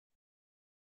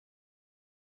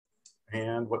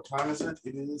And what time is it?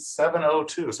 It is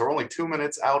 7:02. So we're only 2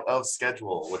 minutes out of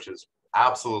schedule, which is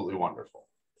absolutely wonderful.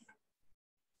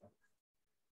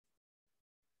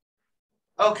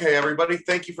 Okay, everybody,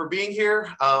 thank you for being here.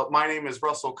 My name is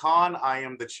Russell Kahn. I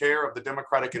am the chair of the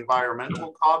Democratic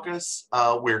Environmental Caucus.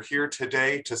 We're here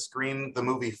today to screen the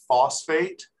movie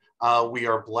PhosFate. We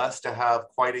are blessed to have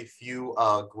quite a few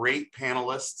great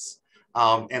panelists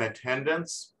in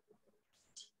attendance.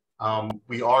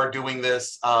 We are doing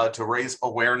this to raise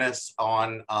awareness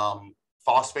on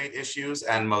phosphate issues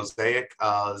and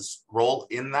Mosaic*'s role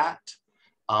in that.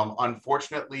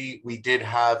 Unfortunately, we did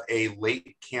have a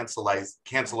late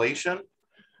cancellation.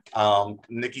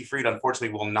 Nikki Fried,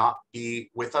 unfortunately, will not be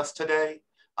with us today,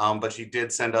 but she did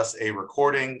send us a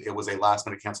recording. It was a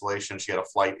last-minute cancellation. She had a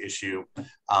flight issue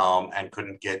and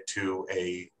couldn't get to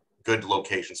a good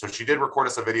location. So she did record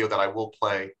us a video that I will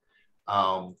play.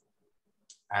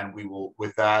 And we will,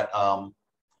 with that,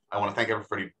 I want to thank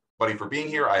everybody for being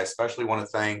here. I especially want to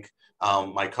thank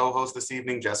my co-host this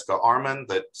evening, Jessika Arman,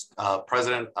 the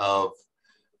president of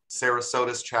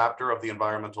Sarasota's chapter of the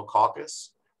Environmental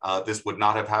Caucus. This would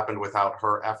not have happened without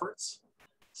her efforts.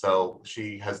 So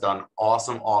she has done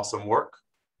awesome, awesome work.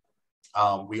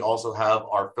 We also have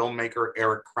our filmmaker,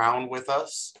 Erik E with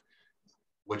us,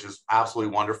 which is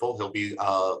absolutely wonderful. He'll be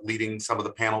leading some of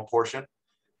the panel portion.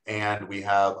 And we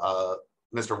have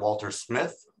Mr. Walter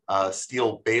Smith,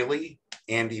 Steele Bailey,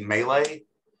 Andy Mele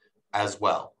as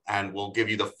well. And we'll give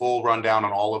you the full rundown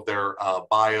on all of their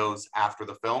bios after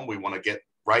the film. We want to get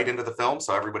right into the film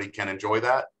so everybody can enjoy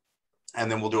that.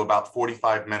 And then we'll do about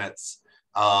 45 minutes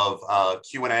of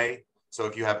Q&A. So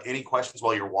if you have any questions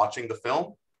while you're watching the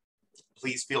film,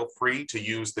 please feel free to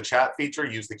use the chat feature,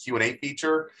 use the Q&A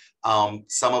feature.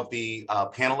 Some of the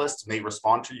panelists may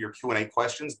respond to your Q&A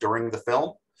questions during the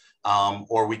film,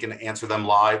 or we can answer them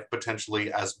live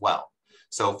potentially as well.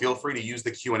 So feel free to use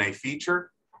the Q&A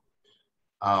feature.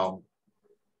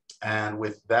 And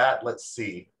with that, let's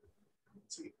see.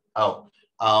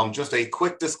 Just a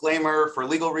quick disclaimer: for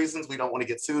legal reasons, we don't want to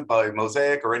get sued by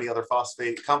Mosaic or any other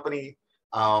phosphate company.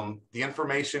 The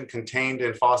information contained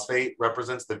in PhosFate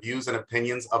represents the views and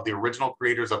opinions of the original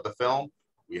creators of the film.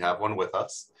 We have one with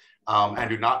us, and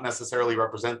do not necessarily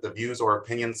represent the views or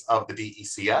opinions of the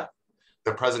DECF.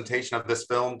 The presentation of this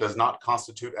film does not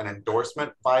constitute an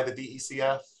endorsement by the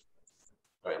DECF.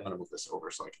 All right, I'm going to move this over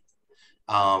so I can.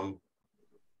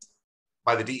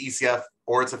 By the DECF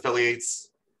or its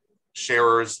affiliates,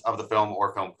 sharers of the film,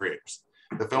 or film creators.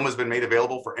 The film has been made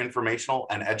available for informational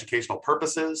and educational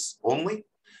purposes only.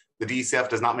 The DECF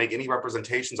does not make any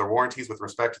representations or warranties with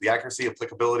respect to the accuracy,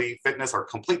 applicability, fitness, or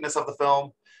completeness of the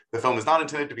film. The film is not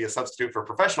intended to be a substitute for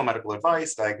professional medical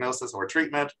advice, diagnosis, or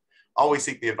treatment. Always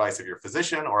seek the advice of your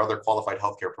physician or other qualified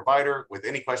healthcare provider with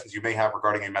any questions you may have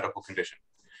regarding a medical condition.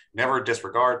 Never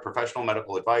disregard professional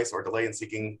medical advice or delay in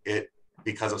seeking it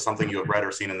because of something you have read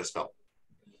or seen in this film.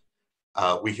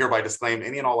 We hereby disclaim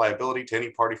any and all liability to any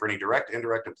party for any direct,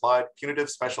 indirect, implied, punitive,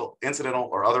 special, incidental,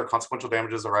 or other consequential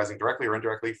damages arising directly or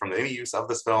indirectly from any use of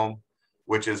this film,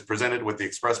 which is presented with the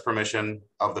express permission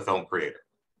of the film creator.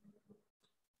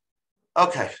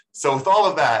 Okay, so with all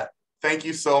of that, thank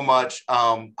you so much.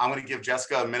 I'm going to give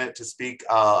Jessika a minute to speak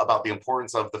about the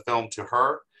importance of the film to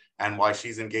her and why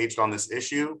she's engaged on this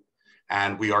issue.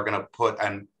 And we are going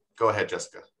to go ahead,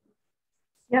 Jessika.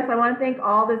 Yes, I want to thank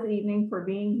all this evening for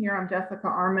being here. I'm Jessika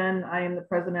Arman. I am the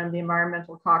president of the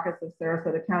Environmental Caucus of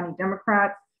Sarasota County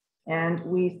Democrats. And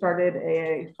we started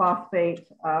a phosphate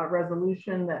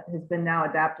resolution that has been now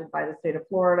adapted by the state of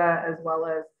Florida, as well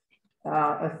as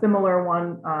a similar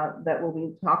one that will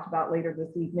be talked about later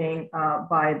this evening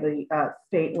by the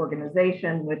state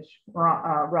organization, which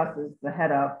Russ is the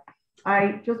head of.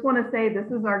 I just want to say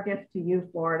this is our gift to you,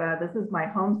 Florida. This is my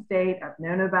home state. I've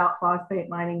known about phosphate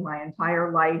mining my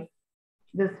entire life.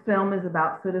 This film is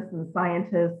about citizen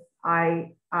scientists.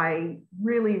 I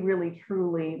really, really,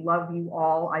 truly love you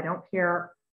all. I don't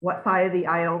care what side of the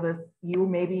aisle you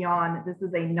may be on. This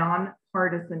is a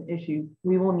nonpartisan issue.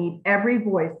 We will need every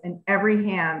voice and every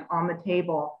hand on the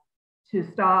table to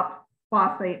stop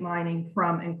phosphate mining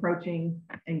from encroaching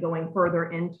and going further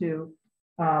into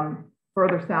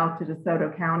further south to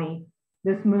DeSoto County.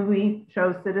 This movie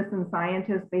shows citizen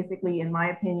scientists, basically, in my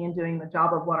opinion, doing the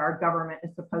job of what our government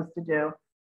is supposed to do,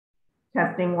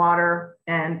 testing water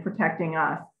and protecting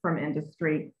us from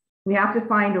industry. We have to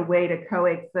find a way to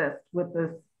coexist with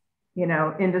this,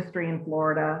 industry in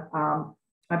Florida.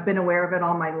 I've been aware of it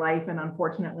all my life, and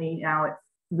unfortunately now it's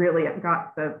really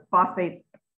got the phosphate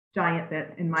giant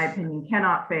that, in my opinion,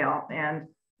 cannot fail. And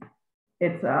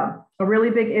it's a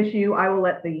really big issue. I will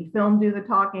let the film do the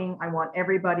talking. I want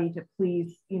everybody to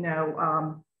please,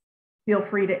 feel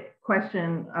free to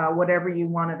question whatever you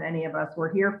want of any of us.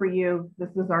 We're here for you. This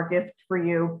is our gift for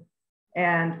you.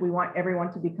 And we want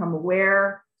everyone to become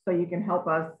aware so you can help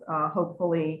us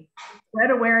hopefully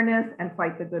spread awareness and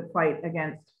fight the good fight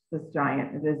against this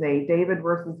giant. It is a David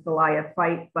versus Goliath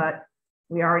fight, but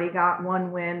we already got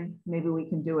one win. Maybe we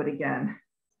can do it again.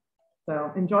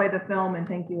 So enjoy the film, and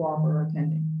thank you all for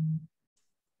attending.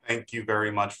 Thank you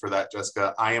very much for that,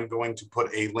 Jessica. I am going to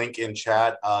put a link in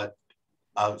chat. I'm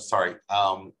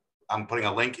putting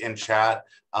a link in chat.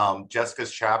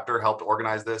 Jessica's chapter helped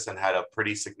organize this and had a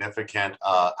pretty significant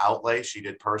outlay she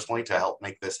did personally to help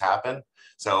make this happen.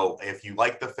 So if you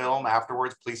like the film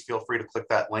afterwards, please feel free to click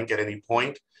that link at any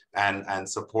point and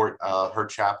support her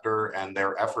chapter and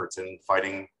their efforts in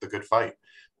fighting the good fight.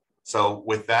 So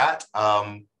with that,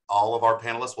 all of our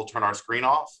panelists will turn our screen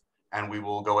off and we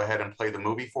will go ahead and play the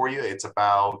movie for you. It's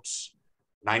about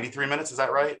 93 minutes, is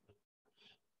that right?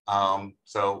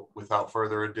 So without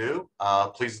further ado,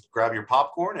 please grab your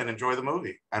popcorn and enjoy the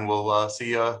movie, and we'll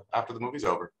see you after the movie's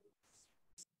over.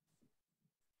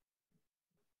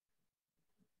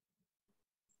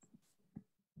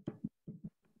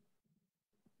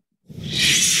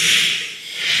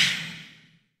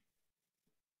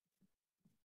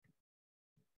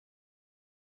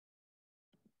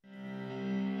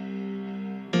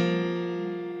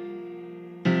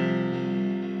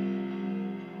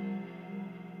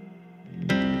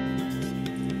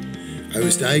 I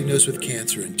was diagnosed with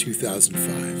cancer in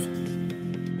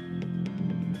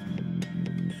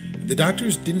 2005. The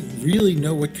doctors didn't really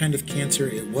know what kind of cancer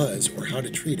it was or how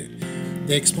to treat it.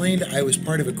 They explained I was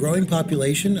part of a growing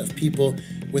population of people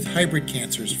with hybrid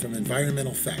cancers from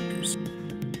environmental factors.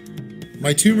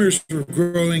 My tumors were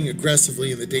growing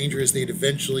aggressively, and the danger is they'd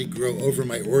eventually grow over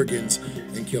my organs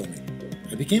and kill me.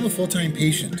 I became a full-time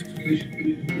patient.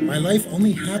 My life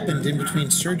only happened in between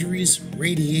surgeries,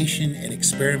 radiation, and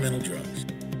experimental drugs.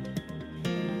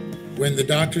 When the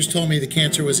doctors told me the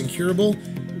cancer was incurable,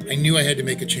 I knew I had to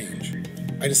make a change.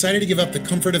 I decided to give up the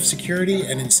comfort of security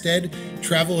and instead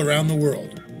travel around the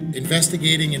world,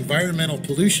 investigating environmental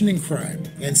pollution and crime,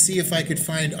 and see if I could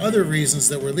find other reasons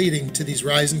that were leading to these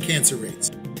rising cancer rates.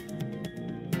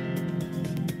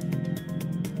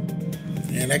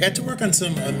 And I got to work on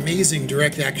some amazing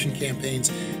direct action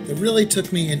campaigns that really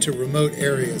took me into remote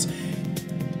areas.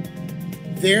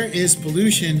 There is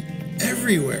pollution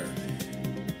everywhere.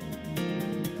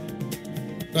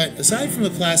 But aside from the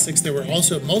plastics, there were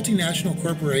also multinational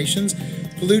corporations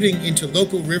polluting into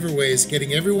local riverways,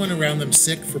 getting everyone around them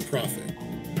sick for profit.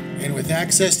 And with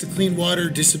access to clean water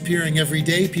disappearing every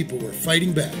day, people were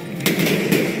fighting back.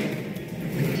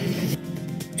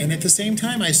 And at the same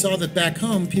time, I saw that back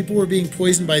home, people were being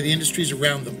poisoned by the industries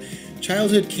around them.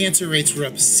 Childhood cancer rates were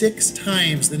up 6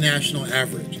 times the national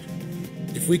average.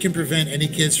 If we can prevent any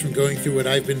kids from going through what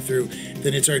I've been through,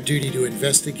 then it's our duty to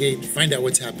investigate, find out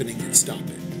what's happening, and stop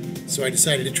it. So I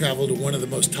decided to travel to one of the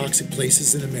most toxic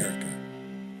places in America,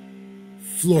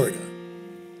 Florida.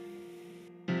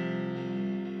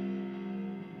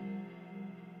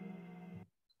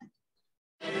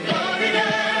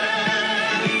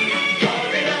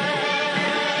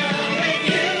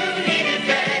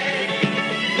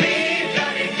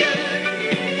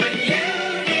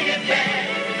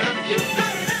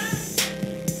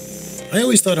 I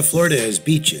always thought of Florida as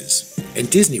beaches and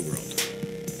Disney World.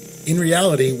 In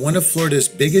reality, one of Florida's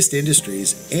biggest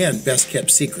industries and best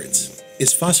kept secrets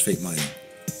is phosphate mining.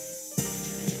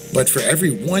 But for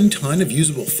every 1 ton of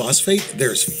usable phosphate,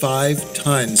 there's 5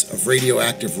 tons of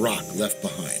radioactive rock left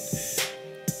behind.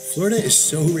 Florida is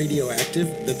so radioactive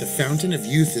that the Fountain of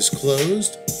Youth is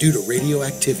closed due to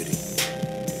radioactivity.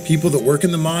 People that work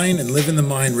in the mine and live in the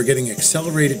mine were getting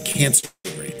accelerated cancer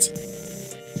rates.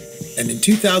 And in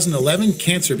 2011,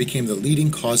 cancer became the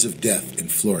leading cause of death in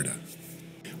Florida.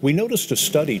 We noticed a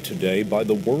study today by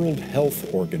the World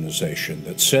Health Organization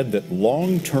that said that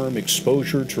long-term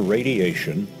exposure to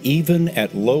radiation, even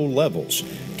at low levels,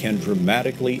 can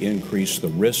dramatically increase the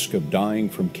risk of dying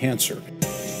from cancer.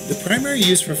 The primary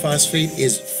use for phosphate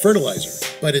is fertilizer,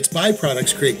 but its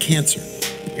byproducts create cancer.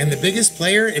 And the biggest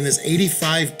player in this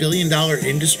 $85 billion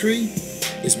industry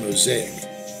is Mosaic.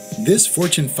 This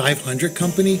Fortune 500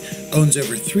 company owns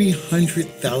over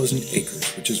 300,000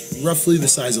 acres, which is roughly the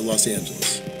size of Los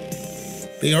Angeles.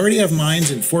 They already have mines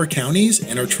in 4 counties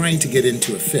and are trying to get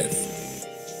into a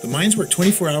 5th. The mines work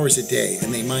 24 hours a day,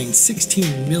 and they mine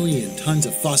 16 million tons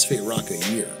of phosphate rock a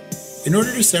year. In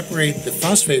order to separate the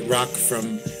phosphate rock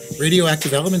from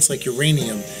radioactive elements like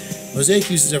uranium, Mosaic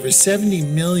uses over 70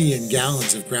 million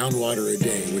gallons of groundwater a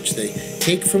day, which they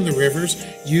take from the rivers,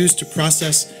 use to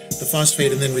process the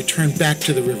phosphate and then returned back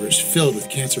to the rivers filled with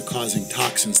cancer-causing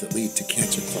toxins that lead to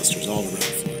cancer clusters all around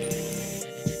Florida.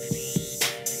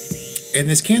 And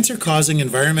this cancer-causing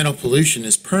environmental pollution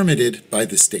is permitted by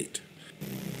the state.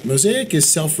 Mosaic is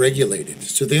self-regulated,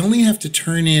 so they only have to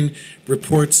turn in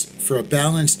reports for a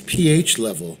balanced pH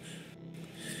level,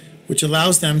 which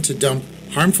allows them to dump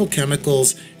harmful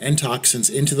chemicals and toxins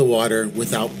into the water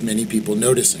without many people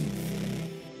noticing.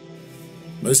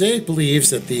 Mosaic believes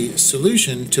that the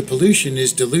solution to pollution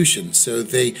is dilution, so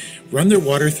they run their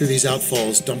water through these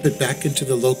outfalls, dump it back into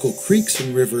the local creeks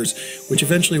and rivers, which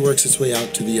eventually works its way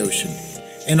out to the ocean.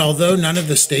 And although none of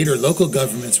the state or local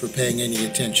governments were paying any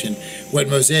attention, what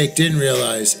Mosaic didn't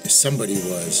realize is somebody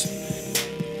was.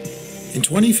 In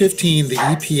 2015, the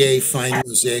EPA fined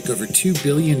Mosaic over $2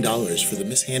 billion for the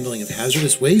mishandling of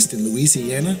hazardous waste in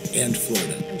Louisiana and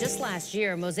Florida. And just last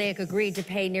year, Mosaic agreed to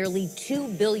pay nearly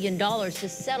 $2 billion to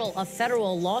settle a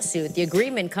federal lawsuit. The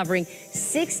agreement covering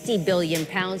 60 billion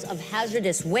pounds of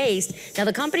hazardous waste. Now,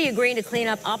 the company agreeing to clean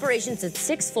up operations at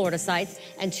 6 Florida sites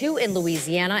and 2 in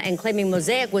Louisiana, and claiming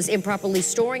Mosaic was improperly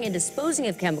storing and disposing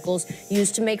of chemicals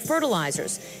used to make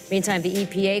fertilizers. Meantime, the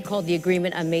EPA called the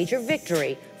agreement a major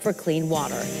victory for clean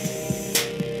water.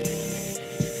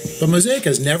 But Mosaic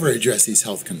has never addressed these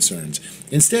health concerns.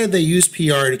 Instead, they use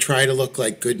PR to try to look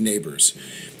like good neighbors.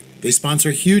 They sponsor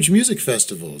huge music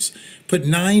festivals, put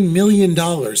 $9 million into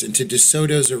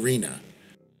DeSoto's arena,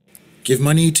 give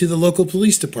money to the local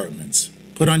police departments,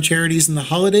 put on charities in the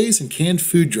holidays and canned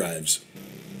food drives.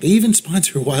 They even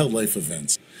sponsor wildlife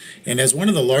events. And as one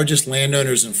of the largest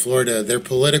landowners in Florida, their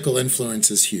political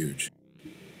influence is huge.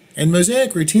 And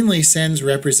Mosaic routinely sends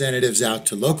representatives out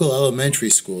to local elementary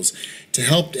schools to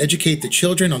help educate the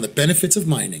children on the benefits of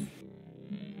mining.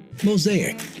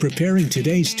 Mosaic, preparing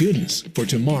today's students for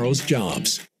tomorrow's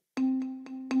jobs.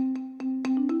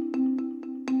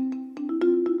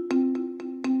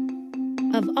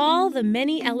 Of all the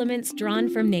many elements drawn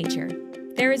from nature,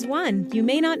 there is one you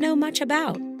may not know much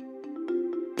about: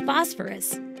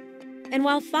 phosphorus. And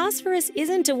while phosphorus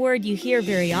isn't a word you hear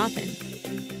very often,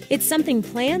 it's something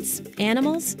plants,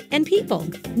 animals, and people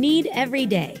need every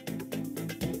day.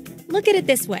 Look at it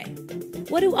this way.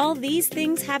 What do all these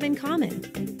things have in common?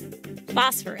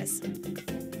 Phosphorus.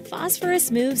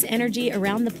 Phosphorus moves energy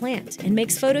around the plant and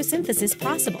makes photosynthesis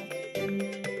possible.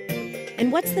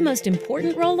 And what's the most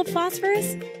important role of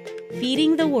phosphorus?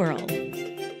 Feeding the world.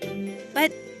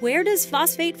 But where does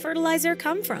phosphate fertilizer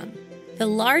come from? The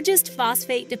largest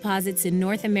phosphate deposits in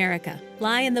North America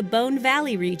lie in the Bone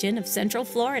Valley region of Central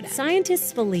Florida.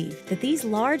 Scientists believe that these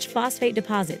large phosphate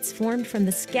deposits formed from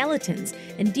the skeletons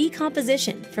and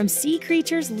decomposition from sea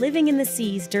creatures living in the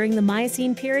seas during the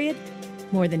Miocene period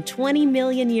more than 20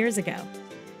 million years ago.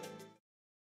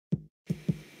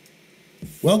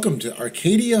 Welcome to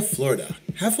Arcadia, Florida.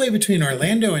 Halfway between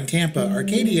Orlando and Tampa,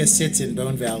 Arcadia sits in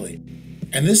Bone Valley.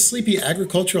 And this sleepy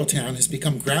agricultural town has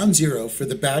become ground zero for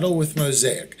the battle with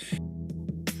Mosaic.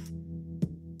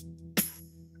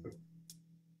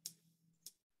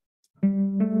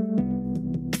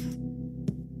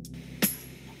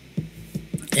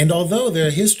 And although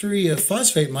the history of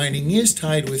phosphate mining is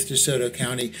tied with DeSoto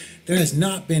County, there has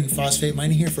not been phosphate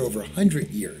mining here for over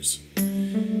 100 years.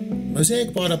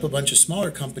 Mosaic bought up a bunch of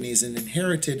smaller companies and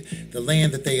inherited the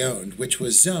land that they owned, which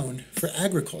was zoned for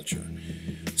agriculture.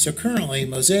 So currently,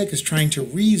 Mosaic is trying to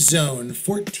rezone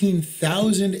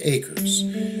 14,000 acres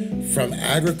from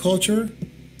agriculture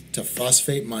to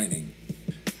phosphate mining.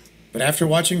 But after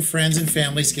watching friends and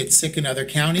families get sick in other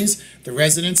counties, the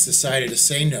residents decided to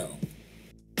say no.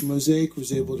 Mosaic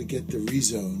was able to get the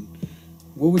rezone.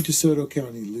 What would DeSoto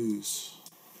County lose?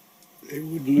 It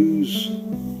would lose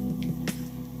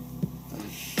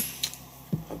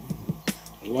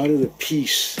a lot of the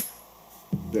peace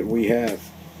that we have.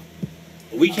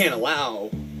 We can't allow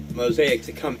Mosaic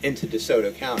to come into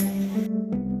DeSoto County.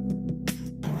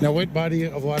 Now, what body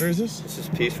of water is this? This is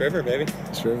Peace River, baby.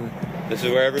 Peace River. This is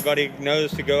where everybody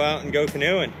knows to go out and go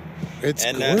canoeing. It's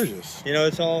gorgeous. You know,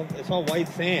 it's all white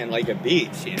sand, like a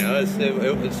beach. You know,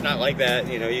 it's not like that.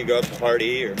 You know, you go up to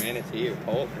Hardy or Manatee or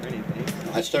Polk or anything.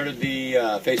 I started the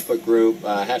Facebook group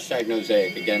hashtag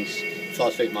Mosaic against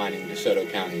phosphate mining in DeSoto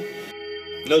County.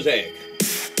 Mosaic.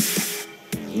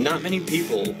 Not many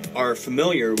people are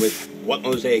familiar with what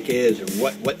Mosaic is, or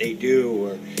what they do,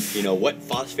 or you know what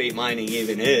phosphate mining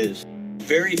even is.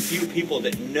 Very few people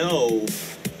that know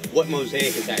what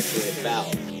Mosaic is actually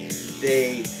about.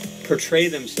 They portray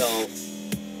themselves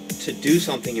to do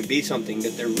something and be something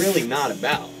that they're really not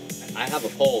about. I have a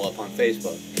poll up on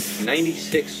Facebook.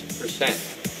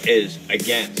 96% is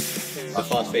against the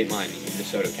phosphate mining in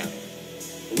DeSoto County.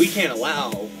 We can't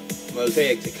allow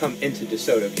Mosaic to come into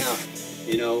DeSoto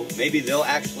County. You know, maybe they'll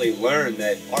actually learn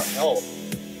that our health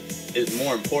is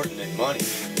more important than money.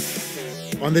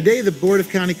 On the day the Board of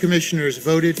County Commissioners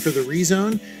voted for the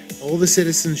rezone, all the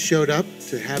citizens showed up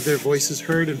to have their voices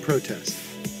heard and protest.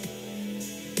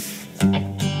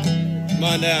 Come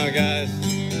on down, guys.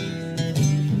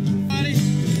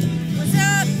 What's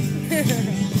up?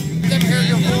 Let me hear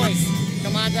your voice.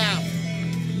 Come on down.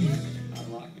 I'd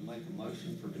like to make a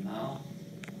motion for denial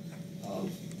of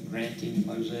granting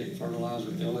Mosaic Fertilizer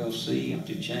LLC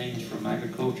to change from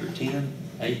Agriculture 10,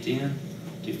 A10,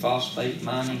 to PhosFate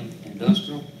Mining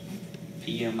Industrial,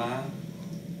 PMI,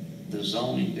 the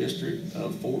zoning district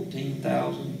of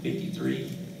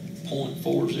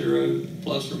 14,053.40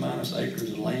 plus or minus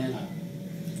acres of land.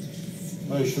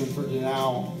 Motion for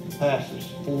denial passes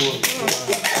 4-0.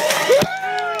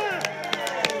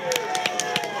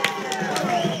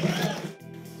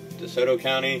 DeSoto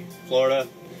County, Florida,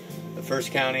 the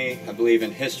first county, I believe,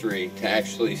 in history to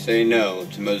actually say no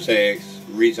to Mosaic's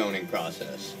rezoning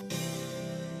process.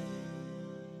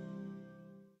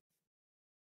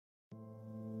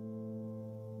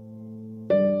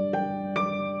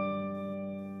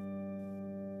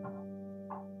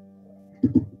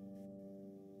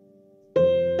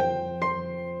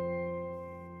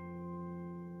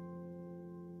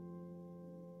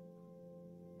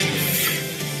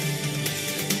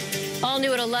 All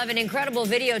new at 11, incredible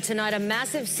video tonight. A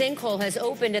massive sinkhole has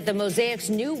opened at the Mosaic's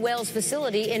new Wells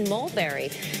facility in Mulberry.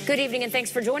 Good evening and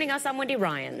thanks for joining us. I'm Wendy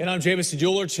Ryan. And I'm Jameson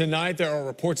Jeweler. Tonight there are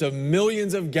reports of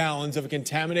millions of gallons of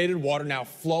contaminated water now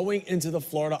flowing into the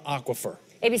Florida aquifer.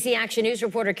 ABC Action News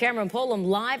reporter Cameron Polum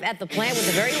live at the plant with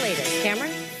the very latest.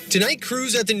 Cameron? Tonight,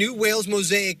 crews at the new Wales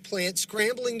Mosaic plant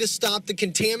scrambling to stop the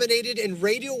contaminated and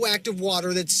radioactive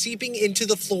water that's seeping into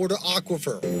the Florida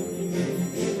aquifer.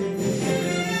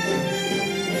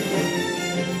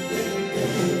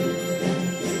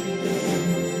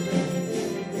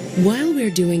 While we're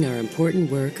doing our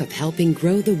important work of helping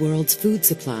grow the world's food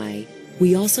supply,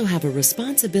 we also have a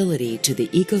responsibility to the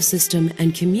ecosystem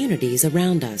and communities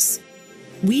around us.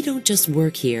 We don't just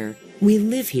work here, we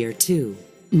live here too.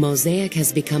 Mosaic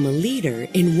has become a leader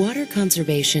in water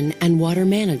conservation and water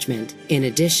management. In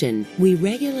addition, we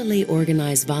regularly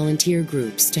organize volunteer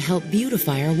groups to help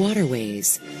beautify our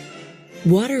waterways.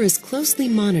 Water is closely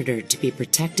monitored to be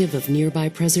protective of nearby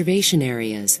preservation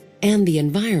areas and the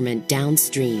environment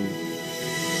downstream.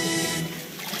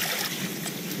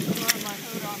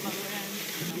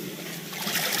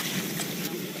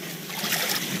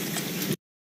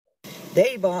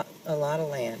 They bought a lot of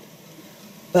land,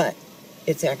 but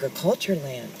it's agriculture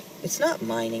land. It's not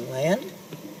mining land.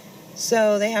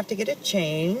 So they have to get it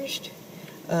changed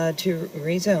to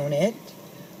rezone it.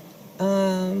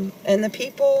 And the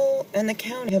people and the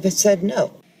county have said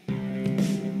no.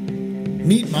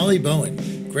 Meet Molly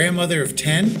Bowen, grandmother of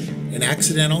 10, an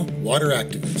accidental water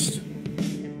activist.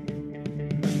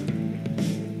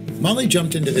 Molly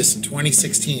jumped into this in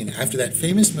 2016 after that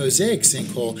famous Mosaic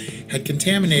sinkhole had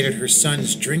contaminated her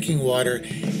son's drinking water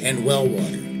and well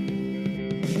water.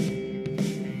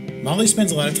 Molly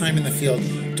spends a lot of time in the field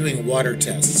doing water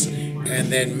tests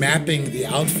and then mapping the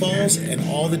outfalls and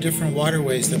all the different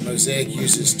waterways that Mosaic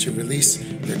uses to release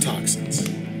their toxins.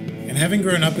 And having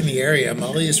grown up in the area,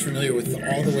 Molly is familiar with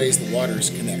all the ways the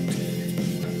waters connect.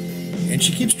 And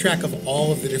she keeps track of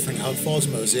all of the different outfalls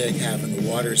Mosaic have and the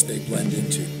waters they blend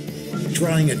into,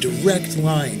 drawing a direct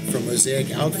line from Mosaic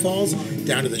outfalls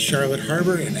down to the Charlotte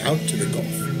Harbor and out to the Gulf.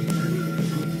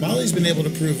 Molly's been able to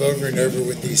prove over and over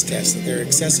with these tests that there are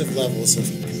excessive levels of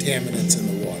contaminants in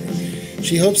the water.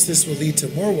 She hopes this will lead to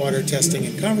more water testing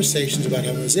and conversations about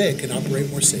how Mosaic can operate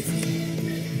more safely.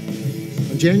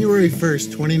 On January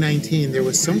 1st, 2019, there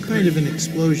was some kind of an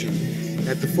explosion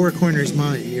at the Four Corners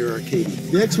Mine near Arcadia.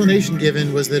 The explanation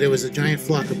given was that it was a giant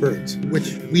flock of birds,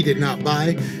 which we did not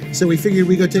buy, so we figured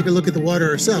we'd go take a look at the water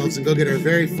ourselves and go get our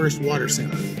very first water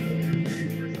sample.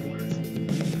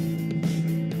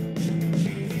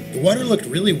 The water looked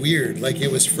really weird, like it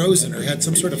was frozen or had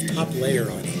some sort of top layer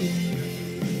on it.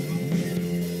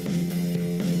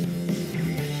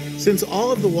 Since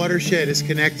all of the watershed is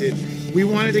connected, we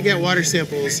wanted to get water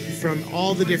samples from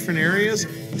all the different areas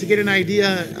to get an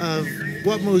idea of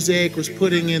what Mosaic was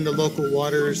putting in the local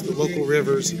waters, the local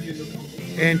rivers,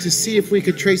 and to see if we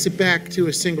could trace it back to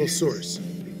a single source.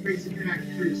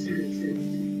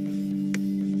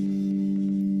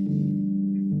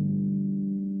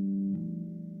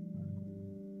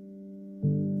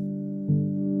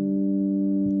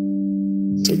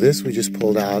 So this we just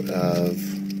pulled out of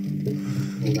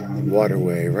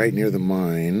waterway right near the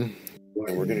mine.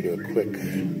 And we're going to do a quick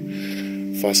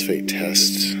phosphate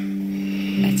test.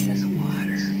 That's this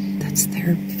water. That's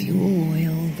their fuel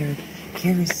oil, their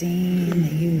kerosene.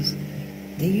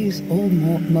 They use old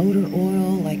motor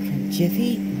oil, like from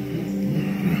Jiffy,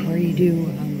 where you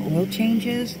do oil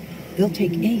changes. They'll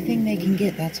take anything they can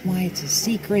get. That's why it's a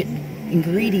secret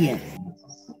ingredient.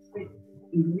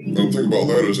 And the thing about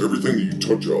that is everything that you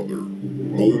touch out there,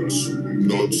 bolts,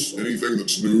 nuts, anything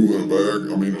that's new in a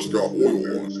bag, I mean, it's got oil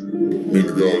on it. I mean,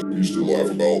 the guys used to laugh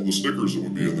about the stickers that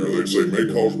would be in there. They'd say, may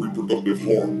cause reproductive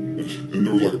harm. And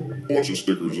there was like a bunch of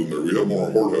stickers in there. We had them on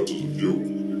our hard hats as a joke.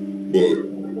 But,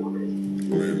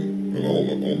 I mean, and I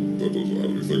don't know, that doesn't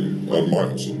have anything on my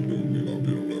house to do with me not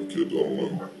being able to have kids, I don't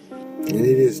know. And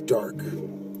it is dark.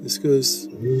 This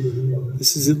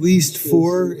is at least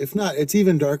 4, if not, it's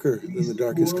even darker than the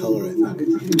darkest color, I think.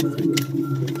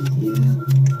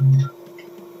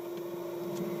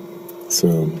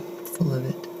 So, full of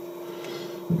it.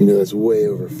 You know, that's way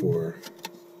over 4.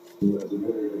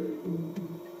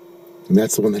 And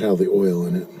that's the one that had all the oil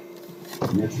in it.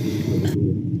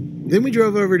 Then we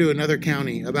drove over to another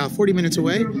county about 40 minutes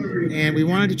away, and we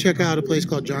wanted to check out a place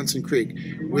called Johnson Creek,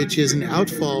 which is an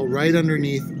outfall right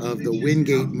underneath of the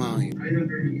Wingate mine.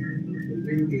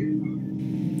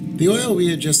 The oil we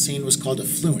had just seen was called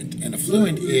effluent, and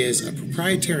effluent is a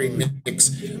proprietary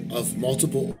mix of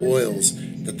multiple oils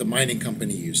that the mining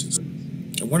company uses.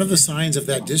 And one of the signs of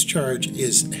that discharge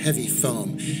is heavy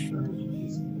foam.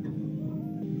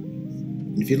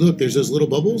 If you look, there's those little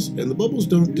bubbles, and the bubbles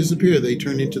don't disappear. They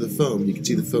turn into the foam. You can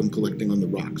see the foam collecting on the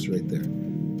rocks right there.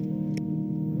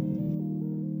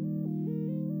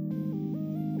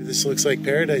 This looks like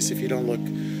paradise if you don't look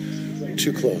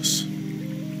too close.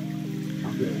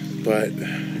 But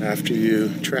after you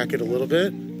track it a little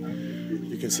bit,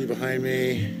 you can see behind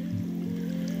me,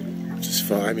 just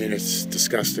foam. I mean, it's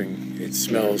disgusting. It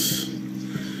smells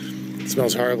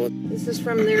horrible. This is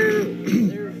from their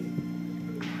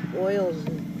oils,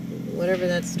 whatever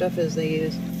that stuff is they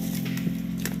use.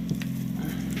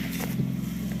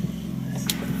 That's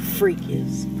the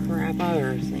freakiest crap I've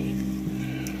ever seen.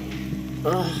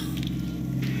 Ugh.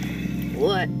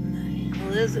 What the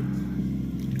hell is it?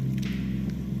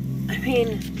 I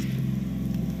mean,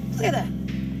 look at that.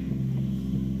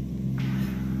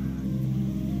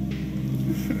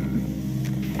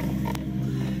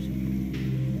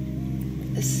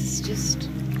 This is just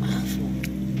awful.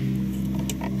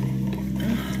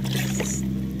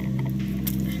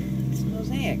 It's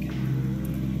mosaic.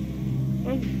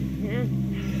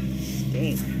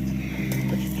 Stink.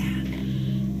 Look at that.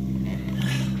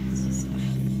 It's just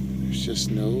awful. There's just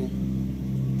no...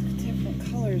 Different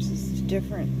colors, this is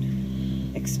different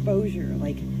exposure.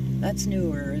 Like, that's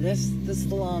newer. This is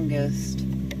the longest.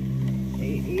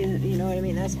 You know what I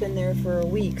mean? That's been there for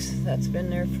weeks. That's been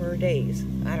there for days.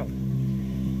 I don't...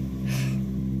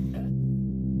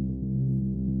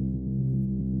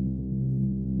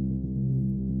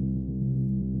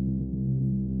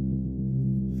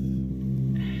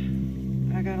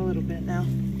 I got a little bit now.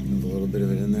 There's a little bit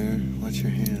of it in there. Watch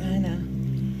your hand. I know.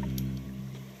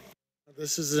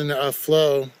 This is a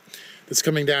flow that's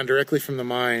coming down directly from the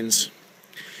mines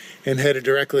and headed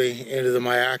directly into the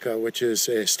Myaaka, which is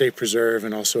a state preserve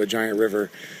and also a giant river.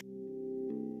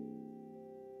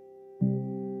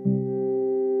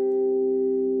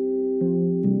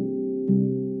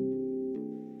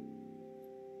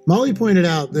 Molly pointed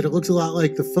out that it looks a lot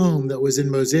like the foam that was in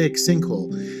Mosaic's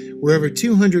sinkhole, where over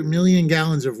 200 million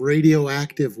gallons of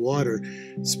radioactive water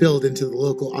spilled into the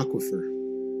local aquifer.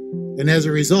 And as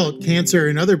a result, cancer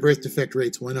and other birth defect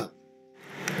rates went up.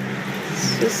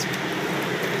 It's just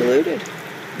polluted.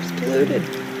 It's polluted.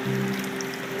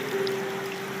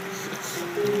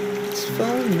 It's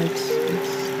foam. It's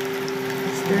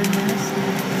very nasty.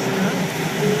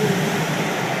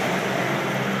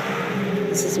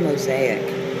 This is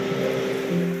mosaic.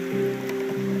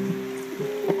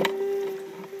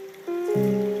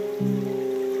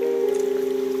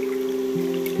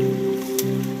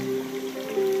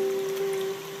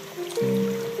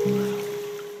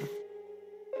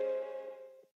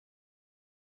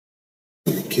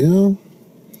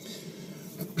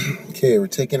 Okay, we're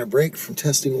taking a break from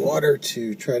testing water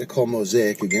to try to call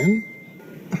Mosaic again.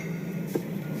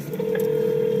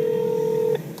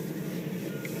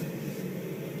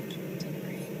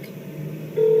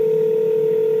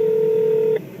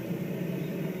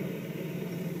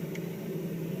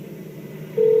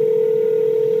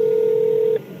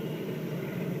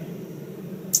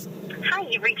 Hi,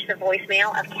 you've reached the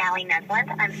voicemail of Callie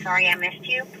Nesland. I'm sorry I missed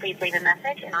you. Please leave a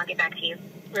message and I'll get back to you.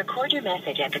 Record your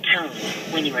message at the tone.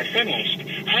 When you are finished,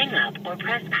 hang up or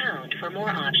press pound for more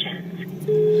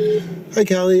options. Hi,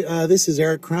 Callie. This is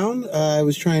Eric Crown. I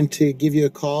was trying to give you a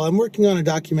call. I'm working on a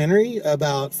documentary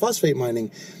about phosphate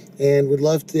mining and would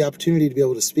love the opportunity to be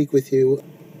able to speak with you.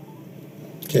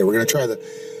 Okay, we're going to try the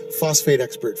phosphate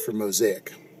expert for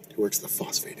Mosaic, who works at the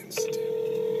Phosphate Institute,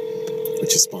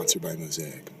 which is sponsored by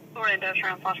Mosaic. Or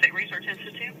Industrial and Phosphate Research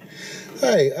Institute.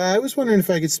 Hi, I was wondering if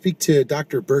I could speak to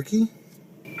Dr. Berkey.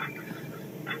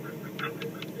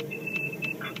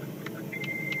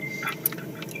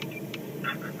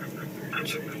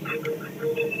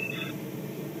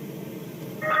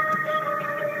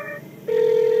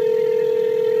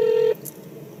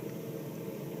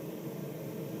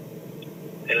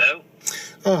 Hello?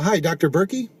 Oh, hi, Dr.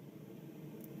 Berkey?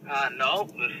 No,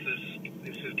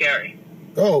 this is Gary.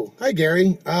 Oh, hi,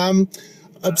 Gary. I'm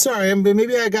sorry,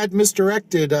 maybe I got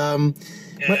misdirected. I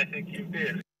think you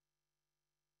did.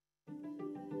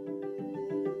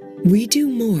 We do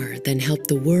more than help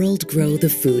the world grow the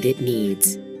food it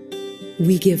needs.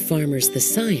 We give farmers the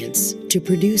science to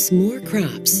produce more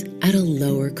crops at a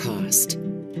lower cost.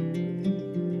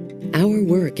 Our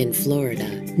work in Florida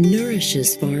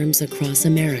nourishes farms across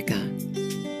America.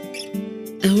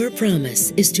 Our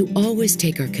promise is to always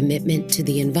take our commitment to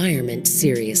the environment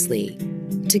seriously.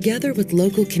 Together with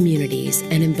local communities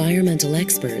and environmental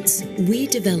experts, we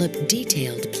develop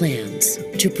detailed plans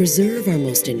to preserve our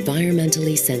most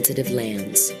environmentally sensitive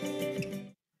lands.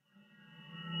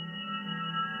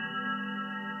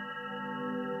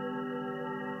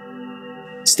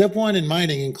 Step one in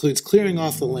mining includes clearing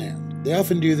off the land. They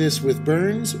often do this with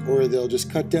burns, or they'll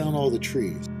just cut down all the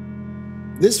trees.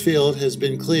 This field has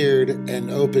been cleared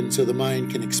and opened so the mine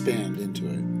can expand into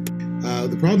it.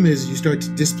 The problem is you start to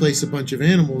displace a bunch of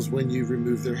animals when you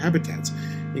remove their habitats,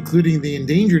 including the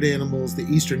endangered animals, the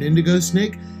eastern indigo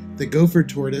snake, the gopher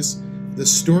tortoise, the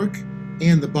stork,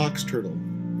 and the box turtle.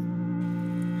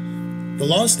 The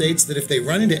law states that if they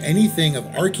run into anything of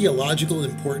archaeological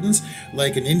importance,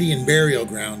 like an Indian burial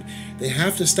ground, they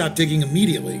have to stop digging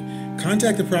immediately,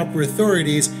 contact the proper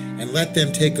authorities, and let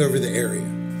them take over the area.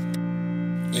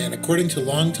 And according to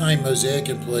longtime Mosaic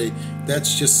employee,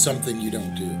 that's just something you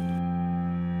don't do.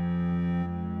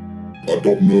 I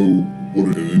don't know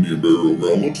what an Indian burial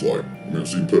ground looks like. I mean, I've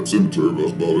seen Pet Cemetery, but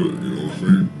that's about it, you know what I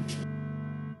mean?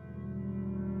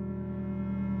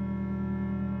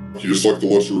 It's like the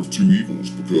lesser of two evils,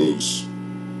 because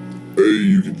A,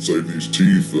 you can save these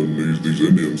teeth and these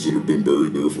Indians that have been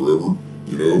buried there forever,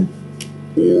 you know?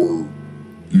 Or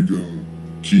you can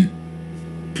keep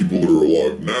people that are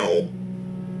alive now,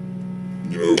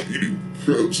 you know, eating.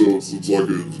 So it's like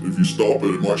if you stop it,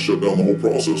 it might shut down the whole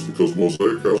process, because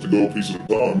Mosaic has to go a piece at a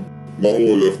time. Not only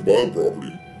do they have to buy the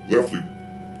property, they have to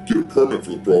get a permit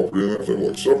for the property, and they have to have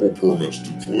like several permits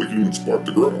before they can even spike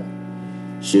the ground.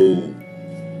 So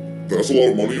that's a lot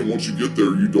of money, and once you get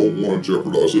there, you don't want to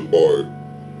jeopardize it by,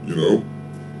 you know,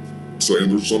 saying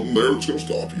there's something there that's going to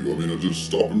stop you. I mean, it's just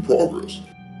stopping progress.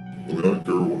 I mean, I don't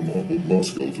care what my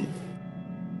skeleton.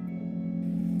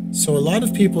 So a lot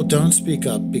of people don't speak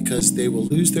up because they will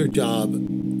lose their job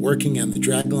working on the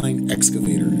dragline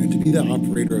excavator, and to be the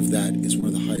operator of that is one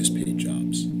of the highest paid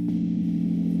jobs.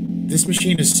 This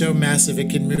machine is so massive it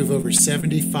can move over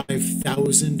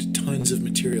 75,000 tons of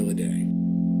material a day.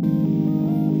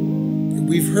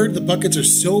 We've heard the buckets are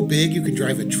so big you can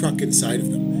drive a truck inside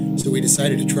of them, so we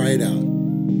decided to try it out.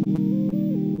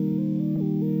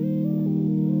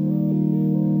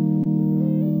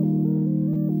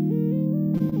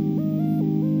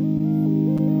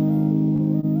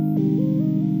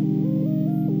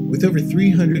 With over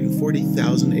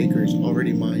 340,000 acres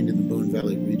already mined in the Bone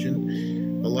Valley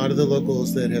region, a lot of the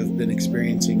locals that have been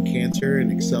experiencing cancer and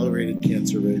accelerated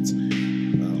cancer rates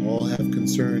all have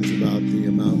concerns about the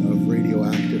amount of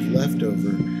radioactive leftover.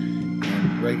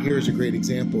 And right here is a great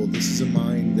example. This is a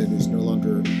mine that is no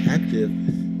longer active,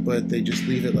 but they just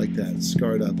leave it like that,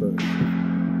 scarred up earth.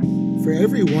 For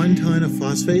every 1 ton of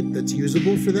phosphate that's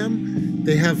usable for them,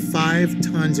 they have 5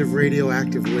 tons of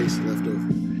radioactive waste left over.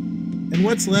 And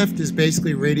what's left is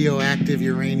basically radioactive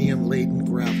uranium-laden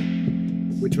gravel,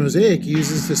 which Mosaic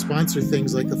uses to sponsor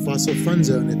things like the Fossil Fun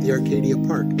Zone at the Arcadia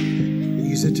Park. They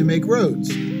use it to make roads.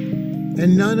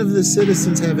 And none of the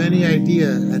citizens have any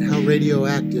idea at how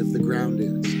radioactive the ground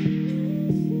is.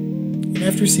 And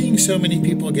after seeing so many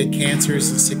people get cancers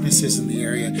and sicknesses in the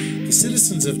area, the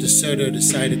citizens of DeSoto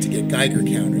decided to get Geiger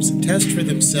counters and test for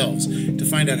themselves to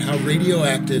find out how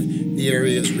radioactive the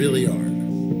areas really are.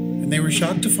 And they were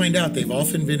shocked to find out they've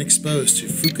often been exposed to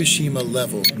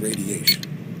Fukushima-level radiation.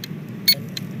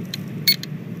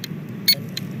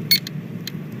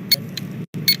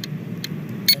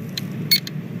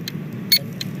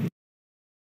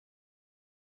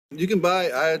 You can buy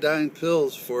iodine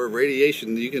pills for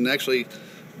radiation. You can actually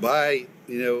buy,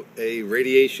 a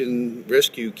radiation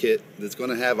rescue kit that's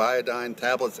going to have iodine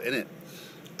tablets in it.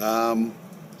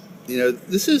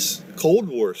 This is Cold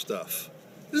War stuff.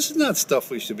 This is not stuff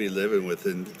we should be living with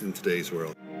in today's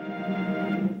world.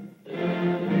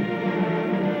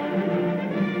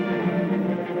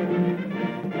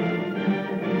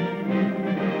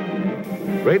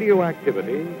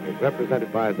 Radioactivity, as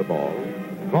represented by the ball,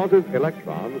 causes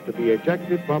electrons to be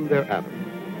ejected from their atoms.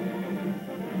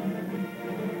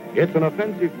 It's an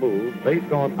offensive move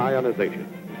based on ionization.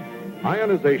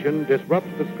 Ionization disrupts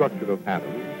the structure of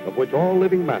atoms, of which all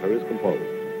living matter is composed.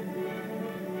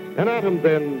 An atom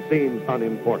then seems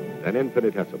unimportant and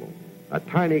infinitesimal, a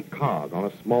tiny cog on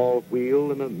a small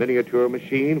wheel in a miniature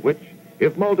machine which,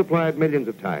 if multiplied millions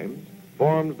of times,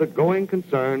 forms the going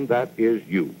concern that is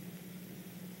you.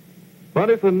 But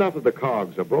if enough of the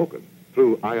cogs are broken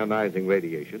through ionizing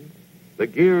radiation, the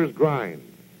gears grind,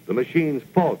 the machines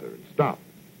falter and stop,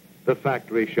 the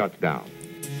factory shuts down.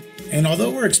 And although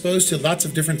we're exposed to lots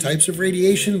of different types of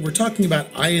radiation, we're talking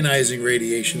about ionizing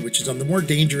radiation, which is on the more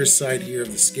dangerous side here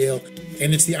of the scale.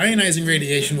 And it's the ionizing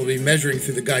radiation we'll be measuring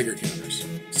through the Geiger counters.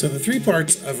 So the three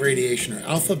parts of radiation are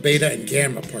alpha, beta, and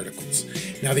gamma particles.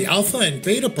 Now the alpha and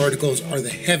beta particles are the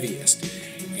heaviest,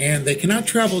 and they cannot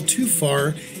travel too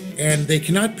far, and they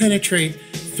cannot penetrate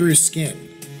through skin.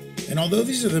 And although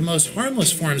these are the most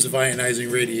harmless forms of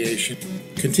ionizing radiation,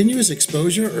 continuous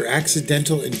exposure or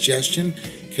accidental ingestion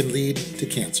can lead to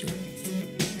cancer.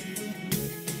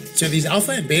 So these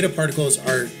alpha and beta particles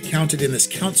are counted in this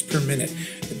counts per minute,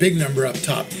 the big number up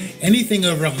top. Anything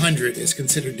over 100 is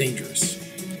considered dangerous.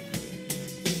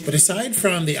 But aside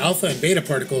from the alpha and beta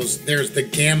particles, there's the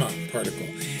gamma particle.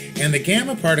 And the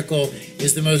gamma particle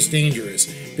is the most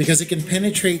dangerous because it can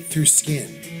penetrate through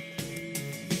skin.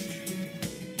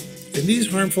 And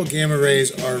these harmful gamma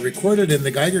rays are recorded in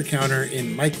the Geiger counter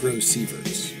in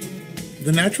microsieverts.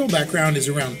 The natural background is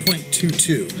around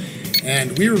 0.22,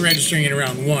 and we were registering at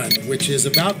around 1, which is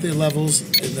about the levels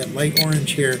in that light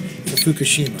orange here for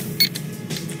Fukushima.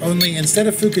 Only instead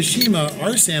of Fukushima,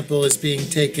 our sample is being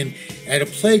taken at a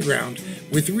playground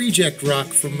with reject rock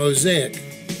from Mosaic.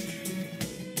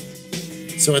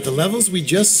 So at the levels we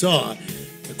just saw,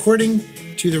 according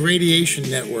to the radiation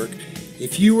network,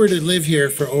 if you were to live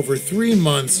here for over 3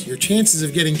 months, your chances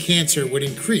of getting cancer would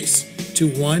increase to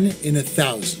 1 in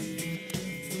 1,000.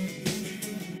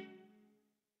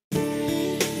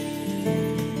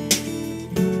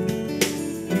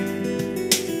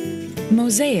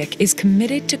 Mosaic is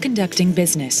committed to conducting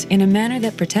business in a manner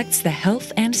that protects the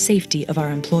health and safety of our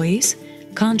employees,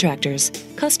 contractors,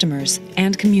 customers,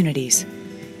 and communities.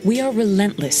 We are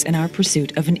relentless in our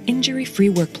pursuit of an injury-free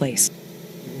workplace.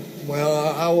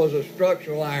 Well, I was a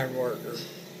structural iron worker,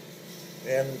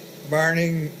 and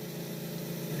burning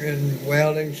and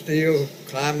welding steel,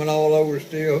 climbing all over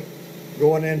steel,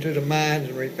 going into the mines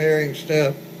and repairing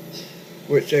stuff,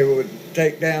 which they would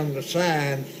take down the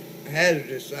signs,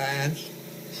 hazardous signs,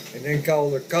 and then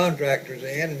call the contractors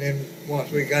in, and then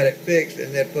once we got it fixed,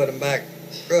 then they'd put them back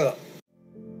up.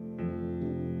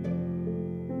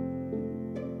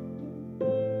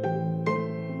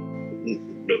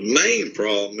 The main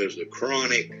problem is the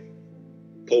chronic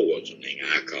poisoning,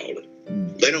 I call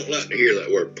it. They don't like to hear that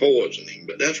word poisoning,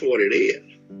 but that's what it is.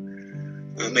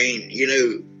 I mean,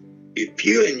 if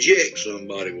you inject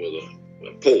somebody with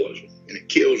a poison and it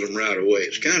kills them right away,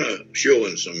 it's kind of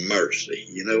showing some mercy,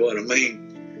 you know what I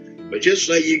mean? But just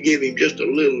say you give him just a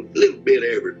little bit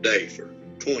every day for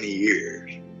 20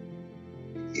 years.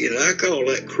 I call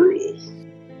that cruel.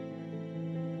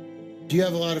 Do you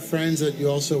have a lot of friends that you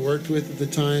also worked with at the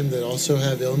time that also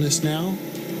have illness now?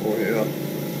 Oh, yeah.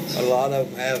 A lot of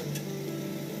them have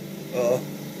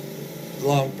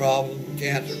lung problems,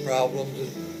 cancer problems,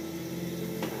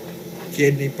 and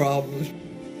kidney problems.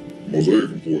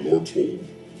 Mosaic employees are told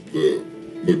that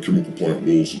the chemical plant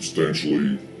will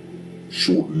substantially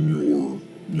shorten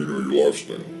your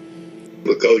lifespan.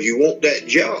 Because you want that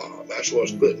job. That's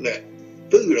what's putting that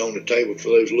food on the table for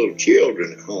those little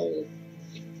children at home.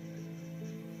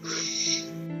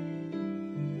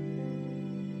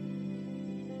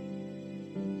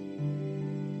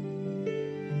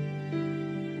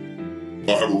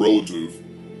 I have a relative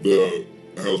that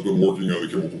has been working at a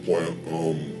chemical plant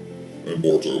in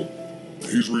Bartow.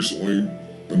 He's recently,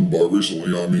 and by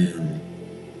recently I mean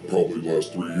probably the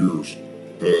last 3 years,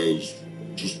 has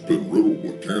just been riddled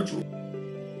with cancer.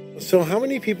 So how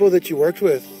many people that you worked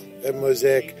with at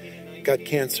Mosaic got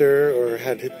cancer or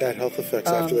had bad health effects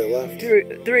after they left?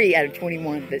 3 out of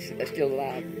 21 that's still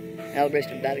alive. Now the rest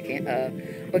of them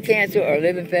died of cancer or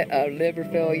liver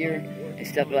failure and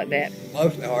stuff like that.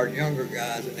 Mostly our younger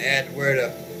guys, and they had to wear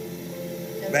the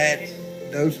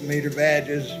dosimeter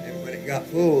badges, and when it got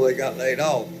full, they got laid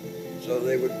off. So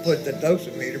they would put the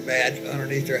dosimeter badge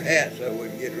underneath their hat so it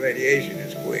wouldn't get radiation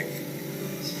as quick.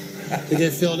 They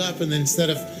get filled up, and then instead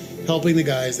of helping the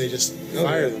guys, they just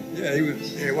fire them.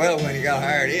 Yeah, well, when he got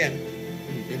hired in,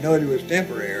 he knew he was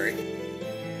temporary.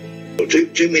 Well,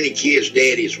 too many kids'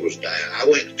 daddies was dying. I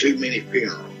went to too many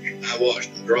funerals. I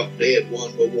watched them drop dead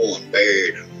one by one,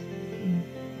 buried them.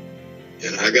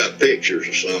 And I got pictures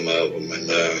of some of them, and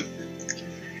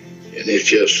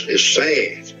it's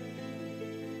sad.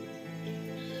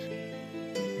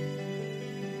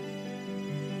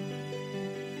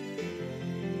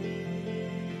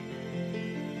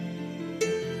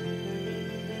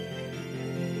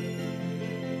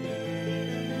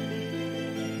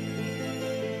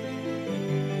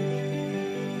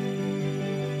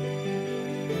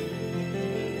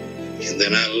 And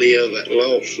then I lived that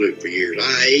lawsuit for years.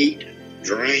 I ate,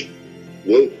 drank,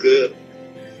 woke up,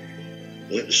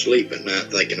 went to sleep at night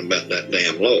thinking about that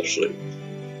damn lawsuit.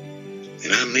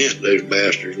 And I meant those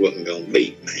bastards wasn't going to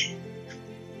beat me.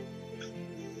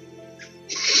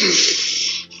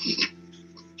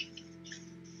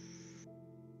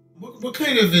 What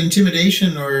kind of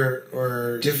intimidation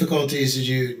or difficulties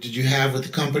did you have with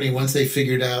the company once they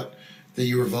figured out that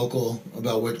you were vocal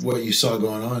about what you saw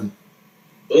going on?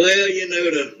 Well,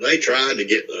 they tried to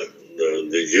get the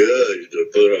judge to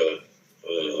put a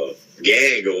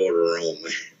gag order on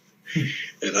me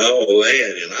and all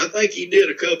that, and I think he did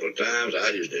a couple of times.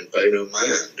 I just didn't pay no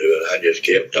mind to it. I just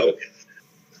kept talking.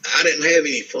 I didn't have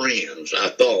any friends, I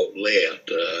thought,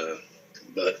 left,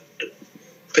 but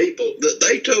people,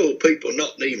 they told people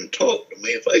not to even talk to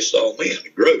me if they saw me in the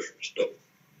grocery store.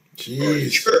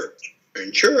 Jeez. Or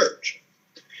in church.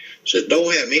 Said,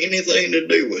 don't have anything to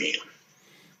do with him.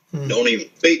 Don't even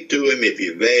speak to him if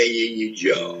you value your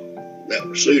job.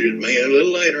 That suited me. A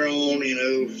little later on,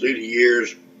 through the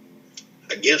years,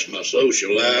 I guess my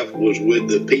social life was with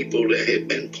the people that had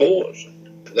been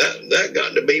poisoned. That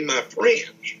got to be my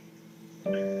friends.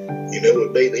 It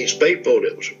would be these people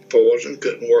that was poisoned,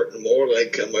 couldn't work no more.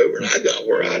 They'd come over, and I got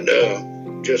where I'd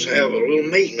just have a little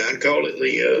meeting. I'd call it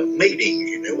the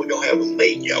meetings. We're going to have a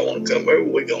meeting. Y'all want to come over?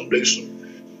 We're going to do some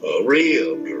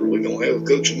ribs, or we're going to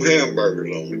cook some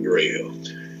hamburgers on the grill.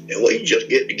 And we just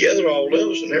get together, all of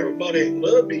us, and everybody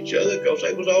loved each other because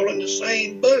they was all in the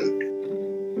same boat.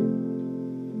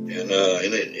 And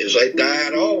as they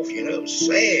died off, it was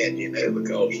sad,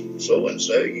 because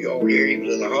so-and-so, you all hear he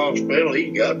was in the hospital,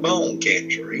 he's got bone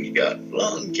cancer, he's got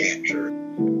lung cancer.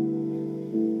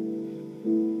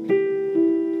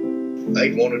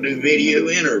 They'd want to do video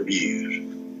interviews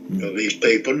of these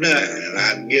people dying, and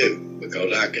I'd go,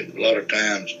 because I could, a lot of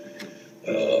times,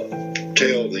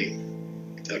 tell the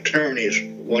attorneys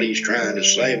what he's trying to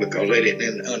say, because they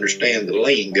didn't understand the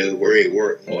lingo where he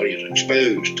worked and what he was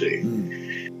exposed to.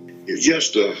 It's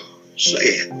just a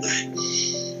sad thing.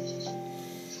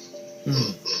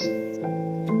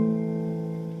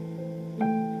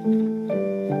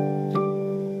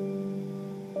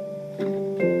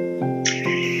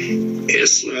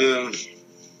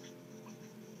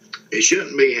 It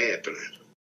shouldn't be happening.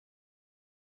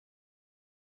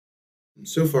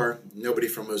 So far, nobody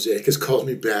from Mosaic has called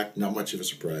me back. Not much of a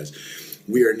surprise.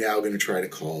 We are now going to try to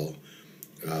call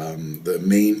the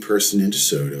main person in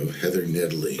DeSoto, Heather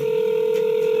Nedley,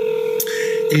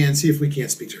 and see if we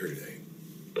can't speak to her today.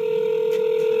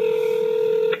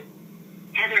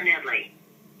 Heather Nedley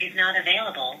is not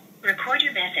available. Record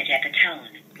your message at the tone.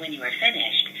 When you are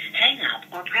finished, hang up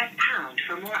or press pound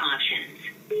for more options.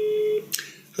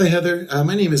 Hi, Heather.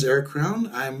 My name is Eric Crown.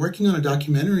 I'm working on a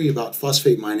documentary about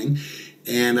phosphate mining,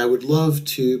 and I would love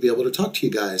to be able to talk to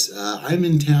you guys. I'm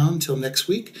in town till next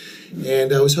week,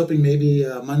 and I was hoping maybe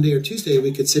Monday or Tuesday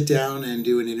we could sit down and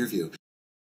do an interview.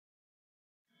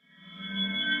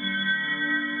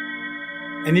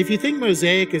 And if you think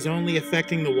Mosaic is only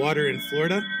affecting the water in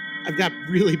Florida, I've got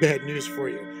really bad news for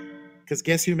you. Because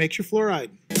guess who makes your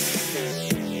fluoride?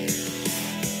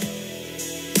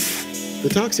 The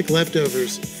toxic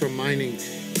leftovers from mining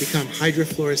become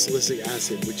hydrofluorosilicic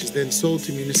acid, which is then sold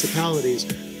to municipalities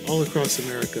all across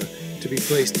America to be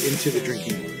placed into the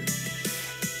drinking water.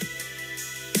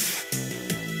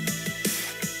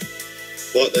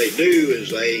 What they do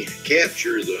is they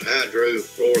capture the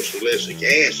hydrofluorosilicic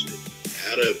acid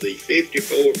out of the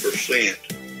 54%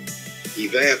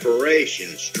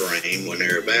 evaporation stream when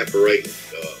they're evaporating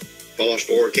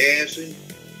phosphoric acid,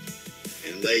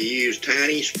 and they use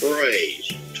tiny sprays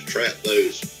to trap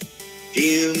those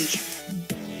fumes,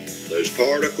 those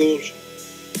particles,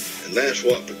 and and that's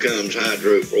what becomes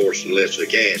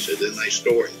hydrofluorosilicic acid. Then they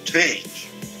store it in tanks,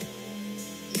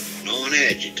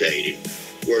 non-agitated,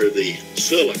 where the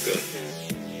silica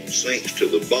sinks to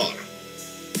the bottom.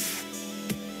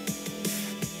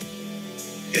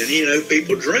 And, you know,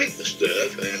 people drink the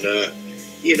stuff, and,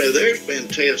 you know, there's been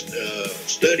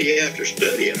study after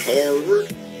study at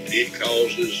Harvard. It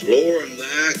causes lowering the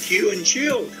IQ in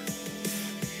children.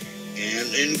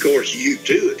 And of course, you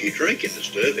too, if you're drinking the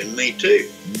stuff, and me too.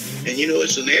 And, you know,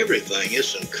 it's in everything.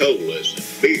 It's in cola, it's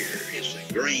in beer, it's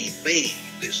in green beans,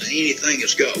 it's in anything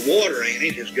that's got water in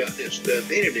it. It's got this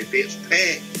stuff in it if it's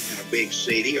packed in a big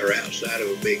city or outside of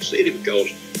a big city,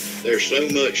 because there's so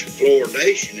much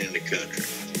fluoridation in the country.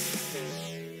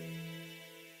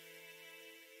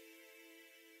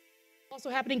 Also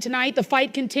happening tonight, the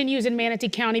fight continues in Manatee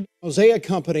County. Mosaic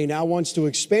Company now wants to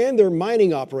expand their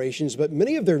mining operations, but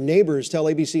many of their neighbors tell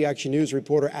ABC Action News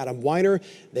reporter Adam Weiner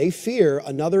they fear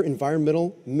another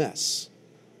environmental mess.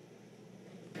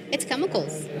 It's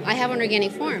chemicals. I have an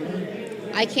organic farm.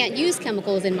 I can't use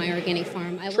chemicals in my organic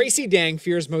farm. Tracy Dang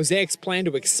fears Mosaic's plan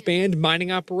to expand mining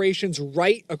operations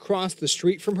right across the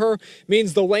street from her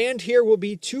means the land here will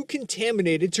be too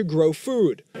contaminated to grow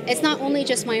food. It's not only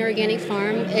just my organic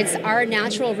farm, it's our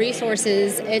natural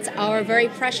resources, it's our very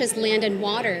precious land and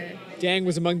water. Dang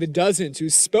was among the dozens who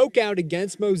spoke out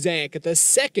against Mosaic at the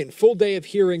second full day of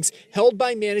hearings held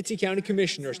by Manatee County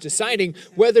commissioners deciding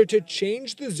whether to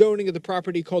change the zoning of the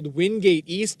property called Wingate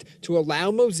East to allow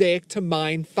Mosaic to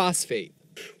mine phosphate.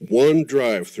 One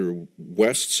drive through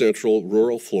west central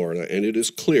rural Florida, and it is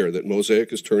clear that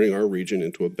Mosaic is turning our region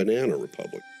into a banana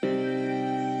republic.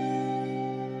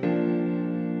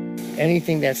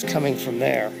 Anything that's coming from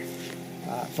there,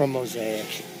 from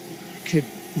Mosaic, could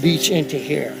reach into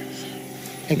here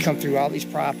and come through all these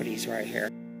properties right here.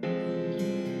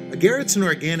 Garrett's an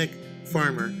organic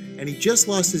farmer, and he just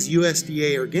lost his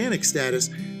USDA organic status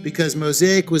because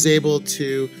Mosaic was able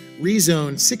to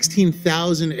rezone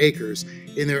 16,000 acres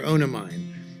in their Ona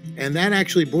mine. And that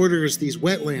actually borders these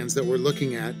wetlands that we're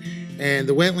looking at, and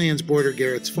the wetlands border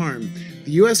Garrett's farm.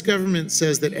 The U.S. government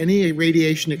says that any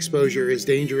radiation exposure is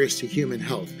dangerous to human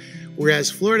health,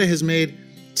 whereas Florida has made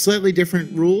slightly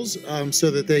different rules so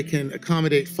that they can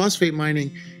accommodate phosphate mining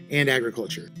and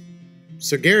agriculture.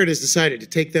 So Garrett has decided to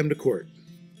take them to court.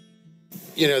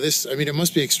 You know, it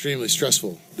must be extremely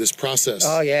stressful, this process.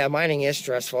 Oh yeah, mining is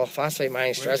stressful. Phosphate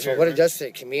mining is stressful. What it does to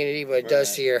the community, what it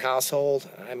does to your household.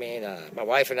 I mean, my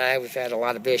wife and I, we've had a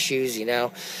lot of issues, you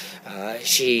know.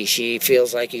 She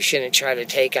feels like you shouldn't try to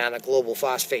take on a global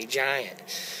phosphate giant.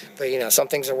 But, you know, some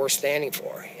things are worth standing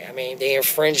for. I mean, they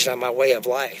infringed on my way of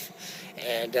life.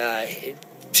 And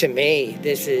to me,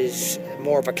 this is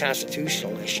more of a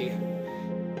constitutional issue.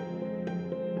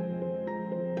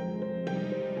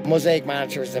 Mosaic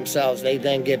monitors themselves, they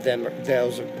then give them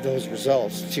those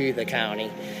results to the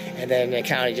county, and then the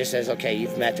county just says, okay,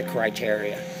 you've met the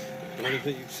criteria.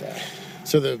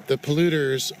 So the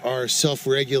polluters are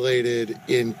self-regulated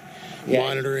in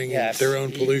monitoring their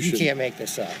own pollution. You can't make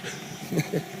this up.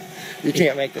 You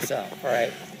can't make this up, all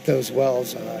right? Those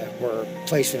wells were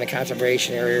placed in a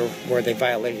conservation area where they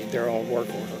violated their own work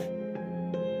order.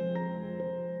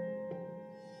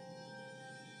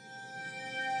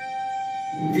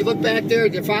 If you look back there,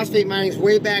 the phosphate mining's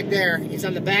way back there. It's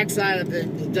on the back side of the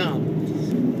dump.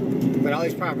 But all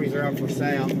these properties are up for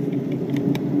sale.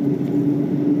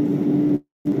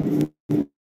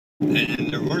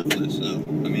 And they're worthless, though.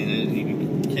 I mean,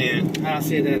 you can't. I don't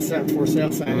see that for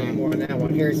sale sign anymore on that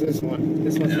one. Here's this one.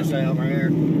 This one's for sale right here.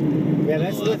 Yeah,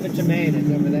 that's Lippin Tomatoes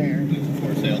over there. There's a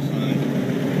for sale sign.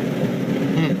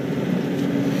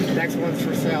 Next one's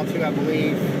for sale too, I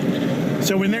believe.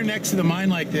 So when they're next to the mine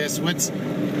like this, what's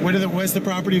the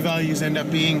property values end up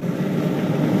being?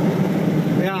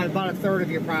 Yeah, about a third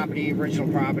of your original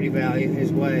property value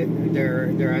is what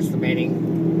they're estimating.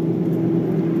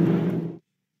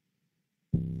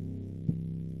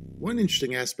 One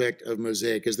interesting aspect of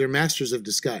Mosaic is they're masters of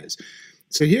disguise.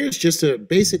 So here's just a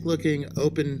basic looking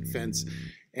open fence.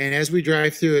 And as we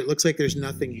drive through, it looks like there's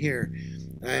nothing here.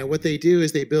 What they do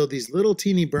is they build these little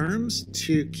teeny berms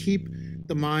to keep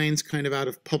the mines kind of out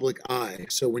of public eye.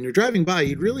 So when you're driving by,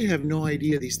 you'd really have no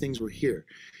idea these things were here.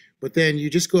 But then you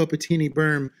just go up a teeny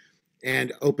berm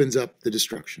and opens up the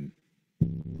destruction.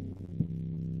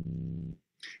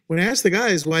 When I asked the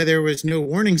guys why there was no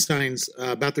warning signs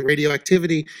about the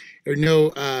radioactivity or no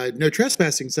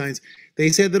trespassing signs, they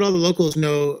said that all the locals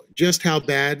know just how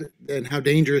bad and how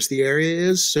dangerous the area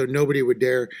is, so nobody would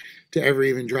dare to ever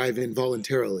even drive in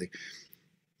voluntarily.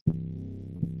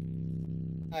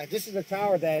 This is the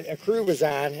tower that a crew was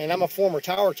on, and I'm a former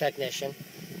tower technician.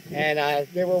 And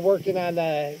they were working on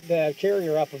the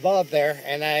carrier up above there,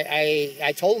 and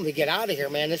I told them to get out of here,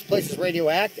 man. This place is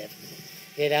radioactive,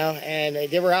 you know. And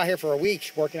they were out here for a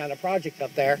week working on a project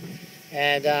up there.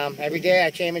 And every day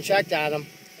I came and checked on them,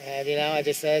 and, you know, I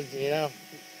just said, you know,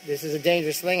 this is a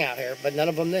dangerous thing out here, but none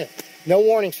of them knew. No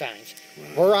warning signs.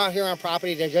 We're out here on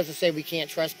property that doesn't say we can't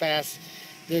trespass.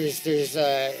 There's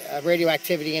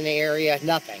radioactivity in the area.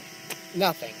 Nothing.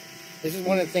 This is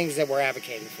one of the things that we're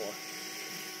advocating for.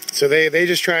 So they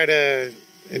just try to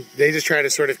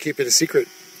sort of keep it a secret,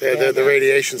 the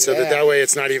radiation, so that way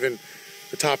it's not even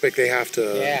a topic they have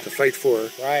to fight for.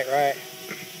 Right.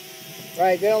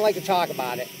 They don't like to talk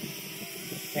about it,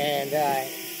 and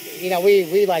you know,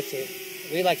 we like to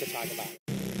talk about it.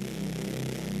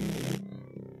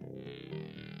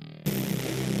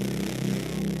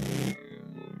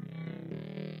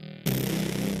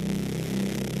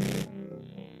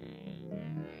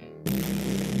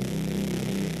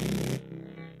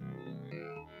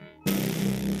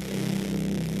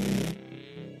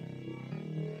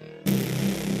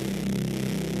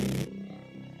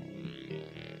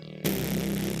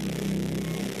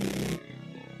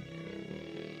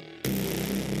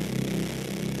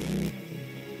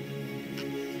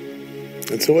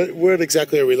 And so what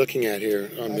exactly are we looking at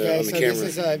here on the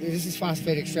camera? This is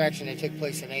phosphate extraction that took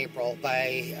place in April.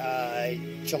 By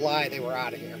July, they were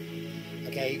out of here.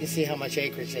 Okay, you can see how much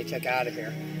acreage they took out of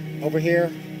here. Over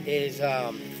here is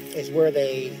where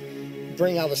they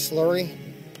bring out the slurry,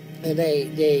 and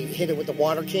they hit it with the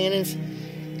water cannons,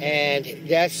 and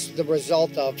that's the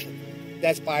result of,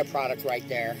 that's byproduct right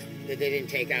there that they didn't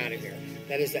take out of here.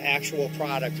 That is the actual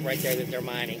product right there that they're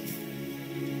mining.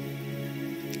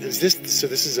 This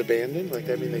is abandoned? Like,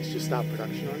 that mean they just stopped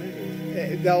production on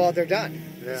it? No, well, they're done.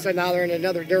 Yeah. So now they're in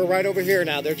another. They're right over here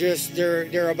now.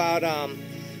 They're about a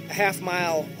half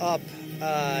mile up.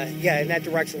 In that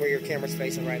direction where your camera's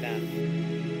facing right now.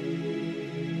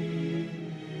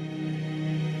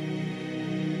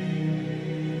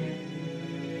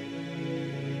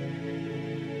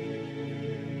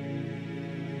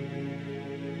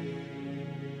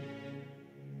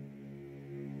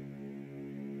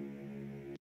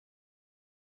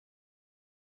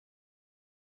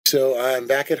 So I'm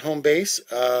back at home base.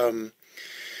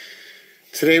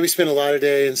 Today we spent a lot of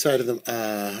day inside of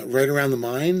the, right around the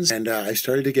mines, and I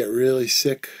started to get really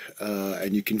sick,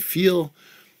 and you can feel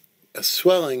a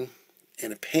swelling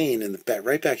and a pain in the back,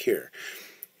 right back here,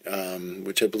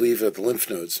 which I believe are the lymph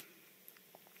nodes.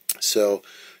 So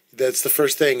that's the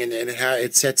first thing, and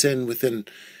it sets in within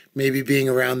maybe being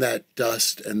around that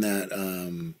dust and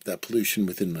that pollution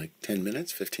within like 10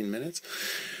 minutes, 15 minutes.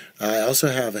 I also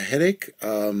have a headache,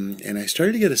 and I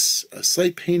started to get a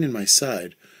slight pain in my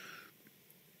side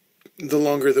the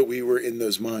longer that we were in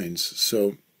those mines.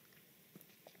 So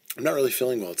I'm not really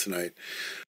feeling well tonight.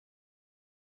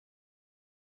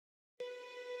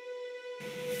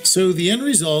 So the end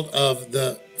result of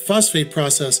the phosphate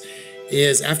process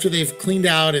is, after they've cleaned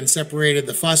out and separated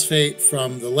the phosphate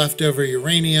from the leftover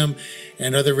uranium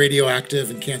and other radioactive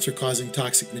and cancer-causing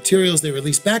toxic materials they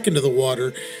release back into the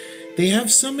water, they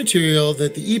have some material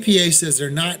that the EPA says they're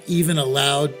not even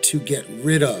allowed to get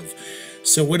rid of.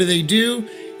 So what do?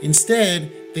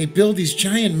 Instead, they build these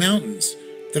giant mountains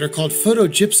that are called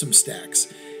photogypsum stacks.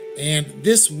 And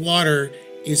this water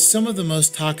is some of the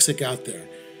most toxic out there.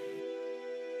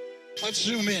 Let's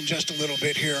zoom in just a little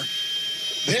bit here.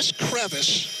 This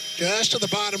crevice, just to the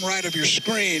bottom right of your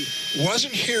screen,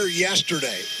 wasn't here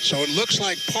yesterday. So it looks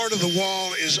like part of the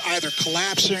wall is either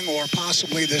collapsing or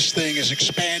possibly this thing is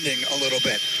expanding a little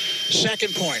bit.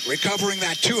 Second point, recovering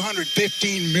that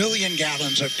 215 million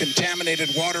gallons of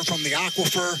contaminated water from the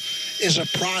aquifer is a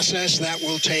process that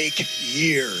will take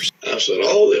years. I said,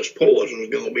 all this poison is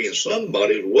going to be in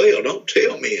somebody's well. Don't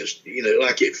tell me it's,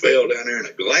 like it fell down there in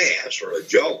a glass or a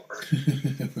jar.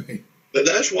 Right. But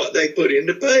that's what they put in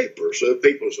the paper. So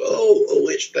people say, oh,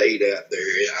 it stayed out there.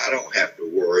 I don't have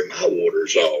to worry. My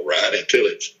water's all right until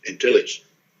it's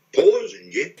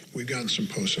poisoned you. We've gotten some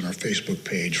posts on our Facebook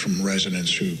page from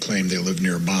residents who claim they live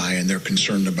nearby and they're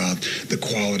concerned about the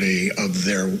quality of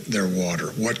their water.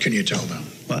 What can you tell them?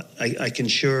 Well, I can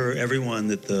assure everyone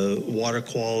that the water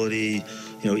quality,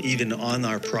 even on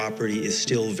our property, is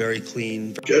still very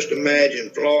clean. Just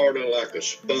imagine Florida like a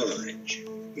sponge.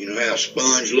 You know how a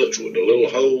sponge looks with the little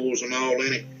holes and all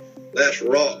in it? That's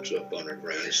rocks up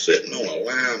underground. It's sitting on a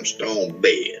limestone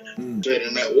bed. And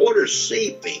that water's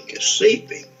seeping. It's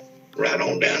seeping right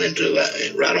on down into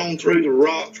that, right on through the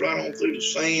rocks, right on through the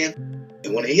sand.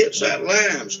 And when it hits that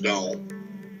limestone,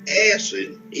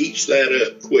 acid eats that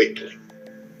up quickly.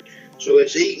 So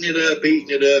it's eating it up,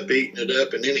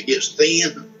 and then it gets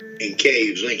thin, and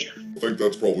caves in. I think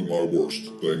that's probably my worst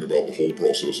thing about the whole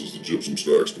process is the gypsum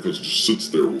stacks, because it just sits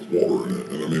there with water in it.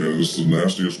 And I mean, it's the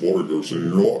nastiest water you've ever seen in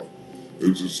your life. I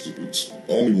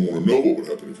don't even want to know what would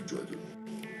happen if you drank it.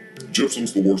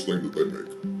 Gypsum's the worst thing that they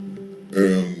make.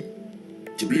 And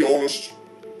to be honest,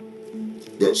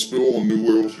 that spill on New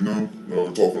Wales,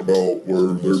 they're talking about where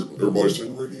everybody's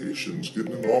saying radiation's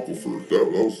getting in the aquifer.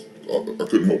 I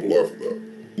couldn't help but laugh at that.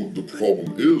 The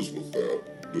problem is with that,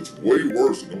 that's way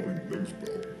worse than nobody thinks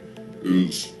about,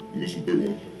 is, and this is a big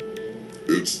one,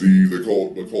 they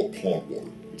call it pond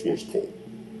water. That's what it's called.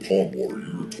 Pond water.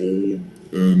 You're told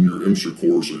in your MSHA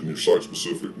course and your site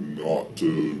specific not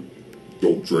to,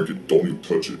 don't drink it, don't even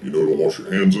touch it, don't wash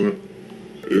your hands in it.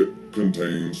 It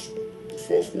contains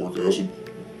phosphoric acid.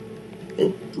 A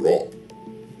drop,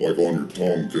 like on your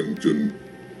tongue, can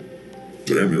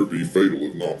damn near be fatal,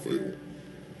 if not fatal.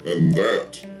 And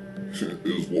that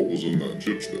is what was in that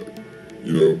chip stack,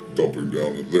 dumping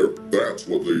down in there. That's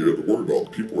what they had to worry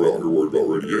about. The people were out here worried about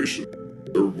radiation.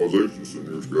 Everybody's just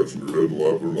sitting here scratching their head and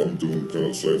laughing, and I'm doing kind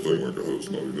of the same thing like I had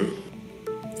snotty in.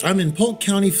 I'm in Polk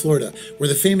County, Florida, where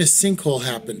the famous sinkhole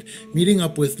happened, meeting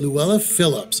up with Luella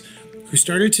Phillips, who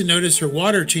started to notice her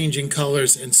water changing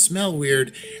colors and smell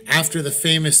weird after the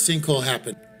famous sinkhole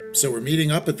happened. So we're meeting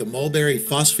up at the Mulberry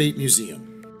PhosFate Museum.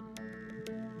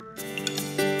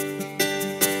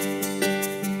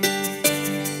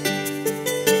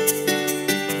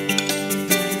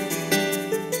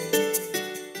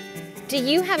 Do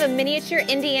you have a miniature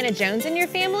Indiana Jones in your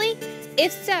family?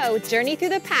 If so, journey through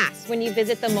the past when you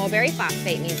visit the Mulberry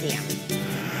PhosFate Museum.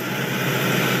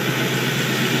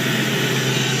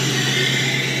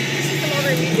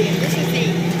 Museum.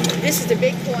 This is the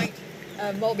big point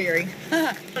of Mulberry. A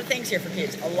lot of things here for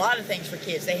kids. A lot of things for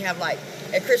kids. They have, like,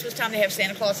 at Christmas time, they have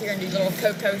Santa Claus here and do little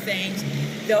cocoa things.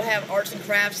 They'll have arts and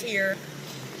crafts here.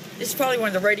 This is probably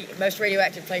one of the most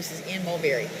radioactive places in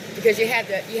Mulberry, because you have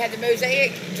the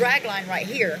mosaic drag line right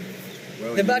here,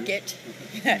 the bucket.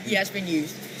 Yeah, it's been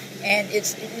used, and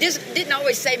it didn't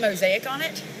always say mosaic on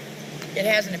it. It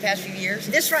has in the past few years.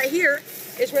 This right here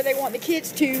is where they want the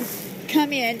kids to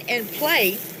come in and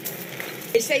play.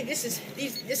 They say this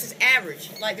is average,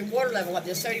 like the water level of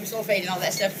the sodium sulfate and all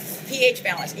that stuff, pH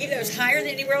balance. Even though it's higher than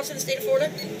anywhere else in the state of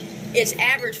Florida, it's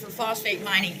average for phosphate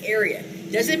mining area.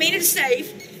 Doesn't mean it's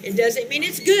safe. It doesn't mean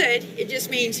it's good. It just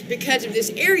means because of this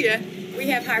area, we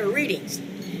have higher readings.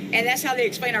 And that's how they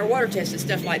explain our water tests and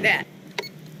stuff like that.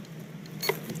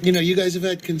 You guys have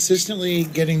had consistently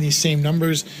getting these same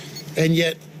numbers, and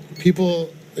yet people,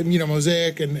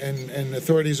 Mosaic and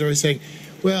authorities are always saying,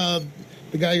 well,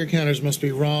 the Geiger counters must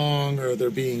be wrong, or they're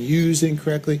being used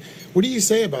incorrectly. What do you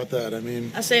say about that?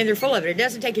 I'm saying they're full of it. It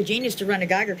doesn't take a genius to run a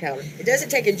Geiger counter. It doesn't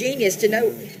take a genius to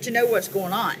know what's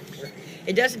going on.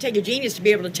 It doesn't take a genius to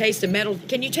be able to taste the metal.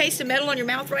 Can you taste the metal on your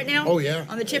mouth right now? Oh, yeah.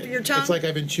 On the tip of your tongue? It's like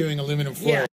I've been chewing aluminum foil.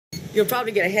 Yeah. You'll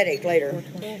probably get a headache later.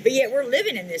 But yet we're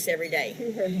living in this every day.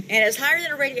 And it's higher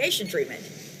than a radiation treatment.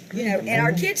 And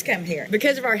our kids come here.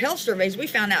 Because of our health surveys, we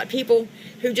found out people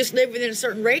who just live within a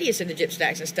certain radius of the gyp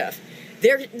stacks and stuff,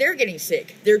 they're getting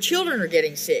sick. Their children are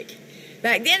getting sick.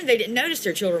 Back then, they didn't notice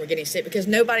their children were getting sick because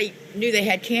nobody knew they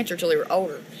had cancer until they were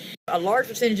older. A large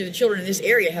percentage of the children in this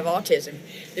area have autism.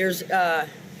 There's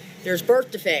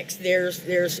birth defects,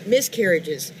 there's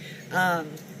miscarriages,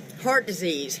 heart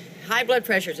disease, high blood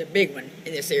pressure is a big one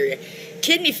in this area.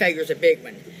 Kidney failure is a big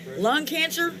one. Lung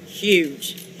cancer,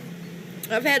 huge.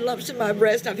 I've had lumps in my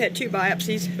breast. I've had 2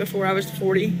 biopsies before I was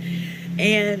 40.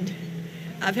 And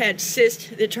I've had cysts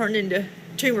that turned into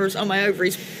tumors on my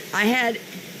ovaries. I had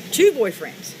 2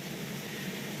 boyfriends.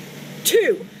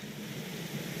 2.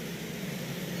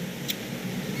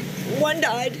 One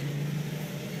died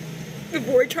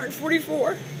before he turned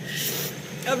 44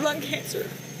 of lung cancer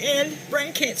and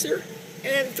brain cancer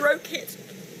and throat cancer.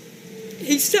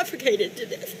 He suffocated to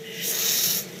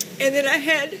death. And then I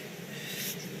had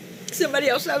somebody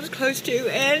else I was close to,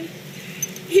 and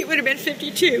he would have been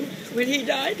 52 when he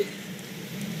died.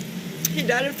 He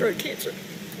died of throat cancer.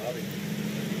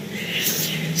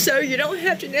 So you don't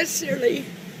have to necessarily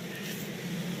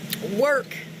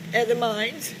work at the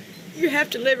mines. You have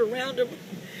to live around them,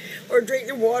 or drink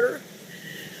the water,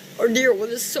 or deal with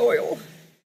the soil.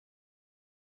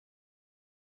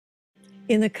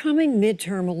 In the coming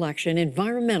midterm election,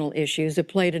 environmental issues have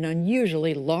played an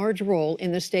unusually large role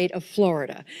in the state of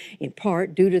Florida, in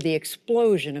part due to the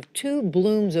explosion of 2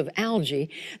 blooms of algae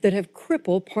that have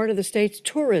crippled part of the state's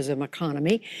tourism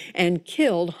economy and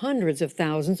killed hundreds of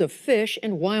thousands of fish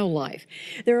and wildlife.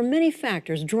 There are many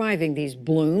factors driving these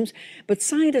blooms, but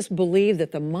scientists believe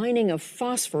that the mining of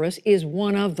phosphorus is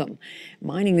one of them.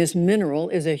 Mining this mineral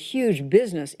is a huge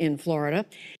business in Florida.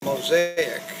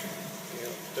 Mosaic,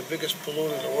 the biggest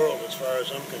polluter in the world as far as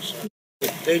I'm concerned.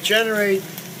 They generate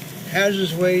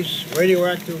hazardous waste,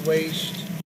 radioactive waste,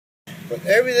 but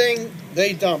everything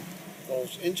they dump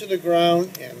goes into the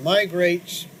ground and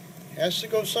migrates, has to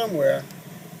go somewhere,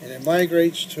 and it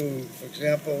migrates to, for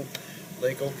example,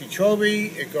 Lake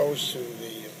Okeechobee, it goes to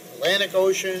the Atlantic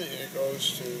Ocean, and it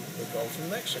goes to the Gulf of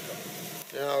Mexico.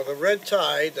 Now the red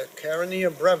tide, the Carenia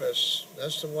brevis,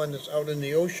 that's the one that's out in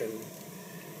the ocean,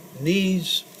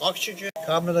 needs oxygen,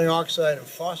 carbon dioxide, and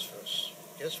phosphorus.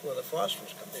 Guess where the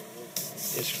phosphorus comes in?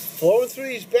 It's flowing through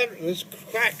these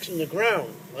cracks in the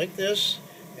ground, like this,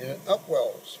 and it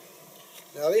upwells.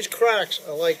 Now these cracks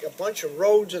are like a bunch of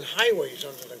roads and highways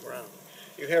under the ground.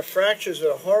 You have fractures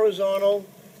that are horizontal,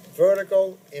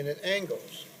 vertical, and at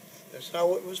angles. That's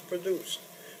how it was produced.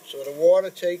 So the water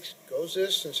goes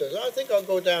this and says, I think I'll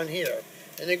go down here,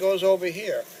 and it goes over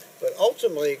here. But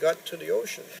ultimately it got to the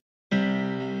ocean.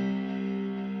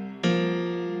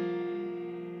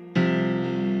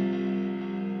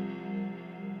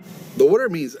 The water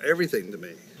means everything to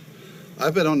me.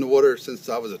 I've been on the water since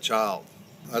I was a child.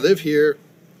 I live here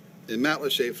in Mount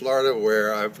Lachey, Florida,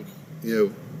 where I've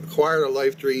acquired a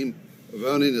life dream of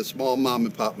owning a small mom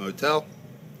and pop motel.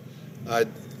 I'm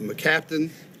a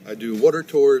captain. I do water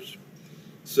tours.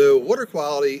 So water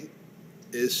quality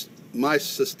is my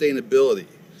sustainability.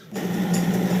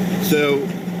 So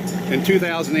in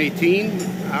 2018,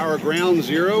 our ground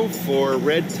zero for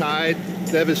red tide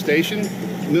devastation,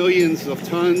 millions of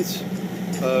tons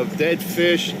of dead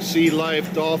fish, sea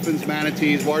life, dolphins,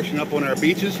 manatees washing up on our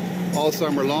beaches all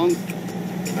summer long,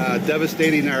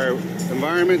 devastating our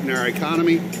environment and our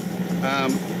economy.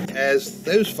 As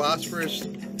those phosphorus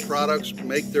products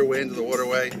make their way into the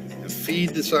waterway and feed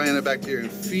the cyanobacteria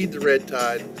and feed the red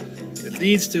tide, it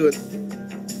leads to an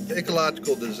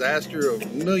ecological disaster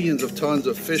of millions of tons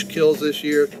of fish kills this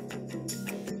year,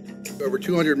 over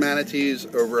 200 manatees,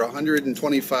 over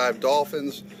 125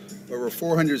 dolphins, over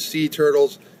 400 sea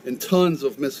turtles, and tons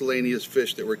of miscellaneous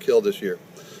fish that were killed this year.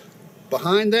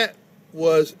 Behind that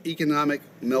was economic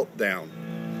meltdown.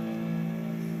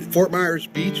 Fort Myers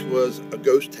Beach was a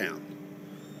ghost town.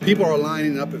 People are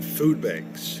lining up at food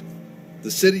banks.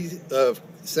 The city of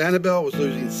Sanibel was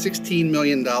losing $16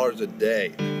 million a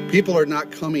day. People are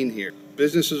not coming here.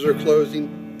 Businesses are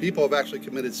closing. People have actually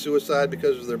committed suicide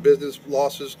because of their business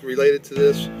losses related to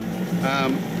this.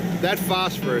 That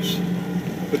phosphorus,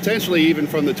 potentially even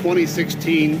from the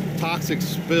 2016 toxic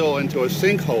spill into a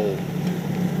sinkhole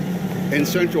in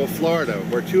central Florida,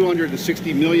 where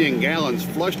 260 million gallons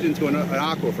flushed into an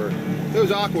aquifer. Those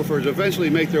aquifers eventually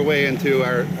make their way into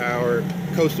our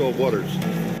coastal waters,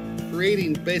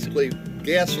 creating basically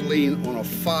gasoline on a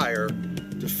fire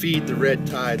to feed the red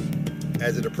tide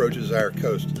as it approaches our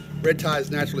coast. Red tide is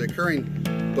naturally occurring,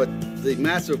 but the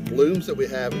massive blooms that we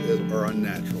have are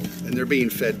unnatural, and they're being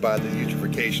fed by the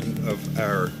eutrophication of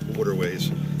our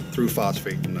waterways through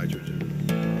phosphate and nitrogen.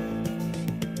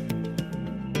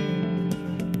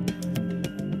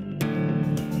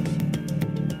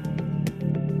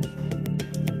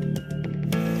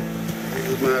 This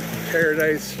is my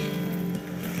paradise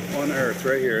on Earth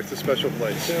right here. It's a special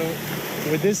place. So,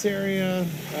 would this area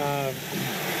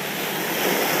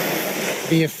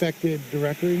be affected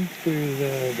directly through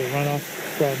the runoff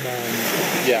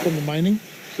from the mining?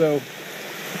 So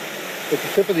at the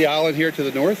tip of the island here to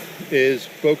the north is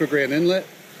Boca Grande Inlet.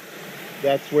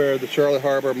 That's where the Charlotte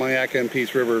Harbor, Myaaka, and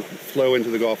Peace River flow into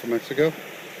the Gulf of Mexico.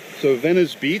 So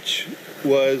Venice Beach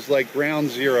was like ground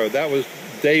zero. That was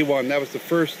day one. That was the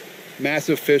first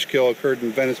massive fish kill occurred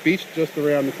in Venice Beach, just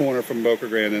around the corner from Boca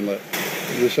Grande Inlet.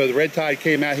 So the red tide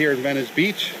came out here in Venice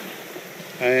Beach,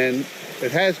 and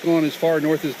it has gone as far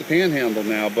north as the Panhandle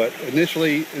now, but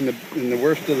initially in the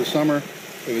worst of the summer,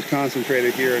 it was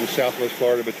concentrated here in Southwest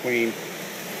Florida between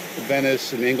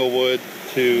Venice and Inglewood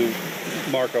to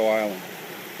Marco Island.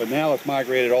 But now it's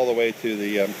migrated all the way to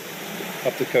the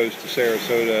up the coast to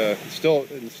Sarasota. It's still,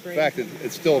 in fact,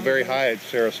 it's still very high at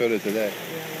Sarasota today.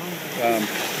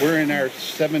 We're in our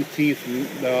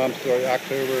 17th, no, I'm sorry,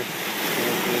 October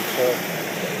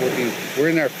 14th. We're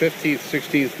in our 15th,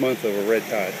 16th month of a red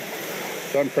tide.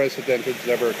 It's unprecedented, it's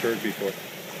never occurred before.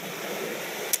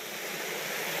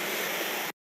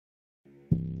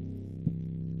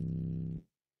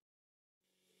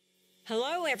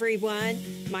 Hello, everyone.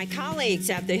 My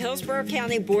colleagues at the Hillsborough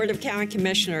County Board of County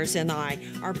Commissioners and I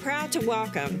are proud to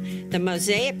welcome the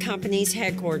Mosaic Company's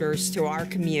headquarters to our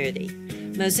community.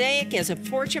 Mosaic is a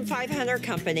Fortune 500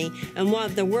 company and one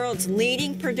of the world's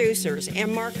leading producers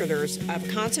and marketers of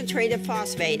concentrated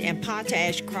phosphate and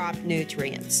potash crop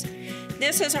nutrients.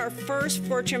 This is our first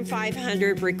Fortune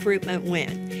 500 recruitment win,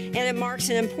 and it marks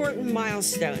an important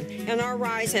milestone in our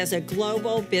rise as a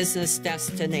global business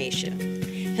destination.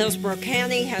 Hillsborough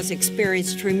County has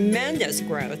experienced tremendous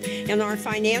growth in our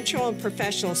financial and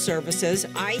professional services,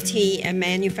 IT, and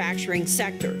manufacturing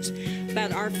sectors.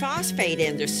 But our phosphate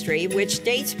industry, which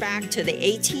dates back to the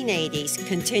 1880s,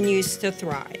 continues to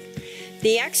thrive.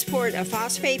 The export of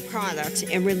phosphate products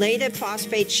and related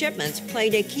phosphate shipments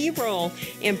played a key role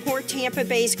in Port Tampa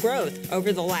Bay's growth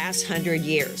over the last 100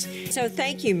 years. So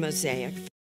thank you, Mosaic.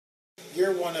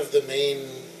 You're one of the main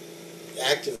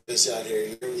activists out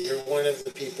here. You're one of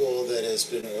the people that has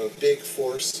been a big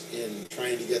force in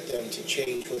trying to get them to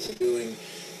change what they're doing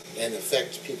and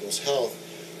affect people's health.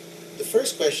 The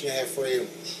first question I have for you,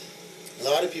 a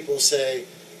lot of people say,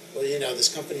 well, you know, this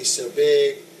company's so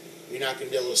big, you're not going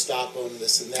to be able to stop them,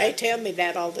 this and that. They tell me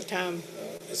that all the time.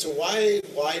 And so why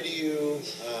do you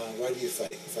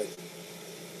fight?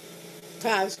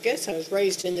 I guess I was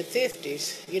raised in the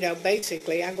 50s. You know,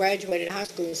 basically, I graduated high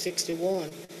school in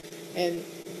 61. And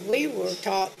we were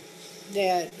taught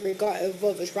that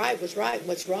what was right,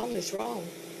 what's wrong is wrong,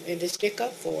 and to stick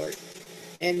up for it.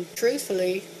 And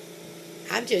truthfully,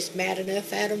 I'm just mad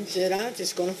enough at them that I'm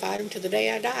just going to fight them to the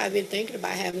day I die. I've been thinking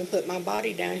about having to put my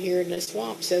body down here in the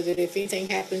swamp so that if anything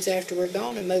happens after we're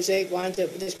gone and Mosaic winds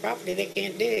up with this property, they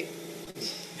can't dig.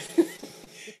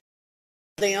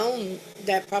 They own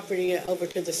that property over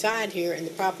to the side here and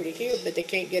the property here, but they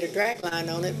can't get a drag line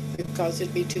on it because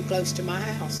it'd be too close to my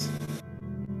house.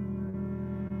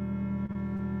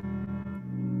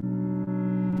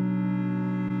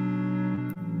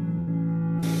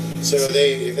 So if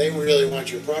they really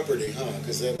want your property, huh?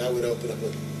 Because that would open up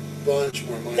a bunch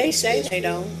more money. They say they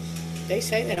don't. They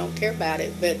say they don't care about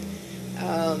it, but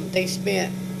they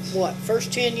spent,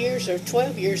 first 10 years or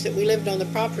 12 years that we lived on the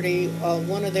property,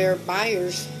 one of their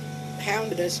buyers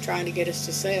hounded us trying to get us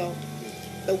to sell.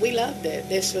 But we loved it.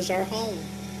 This was our home.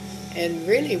 And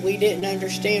really, we didn't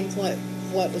understand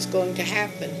what was going to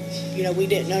happen. You know, we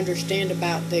didn't understand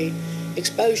about the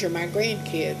exposure my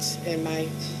grandkids and my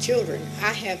children.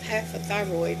 I have half a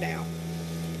thyroid now,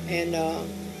 and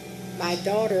my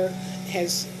daughter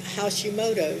has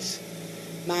Hashimoto's.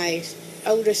 My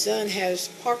oldest son has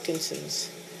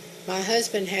Parkinson's. My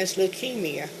husband has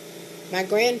leukemia. My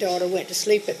granddaughter went to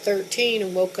sleep at 13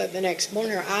 and woke up the next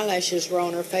morning. Her eyelashes were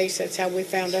on her face. That's how we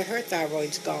found out her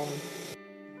thyroid's gone.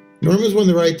 Norma's won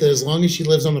the right that as long as she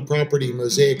lives on the property,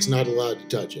 Mosaic's not allowed to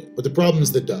touch it. But the problem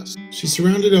is the dust. She's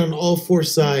surrounded on all four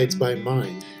sides by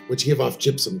mines, which give off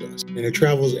gypsum dust, and it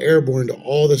travels airborne to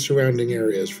all the surrounding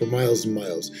areas for miles and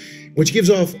miles, which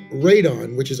gives off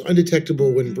radon, which is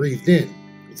undetectable when breathed in.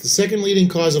 It's the second leading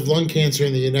cause of lung cancer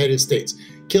in the United States,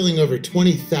 killing over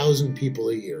 20,000 people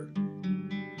a year.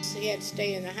 He had to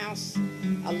stay in the house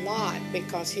a lot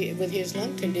because with his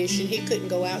lung condition, he couldn't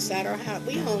go outside our house.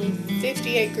 We own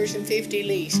 50 acres and 50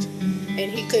 leased,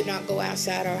 and he could not go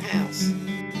outside our house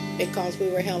because we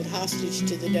were held hostage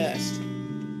to the dust.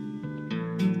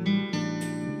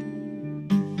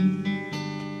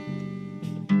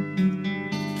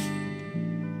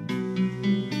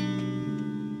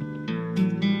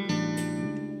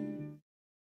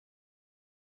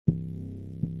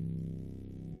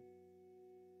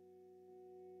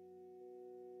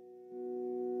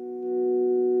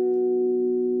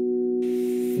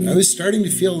 I was starting to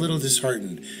feel a little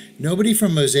disheartened. Nobody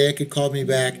from Mosaic had called me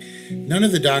back. None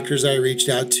of the doctors I reached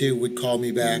out to would call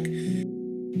me back.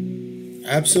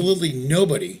 Absolutely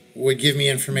nobody would give me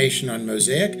information on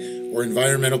Mosaic or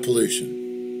environmental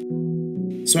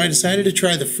pollution. So I decided to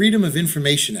try the Freedom of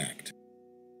Information Act.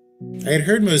 I had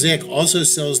heard Mosaic also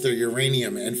sells their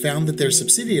uranium and found that their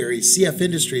subsidiary, CF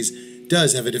Industries,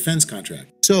 does have a defense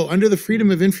contract. So under the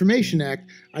Freedom of Information Act,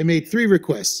 I made 3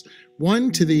 requests.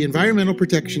 One to the Environmental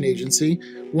Protection Agency,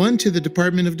 one to the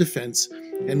Department of Defense,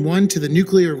 and one to the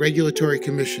Nuclear Regulatory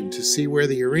Commission to see where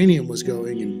the uranium was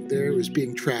going and where it was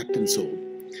being tracked and sold.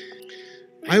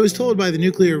 I was told by the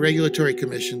Nuclear Regulatory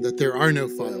Commission that there are no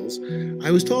files. I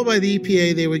was told by the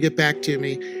EPA they would get back to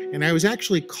me, and I was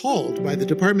actually called by the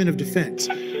Department of Defense.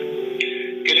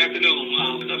 Good afternoon.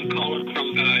 I'm calling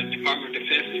from the Department of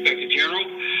Defense Inspector General.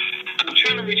 I'm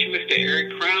trying to reach Mr.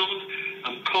 Eric Crown.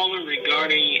 I'm calling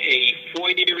regarding a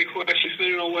FOIA request you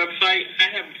submitted on the website. I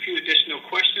have a few additional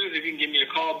questions. If you can give me a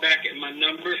call back at my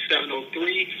number,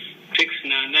 703-286-5800.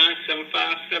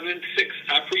 699-7576.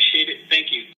 I appreciate it.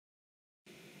 Thank you.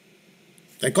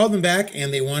 I called them back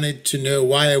and they wanted to know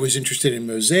why I was interested in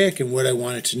Mosaic and what I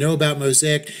wanted to know about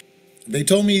Mosaic. They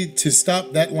told me to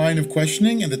stop that line of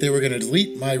questioning and that they were going to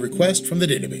delete my request from the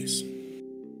database.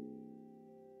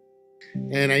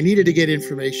 And I needed to get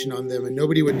information on them and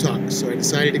nobody would talk, so I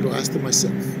decided to go ask them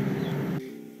myself.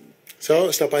 So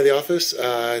I stopped by the office.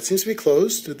 It seems to be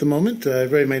closed at the moment.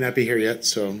 Everybody might not be here yet,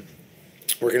 so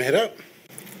we're going to head out.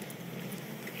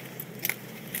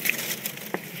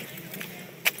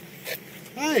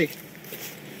 Hi.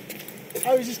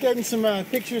 I was just getting some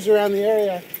pictures around the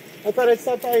area. I thought I'd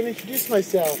stop by and introduce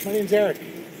myself. My name's Eric.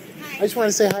 Hi. I just want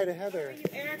to say hi to Heather.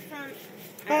 Eric from...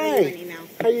 Hi.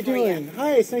 How you doing?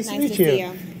 Hi, it's nice to meet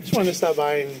you. Just wanted to stop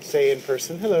by and say in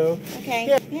person hello. Okay.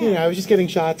 Yeah. You know, I was just getting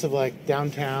shots of like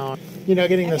downtown, you know,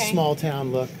 getting the small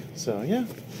town look. So, yeah.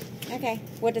 Okay.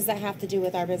 What does that have to do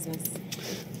with our business?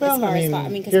 Well, I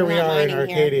mean, here we are in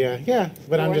Arcadia. Here. Yeah,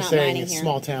 but I'm just saying it's here.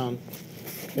 small town.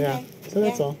 Yeah. Okay. So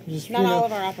that's all. Just, not all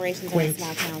of our operations are in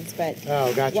small towns, but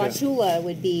Wauchula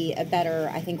would be a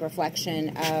better, I think,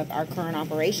 reflection of our current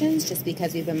operations, just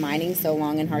because we've been mining so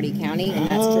long in Hardy County, and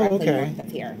that's directly north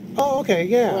of here. Oh, okay,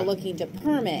 yeah. We're looking to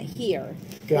permit here.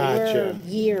 Gotcha. We're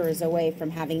years away from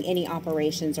having any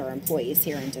operations or employees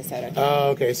here in DeSoto County. Oh,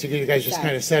 okay. So you guys just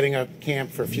kind of setting up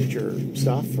camp for future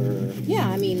stuff, or? Yeah,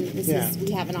 I mean,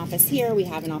 we have an office here. We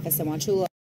have an office in Wauchula.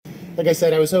 Like I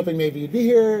said, I was hoping maybe you'd be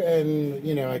here, and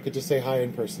you know, I could just say hi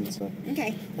in person. So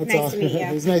okay, that's nice all. to meet you.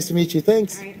 It was nice to meet you.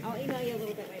 Thanks. All right, I'll email you a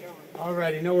little bit later on.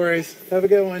 Alrighty, no worries. Have a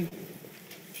good one.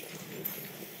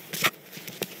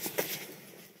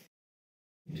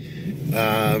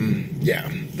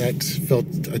 Yeah, that felt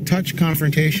a touch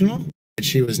confrontational.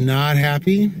 She was not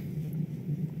happy.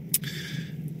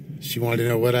 She wanted to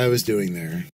know what I was doing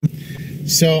there.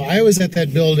 So I was at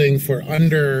that building for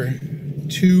under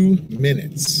 2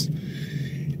 minutes.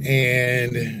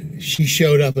 And she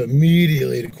showed up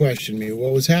immediately to question me.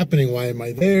 What was happening? Why am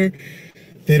I there?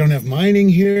 They don't have mining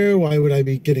here. Why would I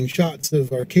be getting shots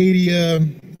of Arcadia?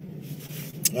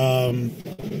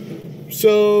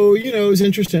 So, you know, it was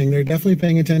interesting. They're definitely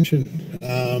paying attention.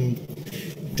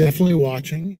 Definitely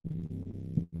watching.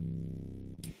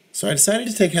 So I decided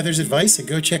to take Heather's advice and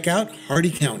go check out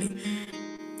Hardy County.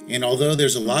 And although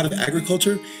there's a lot of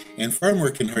agriculture and farm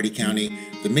work in Hardy County,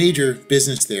 the major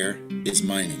business there is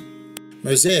mining.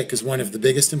 Mosaic is one of the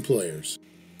biggest employers.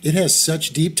 It has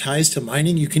such deep ties to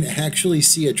mining, you can actually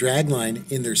see a dragline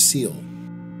in their seal.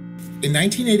 In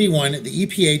 1981, the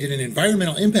EPA did an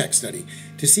environmental impact study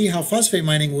to see how phosphate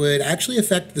mining would actually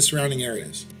affect the surrounding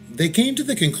areas. They came to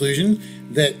the conclusion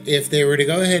that if they were to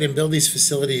go ahead and build these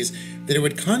facilities, that it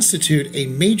would constitute a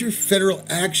major federal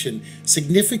action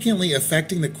significantly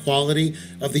affecting the quality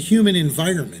of the human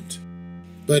environment.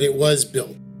 But it was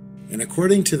built. And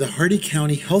according to the Hardy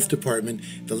County Health Department,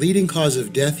 the leading cause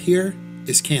of death here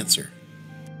is cancer.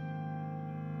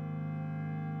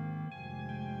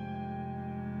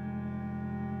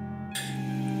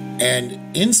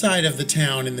 And inside of the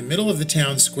town, in the middle of the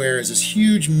town square, is this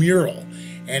huge mural,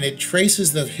 and it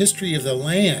traces the history of the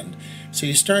land. So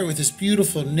you start with this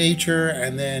beautiful nature,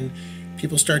 and then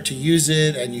people start to use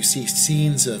it, and you see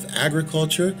scenes of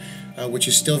agriculture, which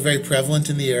is still very prevalent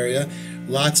in the area.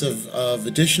 Lots of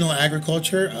additional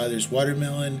agriculture. There's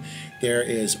watermelon, there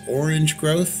is orange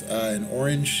growth, and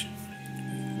orange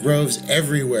groves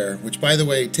everywhere, which, by the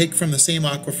way, take from the same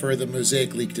aquifer that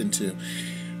Mosaic leaked into.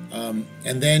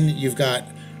 And then you've got,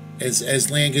 as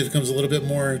land becomes a little bit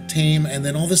more tame, and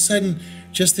then all of a sudden,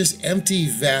 just this empty,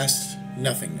 vast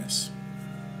nothingness.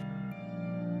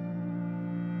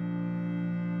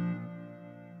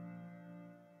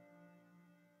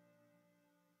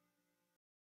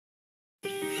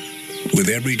 With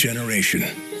every generation,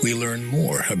 we learn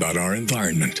more about our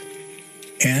environment,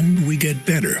 and we get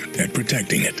better at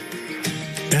protecting it.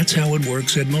 That's how it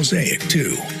works at Mosaic,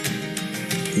 too.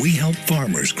 We help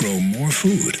farmers grow more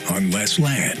food on less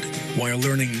land while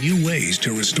learning new ways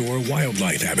to restore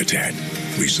wildlife habitat,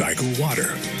 recycle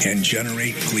water, and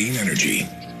generate clean energy,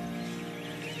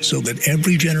 so that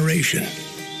every generation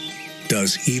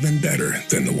does even better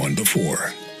than the one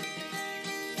before.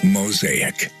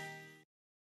 Mosaic.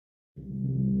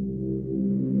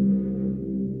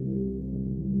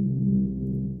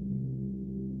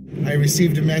 I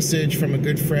received a message from a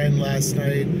good friend last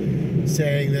night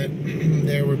saying that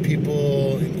there were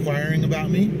people inquiring about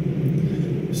me.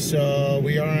 So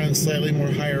we are on slightly more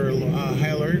high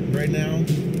alert right now.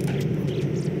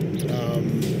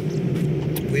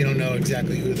 We don't know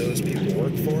exactly who those people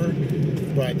work for,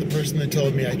 but the person that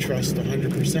told me I trust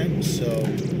 100%. So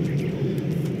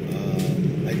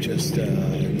I just, we're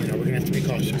going to have to be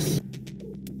cautious.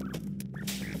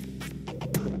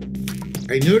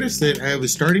 I noticed that I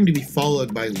was starting to be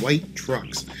followed by white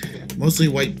trucks, mostly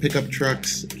white pickup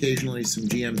trucks, occasionally some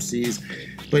GMCs,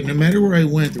 but no matter where I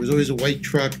went, there was always a white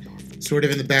truck sort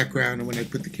of in the background, and when I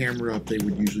put the camera up, they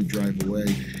would usually drive away.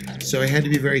 So I had to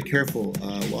be very careful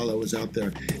while I was out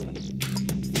there.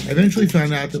 I eventually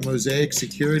found out that Mosaic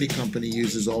Security Company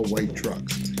uses all white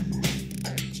trucks.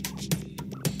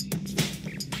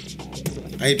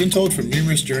 I had been told from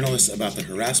numerous journalists about the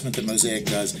harassment that Mosaic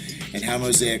does and how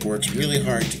Mosaic works really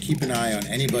hard to keep an eye on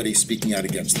anybody speaking out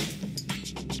against them.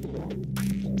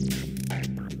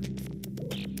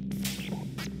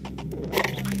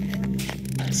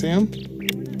 Sam?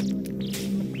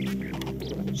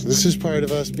 So this is part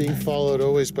of us being followed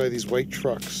always by these white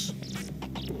trucks.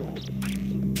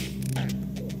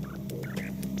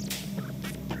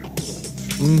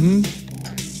 Mm-hmm.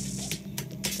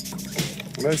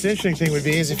 The most interesting thing would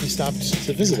be is if you stopped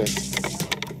to visit us.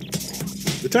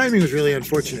 The timing was really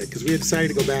unfortunate because we had decided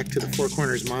to go back to the Four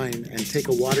Corners mine and take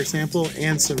a water sample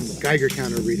and some Geiger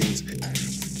counter readings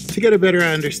to get a better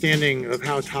understanding of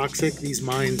how toxic these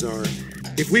mines are.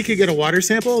 If we could get a water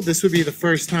sample, this would be the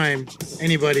first time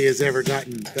anybody has ever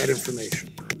gotten that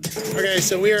information. Okay,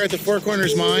 so we are at the Four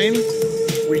Corners mine.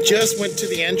 We just went to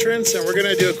the entrance and we're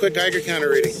gonna do a quick Geiger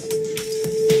counter reading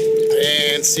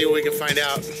and see what we can find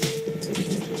out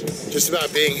just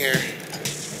about being here.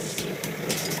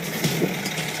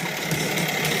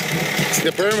 See,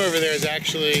 the berm over there is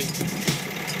actually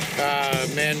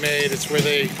man-made. It's where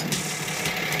they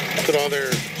put all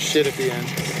their shit at the end.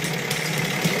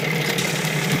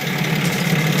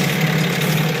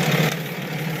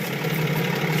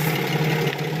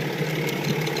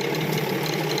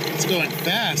 It's going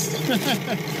fast.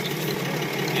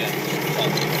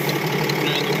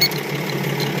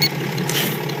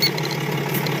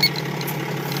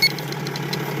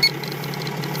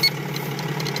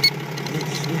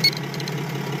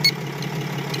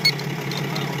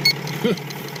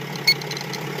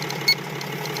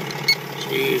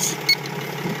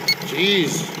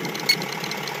 Jeez.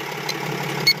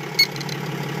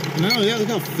 No, yeah, look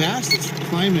how fast it's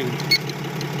climbing.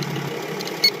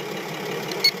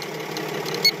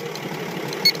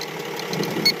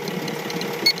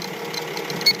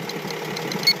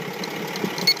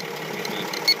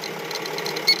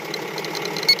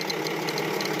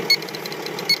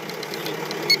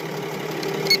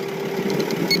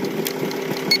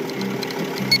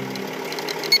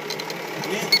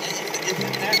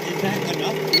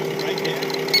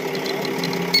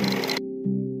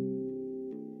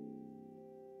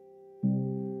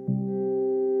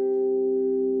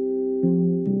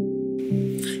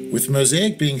 With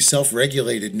Mosaic being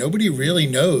self-regulated, nobody really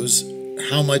knows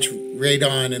how much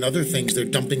radon and other things they're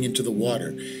dumping into the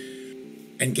water.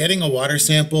 And getting a water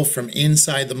sample from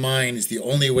inside the mine is the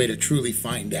only way to truly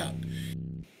find out.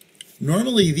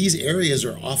 Normally, these areas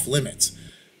are off limits,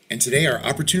 and today our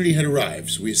opportunity had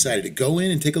arrived, so we decided to go in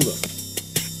and take a look.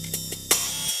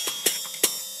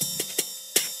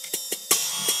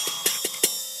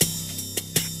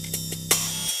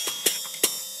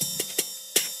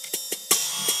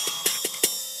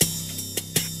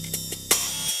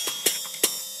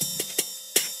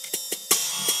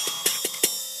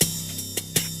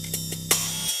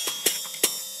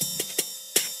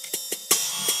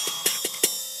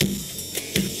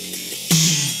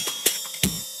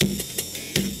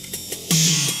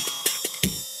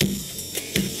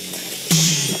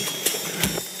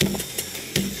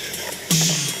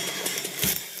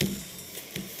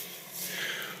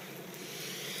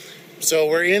 So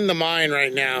we're in the mine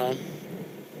right now.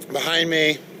 Behind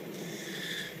me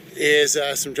is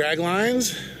some drag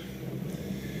lines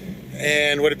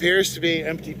and what appears to be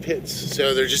empty pits.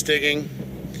 So they're just digging.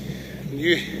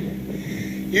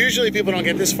 Usually people don't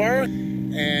get this far,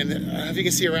 and if you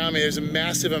can see around me, there's a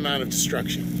massive amount of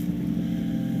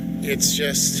destruction. It's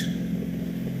just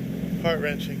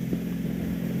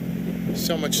heart-wrenching.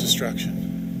 So much destruction.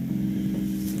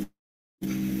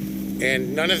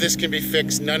 And none of this can be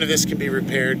fixed, none of this can be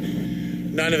repaired,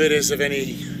 none of it is of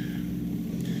any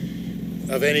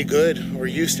good or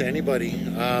use to anybody.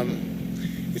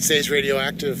 It stays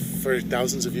radioactive for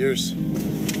thousands of years.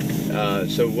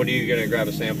 So what are you going to grab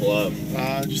a sample of?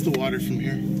 Just the water from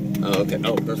here. Oh, okay.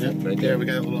 Oh, perfect. Yep. Right there, we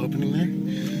got a little opening there.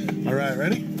 All right,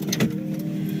 ready?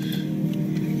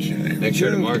 Okay, make sure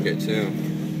to mark it, too.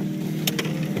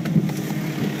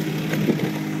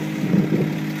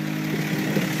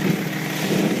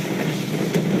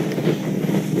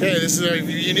 Okay, this is a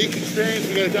unique experience.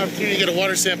 We got an opportunity to get a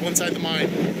water sample inside the mine.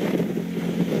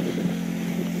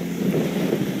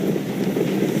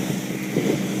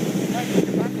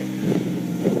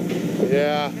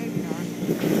 Yeah.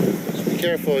 Just be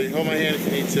careful. You hold my hand if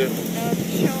you need to.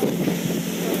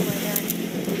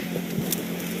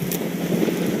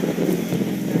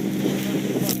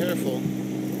 Careful.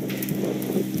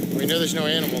 We know there's no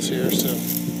animals here, so.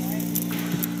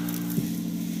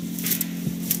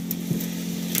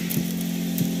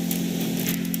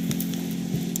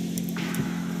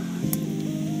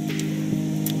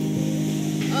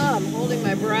 Oh, I'm holding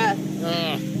my breath.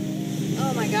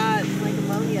 Oh my God, it's like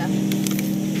ammonia.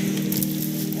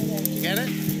 You get it?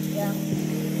 Yeah.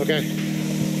 Okay.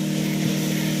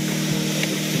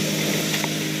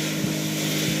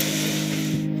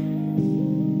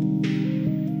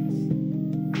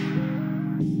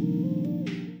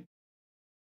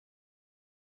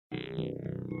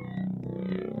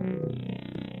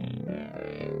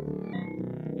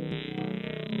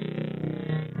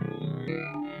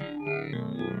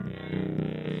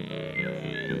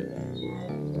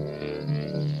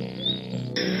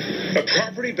 A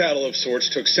property battle of sorts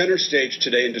took center stage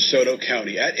today in DeSoto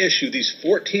County. At issue, these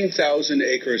 14,000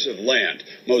 acres of land.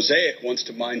 Mosaic wants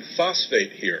to mine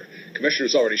phosphate here.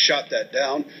 Commissioners already shot that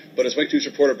down, but as Wink News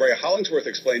reporter Brea Hollingsworth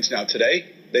explains now today,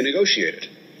 they negotiated.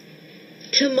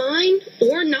 To mine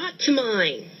or not to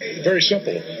mine? Very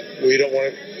simple. We don't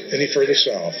want it any further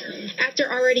south.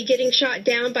 After already getting shot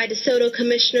down by DeSoto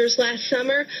commissioners last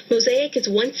summer, Mosaic is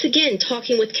once again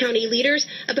talking with county leaders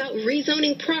about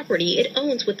rezoning property it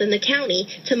owns within the county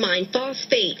to mine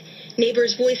phosphate.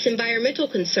 Neighbors voiced environmental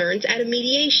concerns at a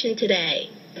mediation today.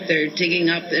 They're digging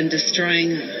up and destroying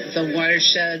the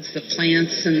watersheds, the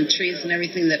plants and trees and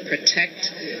everything that protect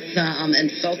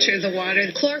and filter the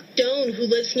water. Clark Doan, who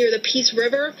lives near the Peace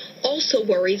River, also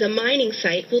worries a mining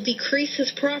site will decrease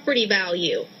his property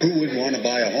value. Who would want to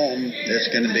buy a home that's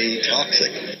going to be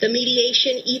toxic? The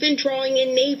mediation even drawing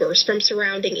in neighbors from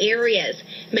surrounding areas.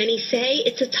 Many say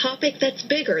it's a topic that's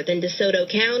bigger than DeSoto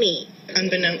County.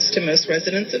 Unbeknownst to most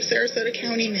residents of Sarasota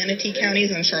County, Manatee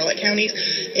counties, and Charlotte counties,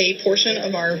 a portion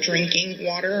of our drinking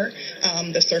water,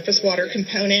 the surface water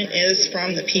component, is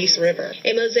from the Peace River.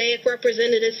 A Mosaic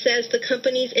representative says the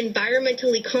company's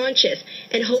environmentally conscious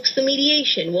and hopes the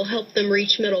mediation will help them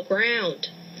reach middle ground.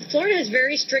 Florida has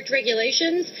very strict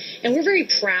regulations, and we're very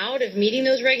proud of meeting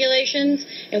those regulations,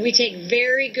 and we take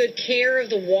very good care of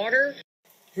the water.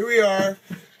 Here we are.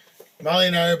 Molly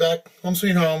and I are back home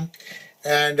sweet home.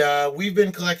 And we've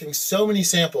been collecting so many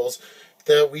samples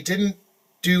that we didn't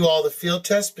do all the field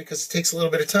tests because it takes a little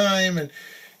bit of time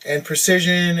and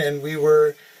precision, and we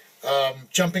were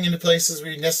jumping into places we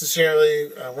weren't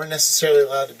necessarily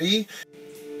allowed to be.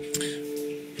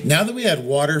 Now that we had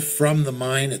water from the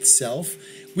mine itself,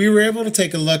 we were able to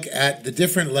take a look at the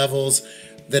different levels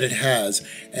that it has.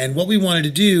 And what we wanted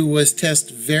to do was test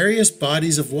various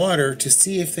bodies of water to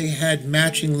see if they had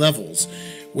matching levels,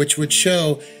 which would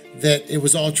show that it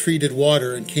was all treated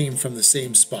water and came from the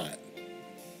same spot.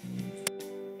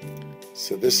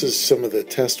 So this is some of the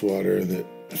test water that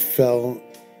fell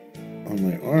on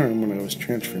my arm when I was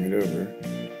transferring it over.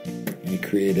 And it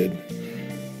created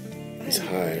these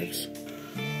hives.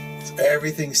 So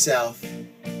everything south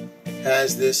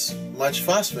has this much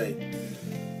phosphate.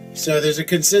 So there's a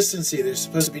consistency. There's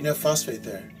supposed to be no phosphate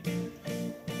there.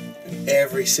 And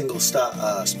every single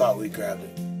spot we grabbed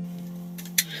it.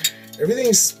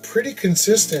 Everything's pretty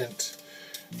consistent,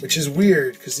 which is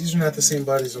weird because these are not the same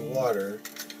bodies of water,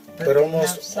 but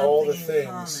almost all the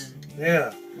things.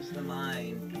 Yeah. Is the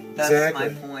mine. That's exactly.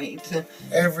 my point.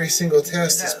 Every single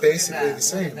test is basically the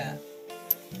same. They're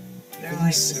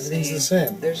like the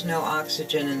same. There's no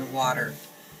oxygen in the water.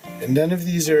 And none of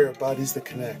these are bodies that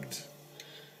connect.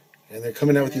 And they're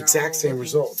coming out with the exact same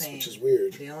results, which is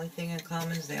weird. The only thing in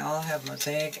common is they all have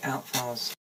mosaic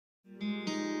outfalls.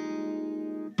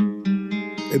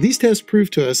 These tests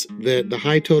prove to us that the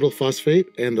high total phosphate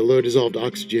and the low dissolved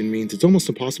oxygen means it's almost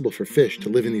impossible for fish to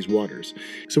live in these waters.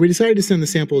 So we decided to send the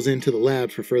samples into the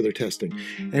lab for further testing.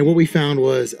 And what we found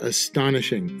was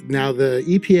astonishing. Now the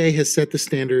EPA has set the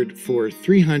standard for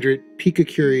 300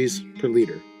 picocuries per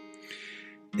liter.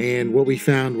 And what we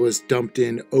found was dumped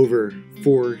in over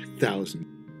 4,000.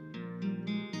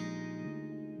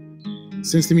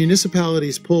 Since the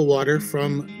municipalities pull water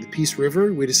from the Peace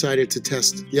River, we decided to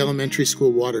test the elementary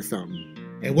school water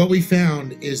fountain. And what we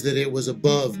found is that it was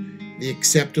above the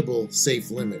acceptable safe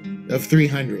limit of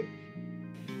 300.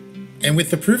 And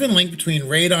with the proven link between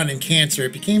radon and cancer,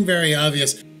 it became very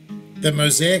obvious that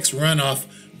Mosaic's runoff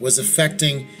was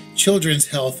affecting children's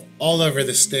health all over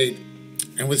the state.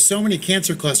 And with so many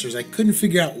cancer clusters, I couldn't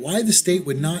figure out why the state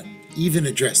would not even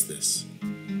address this.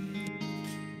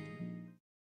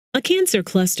 A cancer cancer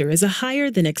cluster is a higher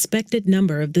than expected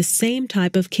number of the same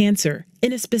type of cancer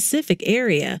in a specific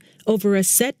area over a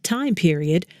set time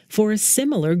period for a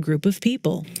similar group of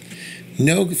people.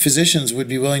 No physicians would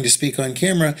be willing to speak on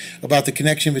camera about the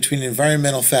connection between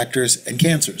environmental factors and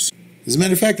cancers. As a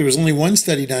matter of fact, there was only one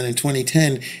study done in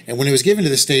 2010, and when it was given to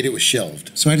the state, it was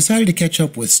shelved. So I decided to catch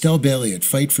up with Stel at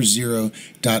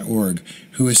fightforzero.org,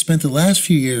 who has spent the last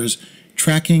few years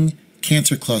tracking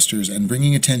cancer clusters and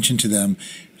bringing attention to them,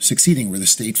 succeeding where the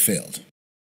state failed.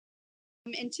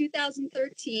 In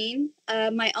 2013,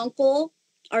 my uncle,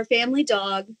 our family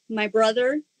dog, my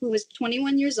brother, who was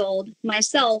 21 years old,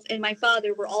 myself, and my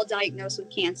father were all diagnosed with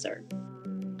cancer.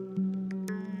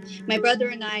 My brother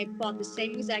and I fought the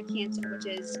same exact cancer, which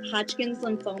is Hodgkin's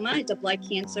lymphoma. It's a blood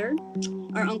cancer.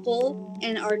 Our uncle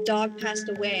and our dog passed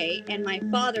away, and my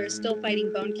father is still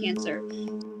fighting bone cancer.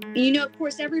 You know, of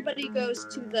course, everybody goes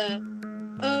to the,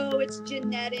 oh, it's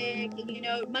genetic, you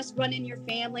know, it must run in your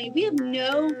family. We have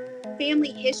no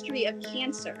family history of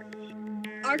cancer.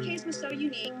 Our case was so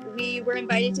unique. We were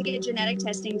invited to get genetic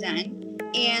testing done,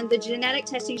 and the genetic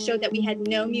testing showed that we had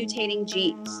no mutating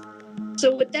genes.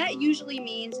 So what that usually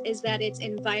means is that it's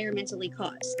environmentally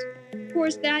caused. Of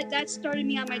course, that started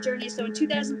me on my journey. So in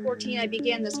 2014, I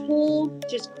began this whole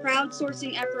just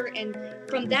crowdsourcing effort. And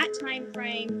from that time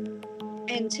frame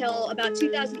until about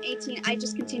 2018, I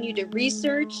just continued to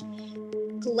research,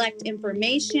 collect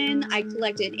information. I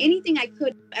collected anything I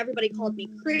could. Everybody called me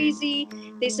crazy.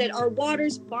 They said, our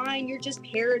water's fine. You're just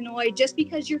paranoid. Just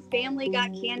because your family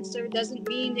got cancer doesn't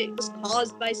mean it was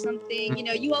caused by something. You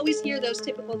know, you always hear those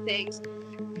typical things.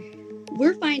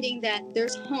 We're finding that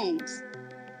there's homes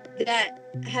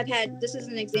that have had, this is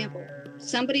an example.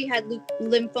 Somebody had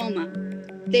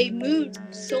lymphoma. They moved,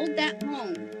 sold that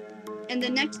home, and the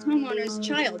next homeowner's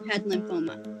child had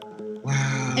lymphoma.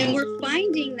 Wow. And we're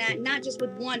finding that not just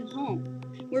with one home.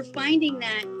 We're finding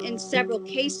that in several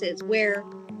cases where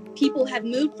people have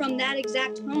moved from that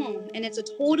exact home and it's a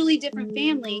totally different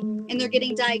family and they're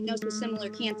getting diagnosed with similar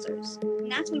cancers.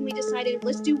 And that's when we decided,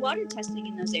 let's do water testing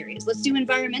in those areas. Let's do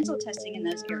environmental testing in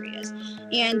those areas.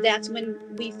 And that's when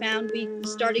we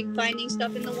started finding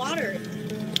stuff in the water.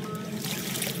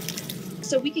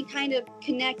 So we can kind of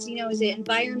connect, you know, is it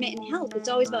environment and health? It's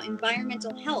always about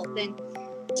environmental health. And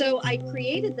so I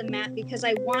created the map because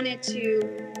I wanted to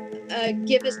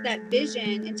give us that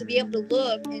vision and to be able to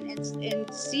look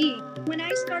and see. When I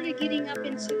started getting up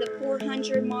into the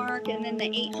 400 mark and then the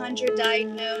 800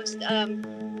 diagnosed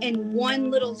in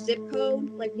one little zip code,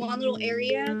 like one little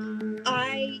area,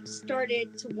 I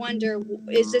started to wonder,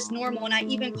 is this normal? And I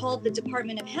even called the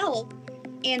Department of Health.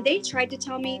 And they tried to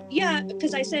tell me, yeah,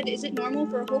 because I said, is it normal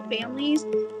for whole families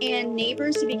and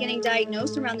neighbors to be getting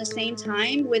diagnosed around the same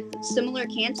time with similar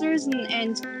cancers?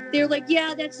 And they're like,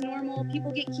 yeah, that's normal.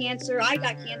 People get cancer. I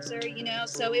got cancer, you know.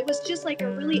 So it was just like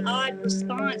a really odd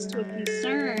response to a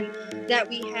concern that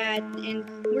we had. And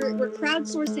we're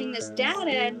crowdsourcing this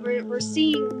data, and we're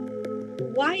seeing,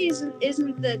 why isn't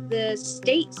the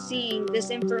state seeing this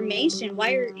information?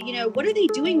 Why are, you know, what are they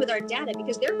doing with our data?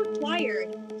 Because they're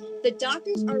required. The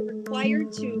doctors are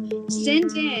required to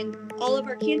send in all of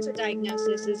our cancer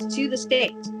diagnoses to the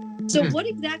state. So what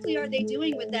exactly are they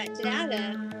doing with that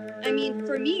data? I mean,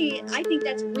 for me, I think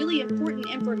that's really important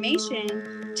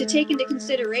information to take into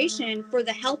consideration for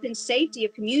the health and safety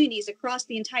of communities across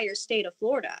the entire state of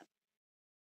Florida.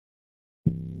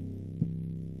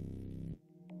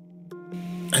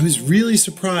 I was really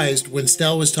surprised when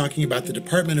Stel was talking about the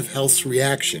Department of Health's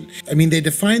reaction. I mean, they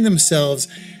define themselves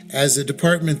as a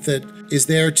department that is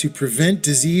there to prevent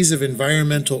disease of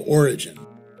environmental origin.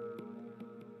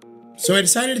 So I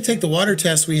decided to take the water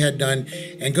test we had done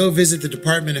and go visit the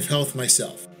Department of Health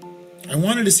myself. I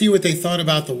wanted to see what they thought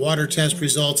about the water test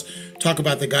results, talk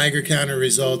about the Geiger counter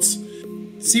results,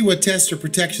 see what tests or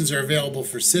protections are available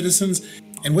for citizens,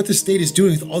 and what the state is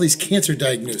doing with all these cancer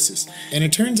diagnoses. And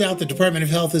it turns out the Department of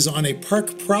Health is on a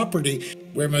park property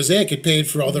where Mosaic had paid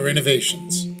for all the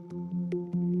renovations.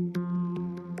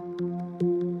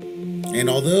 And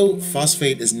although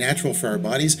phosphate is natural for our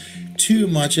bodies, too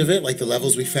much of it, like the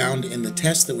levels we found in the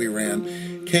tests that we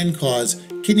ran, can cause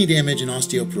kidney damage and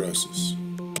osteoporosis.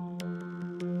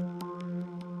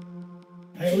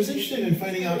 I was interested in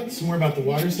finding out some more about the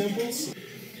water samples.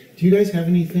 Do you guys have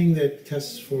anything that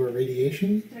tests for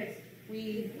radiation?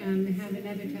 We have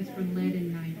another test for lead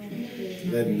and nitrate.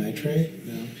 Lead and nitrate?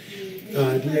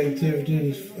 No. Do you ever do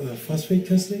any phosphate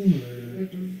testing? Or?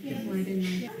 Yes, lead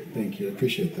and nitrate. Thank you. I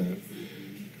appreciate that.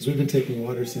 Because we've been taking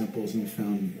water samples and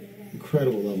found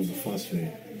incredible levels of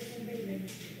phosphate.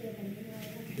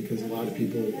 Because a lot of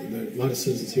people, a lot of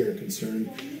citizens here are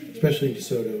concerned, especially in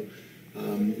DeSoto,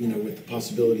 with the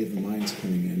possibility of the mines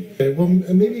coming in. Okay, well,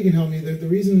 maybe you can help me. The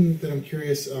reason that I'm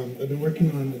curious, I've been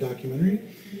working on a documentary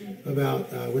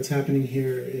about what's happening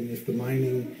here and if the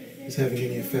mining is having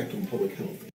any effect on public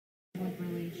health.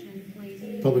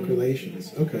 Public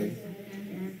relations. Okay.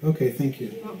 Okay, thank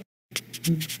you.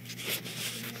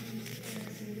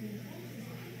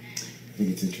 I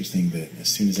think it's interesting that as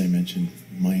soon as I mentioned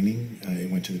mining,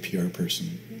 it went to the PR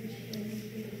person.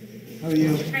 How are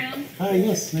you? Hi,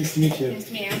 yes, nice to meet you. Nice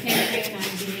to meet you. I'm Pamela Graham.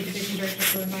 I'm the Division Director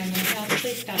for Environmental Health.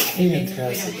 Please stop speaking.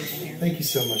 Fantastic. Thank you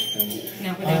so much, Pamela.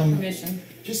 Not without permission.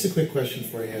 Just a quick question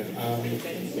for you.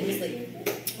 Please leave.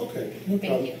 Okay, no problem.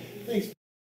 Thank you. Thanks.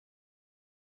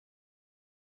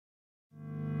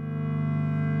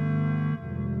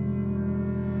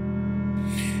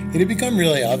 It had become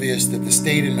really obvious that the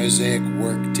state and Mosaic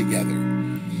work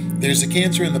together. There's a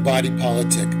cancer in the body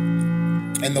politic,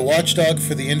 and the watchdog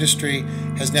for the industry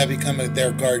has now become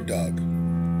their guard dog.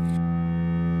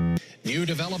 New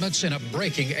developments in a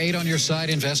breaking 8 on Your Side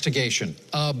investigation.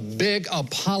 A big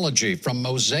apology from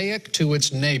Mosaic to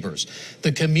its neighbors,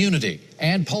 the community,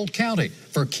 and Polk County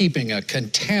for keeping a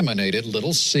contaminated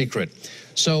little secret.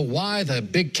 So why the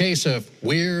big case of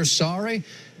we're sorry?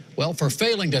 Well, for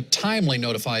failing to timely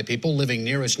notify people living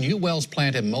near its new Wells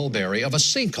plant in Mulberry of a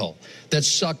sinkhole that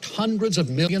sucked hundreds of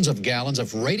millions of gallons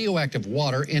of radioactive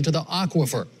water into the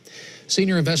aquifer.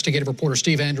 Senior investigative reporter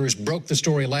Steve Andrews broke the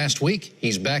story last week.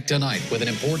 He's back tonight with an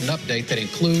important update that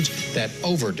includes that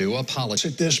overdue apology.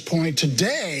 At this point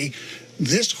today,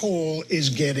 this hole is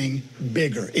getting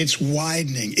bigger. It's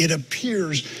widening. It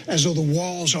appears as though the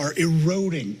walls are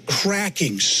eroding,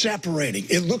 cracking, separating.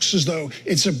 It looks as though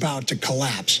it's about to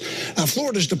collapse.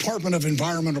 Florida's Department of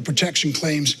Environmental Protection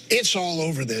claims it's all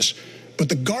over this, but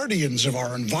the guardians of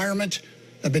our environment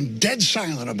have been dead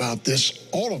silent about this,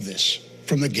 all of this,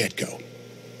 from the get-go.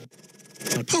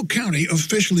 Polk County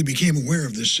officially became aware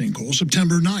of this sinkhole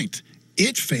September 9th.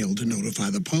 It failed to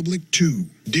notify the public, too.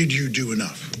 Did you do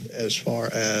enough? As far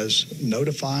as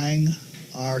notifying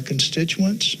our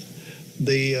constituents,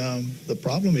 the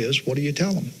problem is, what do you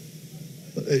tell them?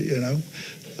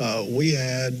 We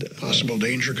had possible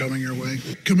danger coming your way.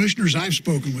 Commissioners I've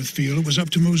spoken with feel it was up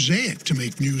to Mosaic to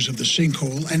make news of the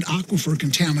sinkhole and aquifer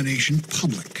contamination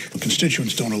public.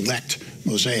 Constituents don't elect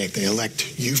Mosaic, they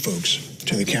elect you folks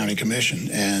to the county commission,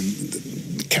 and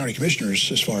the county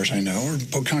commissioners, as far as I know, or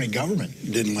Polk County government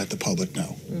didn't let the public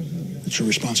know. It's your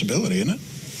responsibility, isn't it?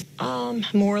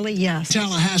 Morally, yes.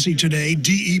 Tallahassee today,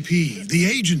 DEP, the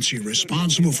agency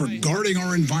responsible for guarding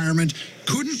our environment,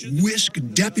 couldn't whisk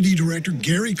Deputy Director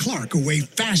Gary Clark away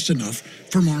fast enough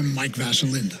from our Mike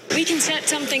Vasalinda. We can set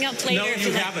something up later. No,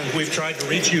 you haven't. We've tried to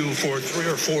reach you for 3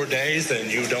 or 4 days,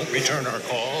 and you don't return our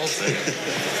calls,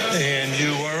 and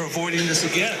you are avoiding this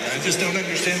again. I just don't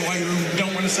understand why you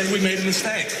don't want to say we made a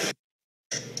mistake.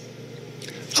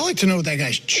 I'd like to know what that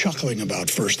guy's chuckling about,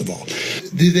 first of all.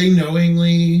 Do they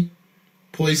knowingly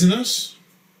poison us?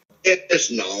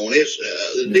 It's known. It's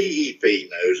the DEP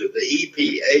knows it. The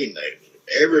EPA knows it.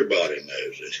 Everybody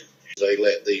knows it. They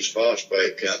let these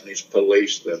phosphate companies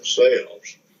police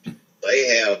themselves.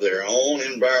 They have their own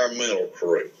environmental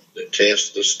crew that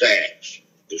tests the stacks,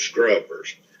 the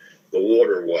scrubbers, the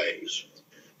waterways.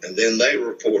 And then they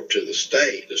report to the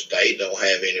state. The state don't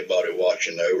have anybody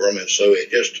watching over them, and so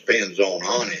it just depends on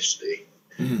honesty.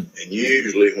 And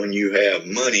usually when you have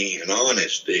money and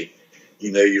honesty,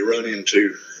 you run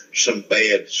into some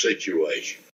bad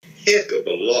situation. Heck of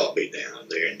a lobby down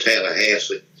there in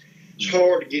Tallahassee. It's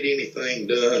hard to get anything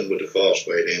done with the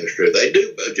phosphate industry. They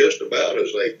do just about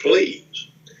as they please.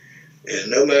 And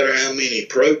no matter how many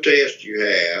protests you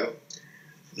have,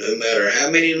 no matter how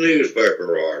many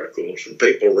newspaper articles and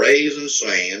people raising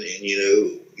sand, and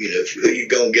who you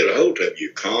gonna get a hold of?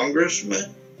 Your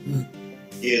congressman?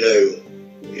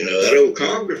 That old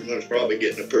congressman's probably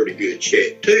getting a pretty good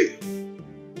check too.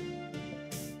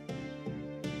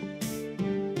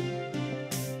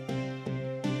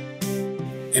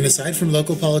 And aside from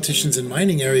local politicians in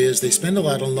mining areas, they spend a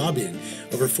lot on lobbying.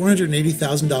 Over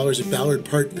 $480,000 at Ballard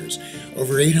Partners,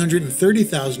 over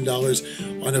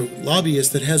 $830,000 on a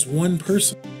lobbyist that has one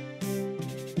person.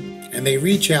 And they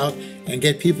reach out and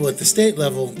get people at the state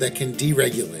level that can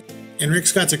deregulate. And Rick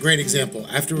Scott's a great example.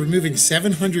 After removing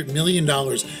 $700 million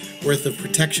worth of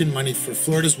protection money for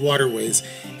Florida's waterways,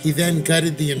 he then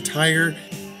gutted the entire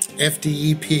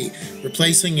FDEP,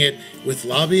 replacing it with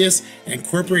lobbyists and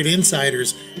corporate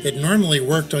insiders that normally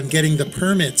worked on getting the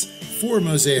permits for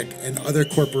Mosaic and other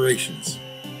corporations.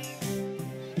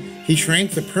 He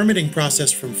shrank the permitting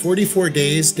process from 44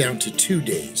 days down to 2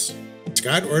 days.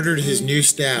 Scott ordered his new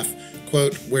staff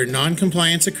Quote, where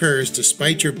noncompliance occurs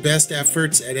despite your best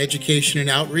efforts at education and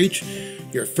outreach,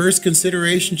 your first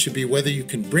consideration should be whether you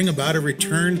can bring about a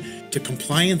return to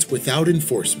compliance without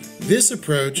enforcement. This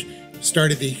approach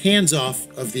started the hands-off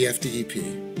of the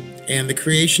FDEP and the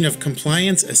creation of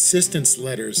compliance assistance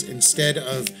letters instead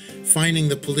of fining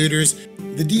the polluters.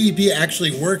 The DEP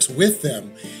actually works with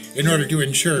them in order to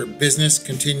ensure business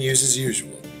continues as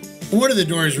usual. One of the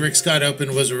doors Rick Scott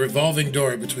opened was a revolving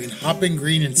door between Hopping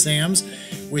Green and Sam's,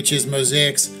 which is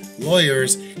Mosaic's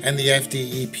lawyers, and the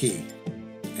FDEP.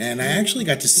 And I actually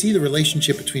got to see the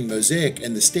relationship between Mosaic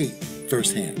and the state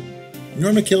firsthand.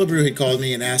 Norma Killebrew had called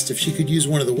me and asked if she could use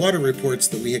one of the water reports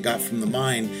that we had got from the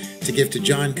mine to give to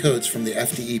John Coates from the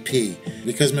FDEP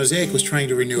because Mosaic was trying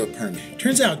to renew a permit.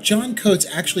 Turns out John Coates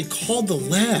actually called the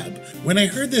lab. When I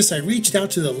heard this, I reached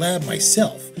out to the lab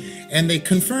myself, and they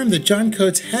confirmed that John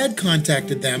Coates had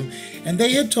contacted them, and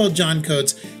they had told John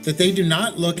Coates that they do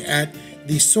not look at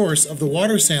the source of the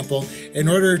water sample in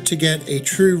order to get a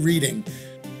true reading.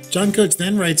 John Coates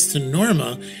then writes to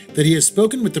Norma that he has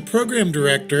spoken with the program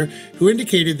director, who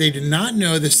indicated they did not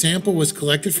know the sample was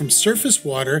collected from surface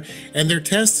water and their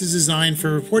test is designed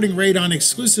for reporting radon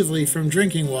exclusively from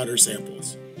drinking water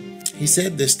samples. He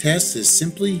said this test is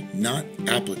simply not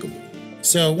applicable.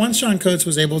 So once John Coates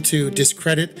was able to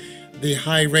discredit the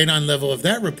high radon level of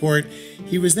that report,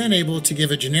 he was then able to give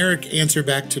a generic answer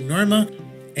back to Norma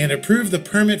and approve the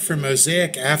permit for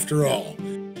Mosaic after all.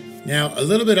 Now, a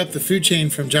little bit up the food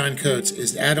chain from John Coates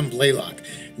is Adam Blaylock.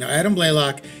 Now, Adam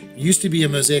Blaylock used to be a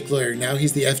Mosaic lawyer. Now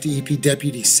he's the FDEP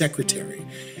Deputy Secretary.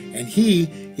 And he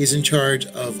is in charge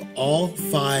of all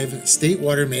 5 state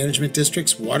water management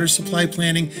districts, water supply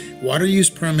planning, water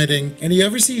use permitting, and he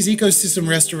oversees ecosystem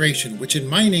restoration, which in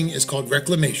mining is called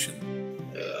reclamation.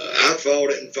 I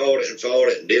fought it and fought it and fought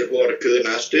it and did what I could, and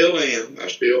I still am. I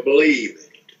still believe in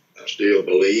it. I still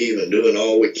believe in doing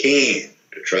all we can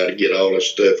to try to get all this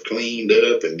stuff cleaned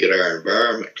up and get our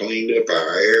environment cleaned up,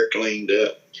 our air cleaned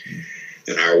up,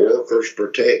 and our workers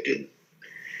protected.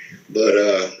 But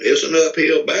it's an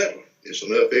uphill battle. It's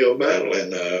an uphill battle,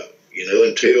 and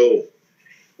until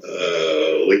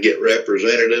we get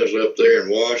representatives up there in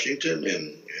Washington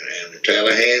and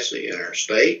Tallahassee in our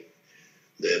state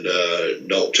that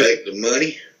don't take the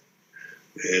money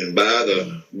and buy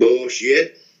the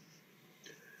bullshit,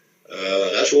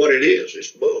 that's what it is.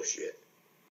 It's bullshit.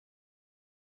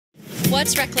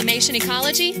 What's reclamation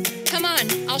ecology? Come on,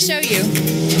 I'll show you.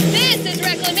 This is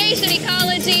reclamation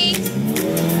ecology.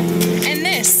 And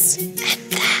this. And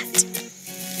that.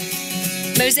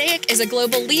 Mosaic is a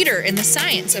global leader in the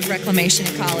science of reclamation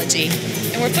ecology.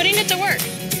 And we're putting it to work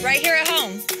right here at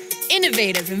home.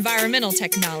 Innovative environmental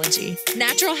technology,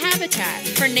 natural habitat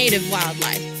for native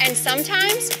wildlife. And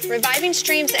sometimes reviving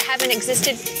streams that haven't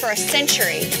existed for a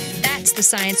century. That's the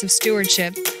science of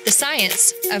stewardship, the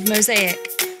science of Mosaic.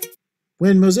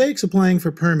 When Mosaic's applying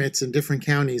for permits in different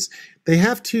counties, they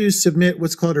have to submit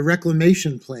what's called a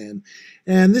reclamation plan.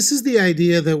 And this is the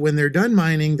idea that when they're done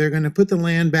mining, they're going to put the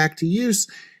land back to use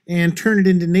and turn it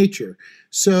into nature.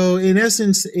 So in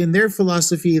essence, in their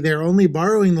philosophy, they're only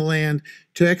borrowing the land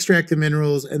to extract the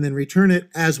minerals and then return it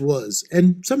as was,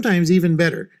 and sometimes even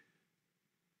better.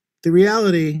 The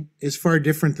reality is far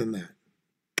different than that.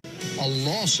 A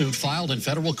lawsuit filed in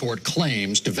federal court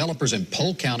claims developers in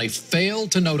Polk County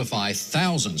failed to notify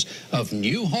thousands of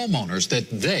new homeowners that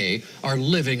they are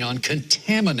living on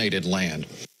contaminated land.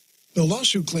 The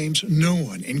lawsuit claims no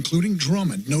one, including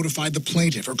Drummond, notified the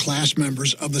plaintiff or class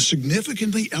members of the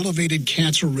significantly elevated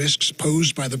cancer risks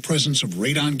posed by the presence of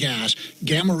radon gas,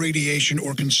 gamma radiation,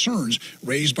 or concerns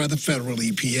raised by the federal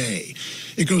EPA.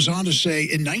 It goes on to say,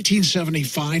 in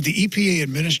 1975, the EPA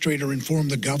administrator informed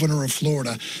the governor of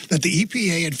Florida that the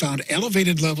EPA had found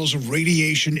elevated levels of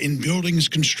radiation in buildings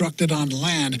constructed on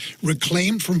land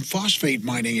reclaimed from phosphate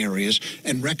mining areas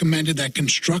and recommended that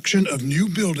construction of new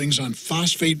buildings on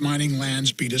phosphate mining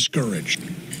lands be discouraged.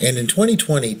 And in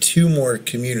 2020, 2 more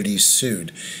communities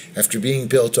sued after being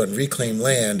built on reclaimed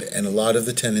land and a lot of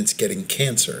the tenants getting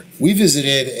cancer. We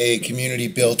visited a community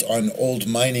built on old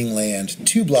mining land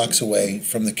 2 blocks away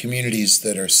from the communities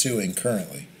that are suing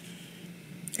currently.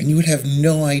 And you would have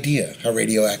no idea how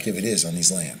radioactive it is on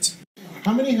these lands.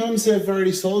 How many homes have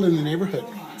already sold in the neighborhood?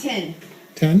 10.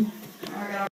 10?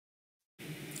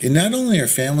 And not only are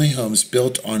family homes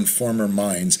built on former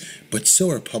mines, but so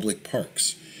are public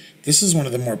parks. This is one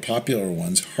of the more popular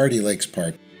ones, Hardy Lakes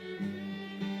Park.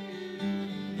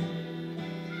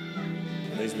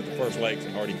 These were the first lakes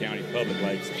in Hardy County, public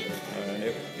lakes.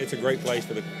 It's a great place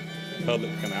for the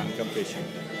public to come out and come fishing.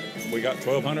 We got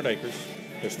 1,200 acres.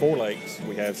 There's 4 lakes.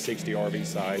 We have 60 RV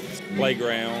sites,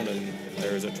 playground, and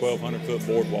there's a 1,200-foot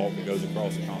boardwalk that goes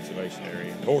across the conservation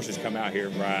area. The horses come out here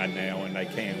and ride now, and they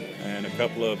camp, and a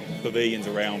couple of pavilions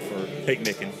around for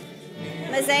picnicking.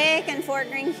 Mosaic and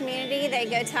Fort Greene community, they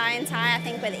go tie and tie, I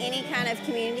think, with any kind of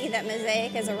community that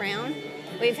Mosaic is around.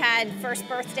 We've had first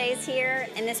birthdays here,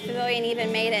 and this pavilion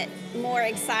even made it more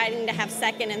exciting to have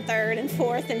second and third and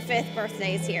fourth and fifth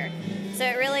birthdays here. So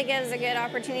it really gives a good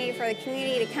opportunity for the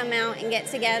community to come out and get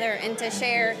together and to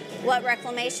share what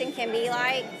reclamation can be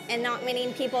like, and not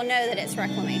many people know that it's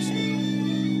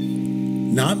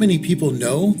reclamation. Not many people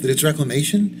know that it's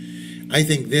reclamation? I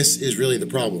think this is really the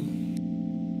problem.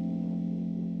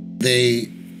 They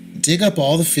dig up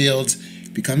all the fields,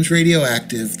 it becomes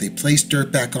radioactive, they place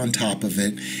dirt back on top of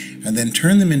it, and then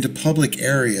turn them into public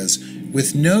areas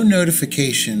with no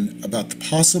notification about the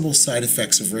possible side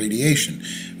effects of radiation.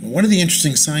 One of the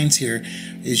interesting signs here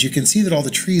is you can see that all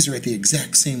the trees are at the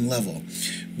exact same level.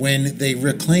 When they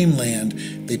reclaim land,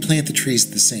 they plant the trees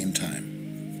at the same time.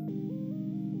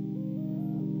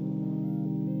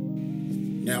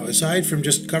 Now, aside from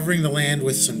just covering the land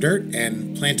with some dirt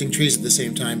and planting trees at the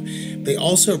same time, they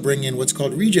also bring in what's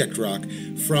called reject rock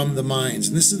from the mines.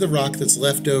 And this is the rock that's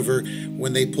left over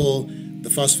when they pull the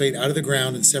phosphate out of the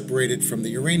ground and separate it from the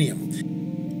uranium.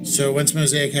 So once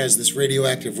Mosaic has this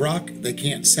radioactive rock, they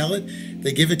can't sell it.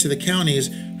 They give it to the counties,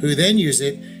 who then use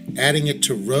it, adding it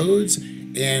to roads.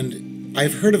 And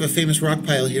I've heard of a famous rock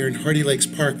pile here in Hardy Lakes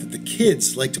Park that the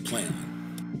kids like to play on.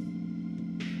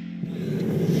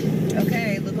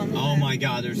 Okay, look on the Oh my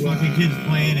God, there's fucking kids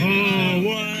playing in it. Oh,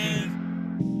 what?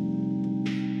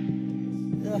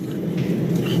 Ugh.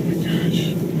 Oh my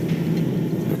gosh.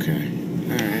 Okay,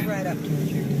 alright. Right up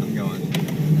towards you. I'm going.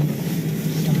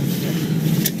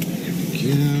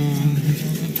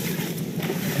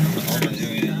 All I'm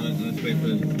doing is let's wait for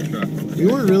the truck. We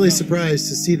weren't really surprised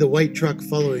to see the white truck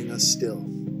following us still.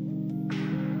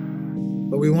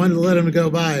 But we wanted to let him go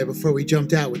by before we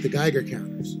jumped out with the Geiger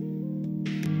counters.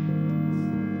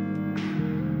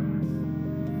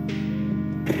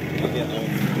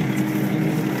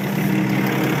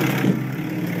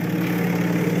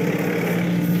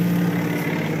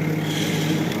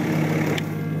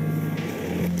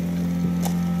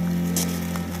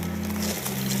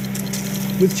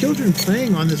 With children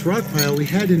playing on this rock pile, we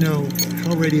had to know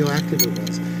how radioactive it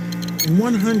was. And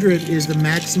 100 is the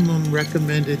maximum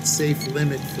recommended safe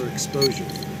limit for exposure.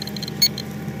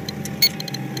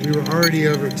 We were already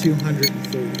over 230.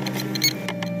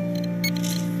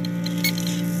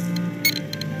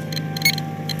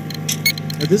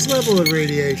 At this level of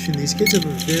radiation, these kids have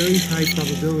a very high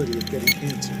probability of getting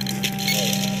cancer.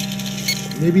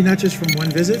 Maybe not just from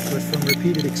one visit, but from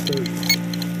repeated exposure.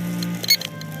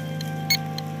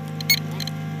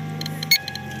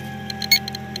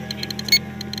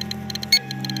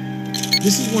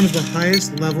 This is one of the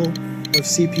highest level of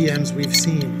CPMs we've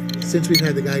seen since we've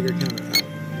had the Geiger counter out.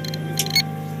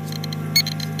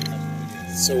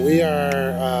 So we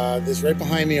are, this right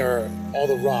behind me are all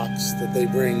the rocks that they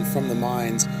bring from the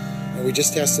mines, and we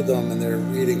just tested them and they're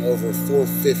reading over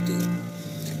 450.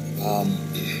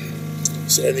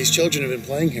 And these children have been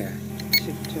playing here.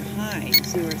 To hide.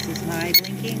 See where it says hide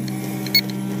blinking?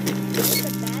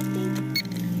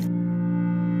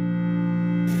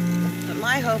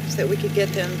 My hope is that we could get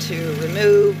them to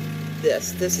remove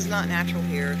this. This is not natural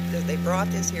here. They brought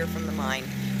this here from the mine.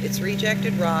 It's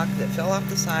rejected rock that fell off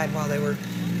the side while they were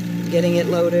getting it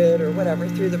loaded or whatever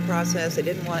through the process. They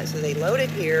didn't want it, so they loaded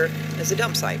here as a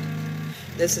dump site.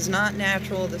 This is not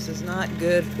natural. This is not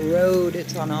good road.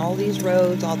 It's on all these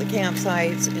roads, all the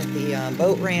campsites, at the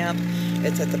boat ramp.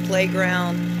 It's at the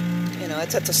playground. You know,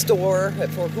 it's at the store at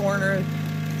Four Corners.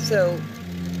 So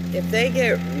if they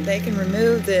can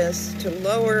remove this to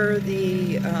lower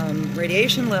the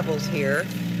radiation levels here,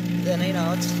 then, you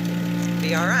know, it'll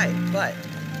be all right. But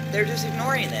they're just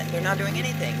ignoring it. They're not doing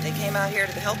anything. They came out here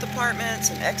to the health department.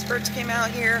 Some experts came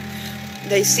out here.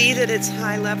 They see that it's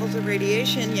high levels of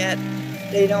radiation, yet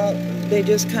they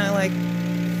just kind of like,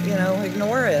 you know,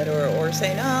 ignore it or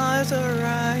say, no, it's all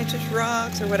right, just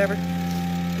rocks or whatever.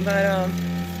 But,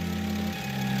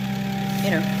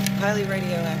 you know, highly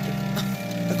radioactive.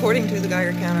 According to the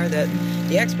Geiger counter that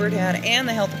the expert had and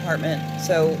the health department.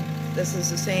 So this is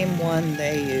the same one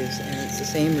they use, and it's the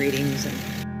same readings. And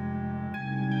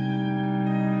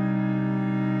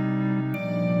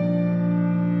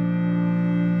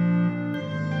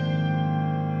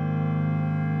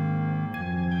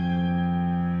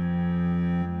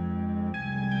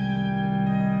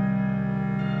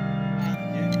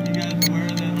you guys aware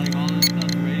that like all this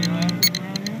stuff's radioactive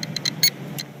around here?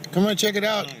 Come on, check it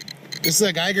out. This is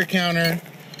a Geiger counter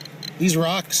These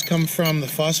rocks come from the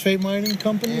phosphate mining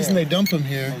companies, and they dump them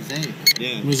here. Mosaic.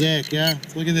 Yeah. Mosaic, yeah.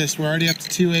 Look at this. We're already up to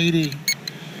 280.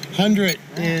 100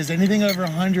 is anything over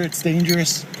 100. It's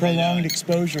dangerous, prolonged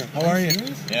exposure. How are you?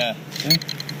 Yeah.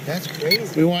 That's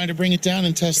crazy. We wanted to bring it down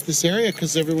and test this area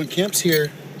because everyone camps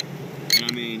here. And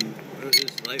I mean, what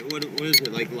is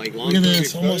it like long? Look at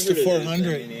this, almost to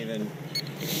 400.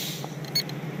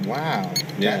 Wow,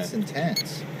 that's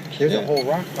intense. There's a whole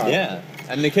rock pile. Yeah,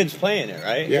 and the kids playing it,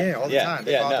 right? Yeah, all the time.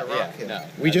 They bought the rock hill.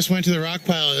 We just went to the rock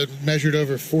pile. It measured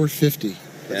over 450.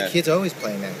 But the kids always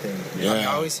playing that thing. Yeah. I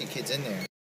always see kids in there.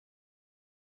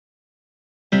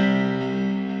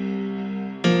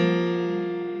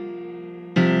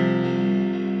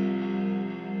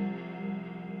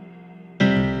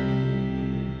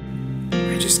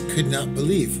 I just could not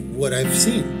believe what I've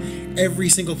seen. Every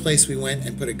single place we went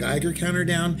and put a Geiger counter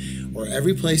down, or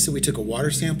every place that we took a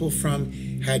water sample from,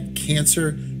 had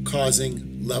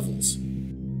cancer-causing levels.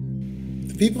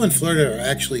 The people in Florida are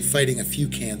actually fighting a few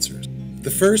cancers.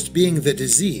 The first being the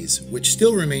disease, which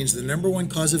still remains the #1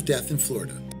 cause of death in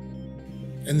Florida.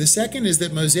 And the second is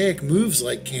that Mosaic moves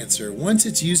like cancer. Once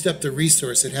it's used up the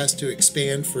resource, it has to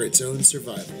expand for its own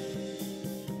survival.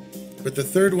 But the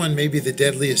third one may be the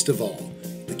deadliest of all,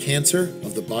 the cancer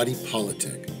of the body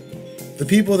politic. The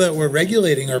people that were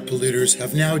regulating our polluters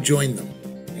have now joined them,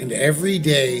 and every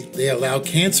day they allow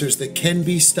cancers that can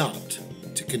be stopped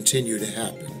to continue to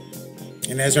happen.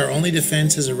 And as our only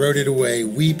defense has eroded away,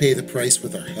 we pay the price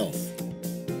with our health.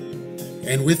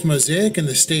 And with Mosaic and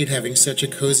the state having such a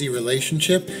cozy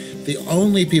relationship, the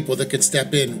only people that could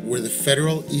step in were the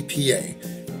federal EPA.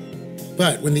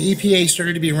 But when the EPA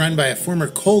started to be run by a former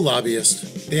coal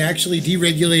lobbyist, they actually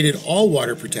deregulated all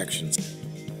water protections,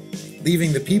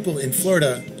 leaving the people in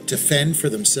Florida to fend for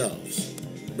themselves.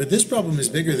 But this problem is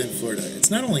bigger than Florida. It's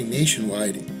not only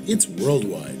nationwide, it's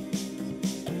worldwide.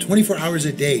 24 hours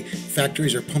a day,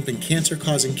 factories are pumping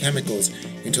cancer-causing chemicals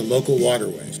into local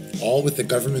waterways, all with the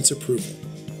government's approval.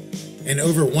 And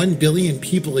over 1 billion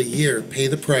people a year pay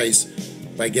the price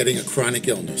by getting a chronic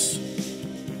illness.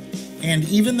 And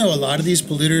even though a lot of these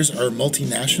polluters are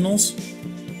multinationals,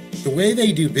 the way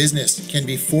they do business can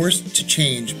be forced to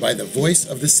change by the voice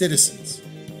of the citizens.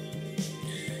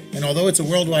 And although it's a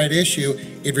worldwide issue,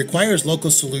 it requires local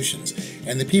solutions,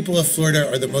 and the people of Florida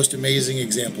are the most amazing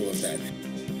example of that.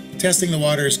 Testing the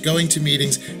waters, going to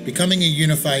meetings, becoming a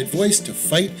unified voice to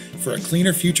fight for a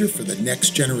cleaner future for the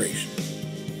next generation.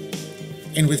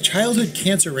 And with childhood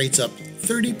cancer rates up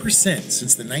 30%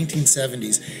 since the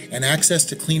 1970s and access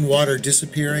to clean water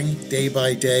disappearing day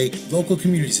by day, local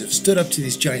communities have stood up to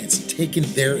these giants and taken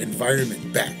their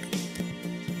environment back.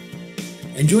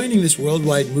 And joining this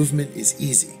worldwide movement is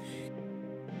easy.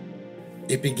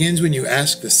 It begins when you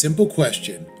ask the simple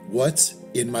question, what's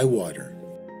in my water?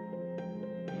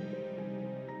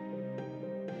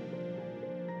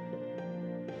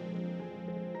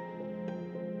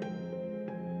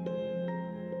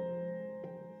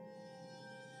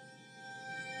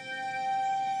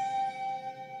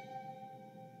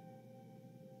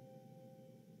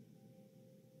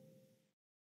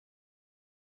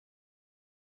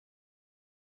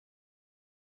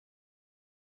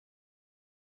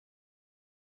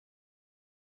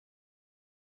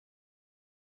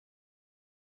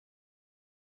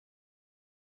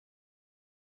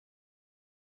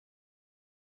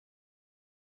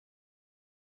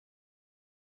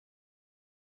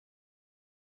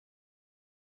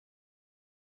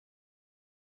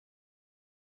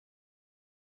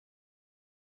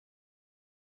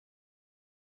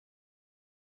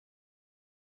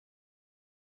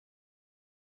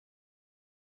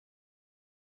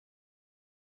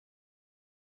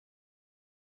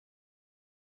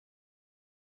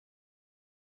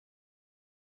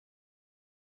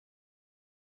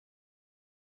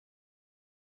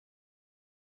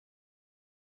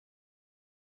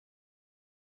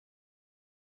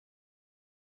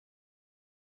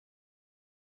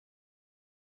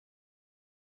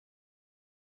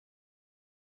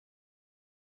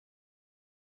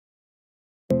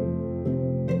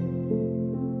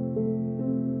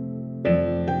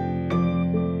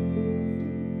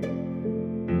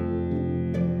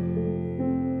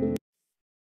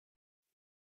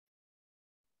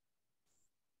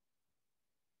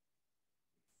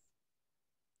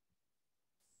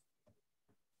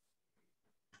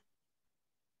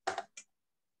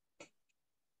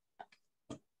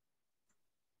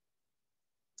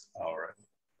 All right.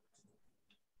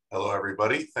 Hello,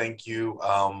 everybody. Thank you.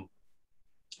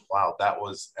 Wow, that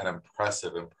was an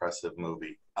impressive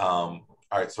movie. All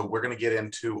right, so we're going to get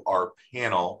into our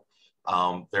panel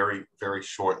very, very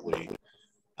shortly.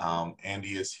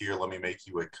 Andy is here. Let me make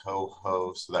you a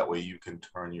co-host so that way you can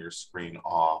turn your screen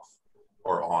off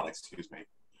or on, excuse me.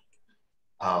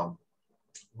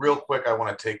 Real quick, I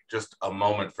want to take just a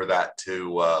moment for that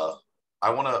to, I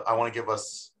want to give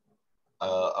us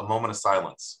a moment of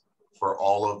silence for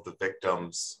all of the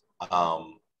victims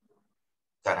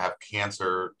that have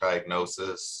cancer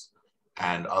diagnosis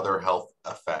and other health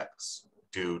effects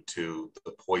due to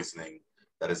the poisoning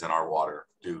that is in our water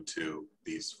due to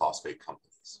these phosphate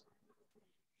companies.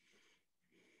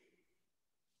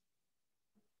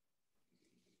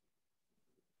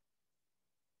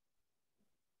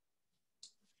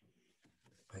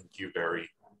 Thank you very,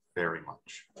 very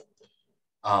much.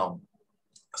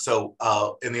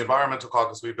 In the Environmental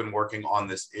Caucus, we've been working on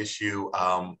this issue.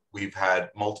 We've had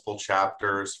multiple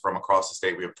chapters from across the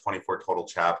state. We have 24 total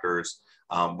chapters.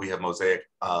 We have mosaic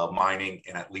mining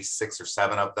in at least 6 or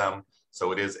 7 of them.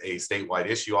 So it is a statewide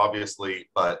issue, obviously,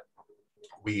 but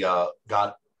we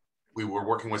were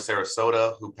working with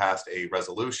Sarasota, who passed a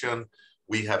resolution.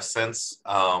 We have since,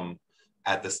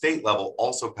 at the state level,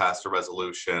 also passed a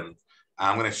resolution.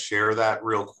 I'm going to share that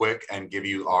real quick and give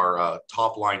you our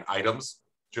top line items,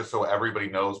 just so everybody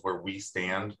knows where we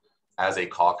stand as a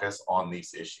caucus on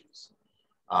these issues.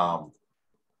 Can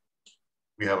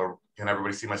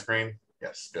everybody see my screen?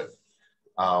 Yes, good.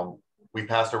 We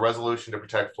passed a resolution to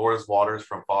protect Florida's waters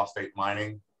from phosphate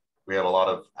mining. We have a lot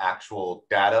of actual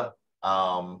data,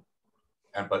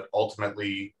 but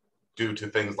ultimately, due to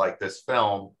things like this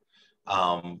film,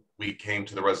 we came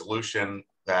to the resolution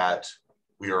that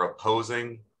we are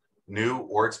opposing new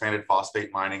or expanded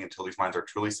phosphate mining until these mines are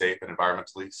truly safe and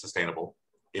environmentally sustainable,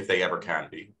 if they ever can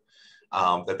be.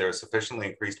 That there is sufficiently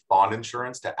increased bond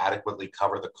insurance to adequately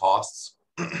cover the costs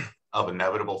of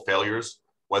inevitable failures,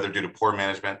 whether due to poor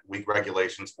management, weak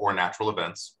regulations, or natural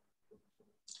events.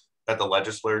 That the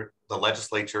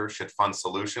legislature should fund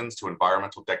solutions to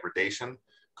environmental degradation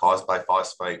caused by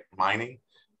phosphate mining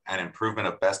and improvement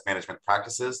of best management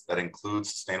practices that include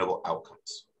sustainable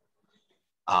outcomes.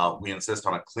 We insist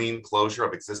on a clean closure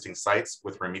of existing sites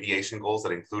with remediation goals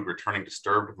that include returning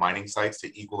disturbed mining sites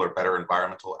to equal or better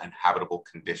environmental and habitable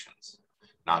conditions,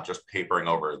 not just papering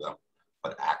over them,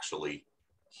 but actually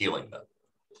healing them.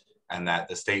 And that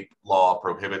the state law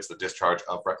prohibits the discharge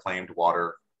of reclaimed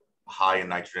water high in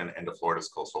nitrogen into Florida's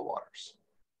coastal waters.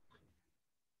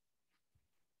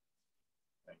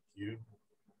 Thank you.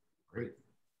 Great.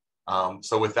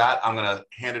 So with that, I'm going to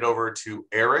hand it over to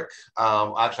Eric.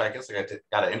 Actually, I guess I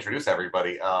got to introduce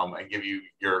everybody and give you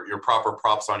your proper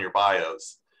props on your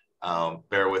bios.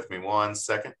 Bear with me one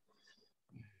second.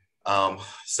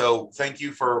 So thank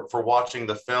you for watching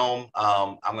the film.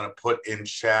 I'm going to put in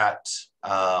chat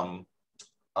a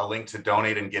link to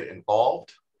donate and get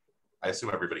involved. I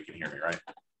assume everybody can hear me, right?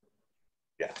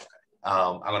 Yeah. Okay.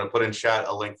 I'm going to put in chat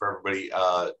a link for everybody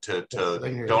to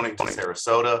donate to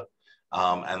Sarasota.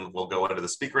 And we'll go into the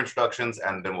speaker introductions,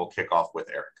 and then we'll kick off with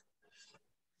Eric.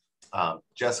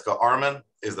 Jessika Arman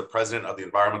is the president of the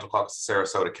Environmental Caucus of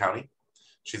Sarasota County.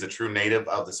 She's a true native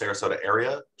of the Sarasota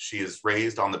area. She is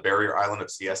raised on the barrier island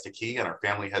of Siesta Key, and her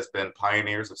family has been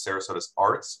pioneers of Sarasota's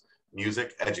arts,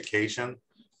 music, education,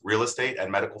 real estate,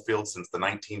 and medical fields since the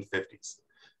 1950s.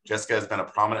 Jessika has been a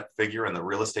prominent figure in the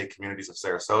real estate communities of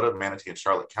Sarasota, Manatee, and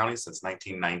Charlotte counties since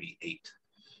 1998.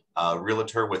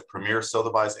 Realtor with Premier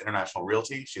Sotheby's International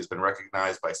Realty. She has been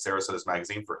recognized by Sarasota's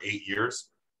magazine for 8 years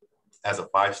as a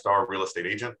 5-star real estate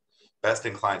agent, best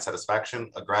in client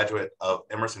satisfaction, a graduate of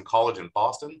Emerson College in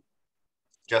Boston.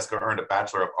 Jessika earned a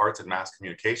Bachelor of Arts in Mass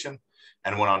Communication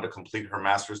and went on to complete her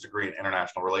master's degree in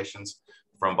international relations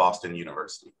from Boston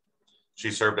University.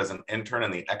 She served as an intern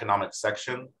in the economics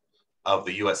section of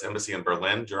the U.S. Embassy in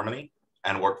Berlin, Germany,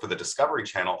 and worked for the Discovery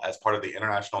Channel as part of the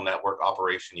International Network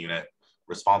Operation Unit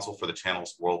responsible for the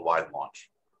channel's worldwide launch.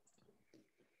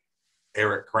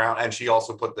 Eric Crown, and she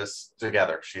also put this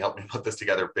together. She helped me put this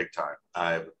together big time.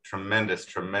 I have tremendous,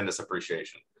 tremendous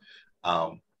appreciation.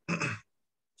 Our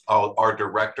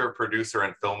director, producer,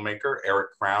 and filmmaker,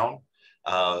 Eric Crown,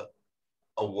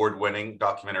 award-winning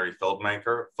documentary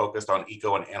filmmaker, focused on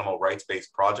eco and animal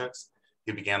rights-based projects.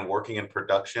 He began working in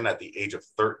production at the age of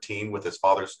 13 with his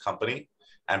father's company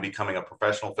and becoming a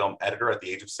professional film editor at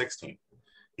the age of 16.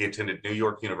 He attended New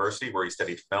York University, where he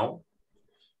studied film.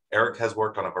 Eric has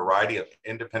worked on a variety of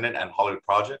independent and Hollywood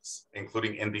projects,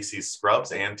 including NBC's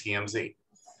Scrubs and TMZ.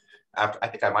 I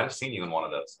think I might have seen you in one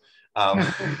of those.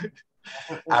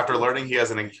 After learning he has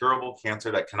an incurable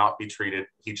cancer that cannot be treated,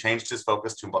 he changed his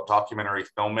focus to documentary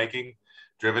filmmaking,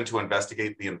 driven to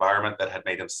investigate the environment that had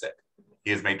made him sick.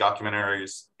 He has made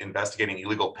documentaries investigating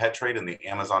illegal pet trade in the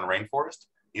Amazon rainforest,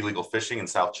 illegal fishing in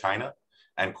South China,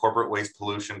 and corporate waste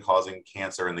pollution causing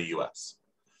cancer in the US.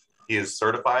 He is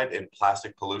certified in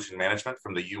plastic pollution management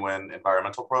from the UN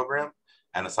Environmental Program.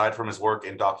 And aside from his work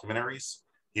in documentaries,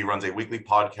 he runs a weekly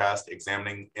podcast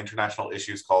examining international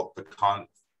issues called The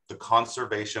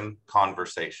Conservation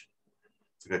Conversation.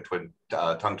 It's a good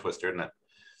tongue twister, isn't it?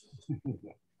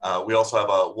 We also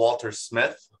have Walter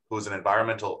Smith, who is an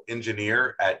environmental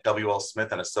engineer at W.L.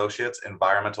 Smith & Associates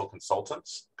Environmental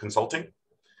Consulting.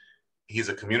 He's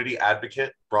a community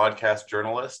advocate, broadcast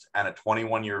journalist, and a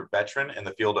 21-year veteran in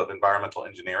the field of environmental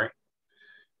engineering.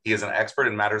 He is an expert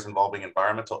in matters involving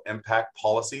environmental impact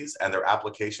policies and their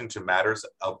application to matters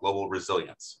of global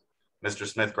resilience. Mr.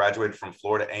 Smith graduated from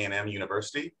Florida A&M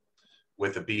University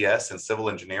with a BS in civil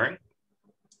engineering.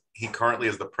 He currently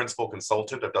is the principal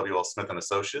consultant of W.L. Smith &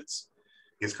 Associates.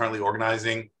 He is currently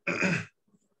organizing,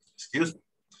 excuse me.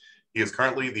 He is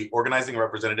currently the organizing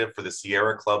representative for the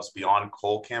Sierra Club's Beyond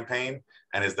Coal campaign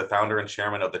and is the founder and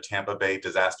chairman of the Tampa Bay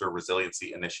Disaster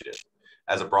Resiliency Initiative.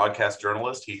 As a broadcast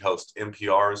journalist, he hosts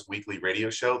NPR's weekly radio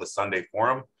show, The Sunday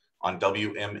Forum, on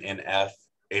WMNF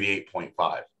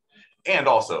 88.5, and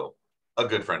also a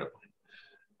good friend of mine.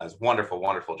 As wonderful,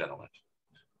 wonderful gentleman,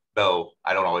 though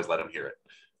I don't always let him hear it.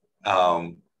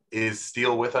 Is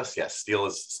Stel with us? Yes, Stel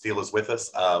is with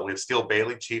us. We have Stel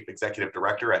Bailey, Chief Executive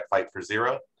Director at Fight for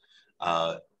Zero.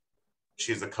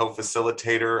 She's a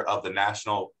co-facilitator of the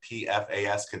National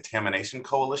PFAS Contamination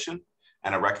Coalition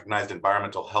and a recognized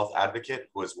environmental health advocate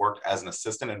who has worked as an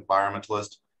assistant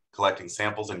environmentalist, collecting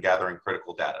samples and gathering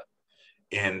critical data.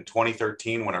 In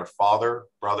 2013, when her father,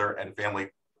 brother, and family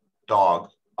dog,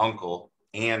 uncle,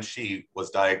 and she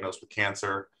was diagnosed with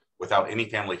cancer without any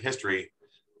family history,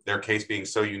 their case being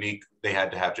so unique, they had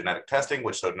to have genetic testing,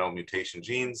 which showed no mutation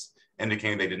genes,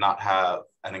 indicating they did not have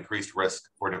an increased risk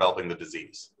for developing the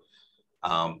disease.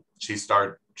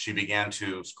 She began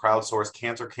to crowdsource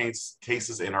cancer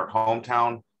cases in her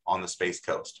hometown on the Space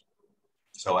Coast.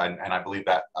 So, and I believe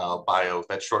that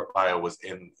that short bio was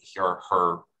in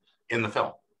her in the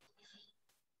film.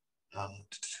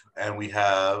 And we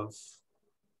have,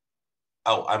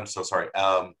 oh, I'm so sorry.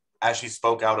 As she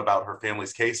spoke out about her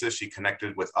family's cases, she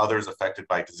connected with others affected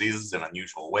by diseases in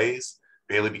unusual ways.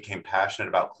 Bailey became passionate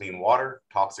about clean water,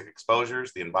 toxic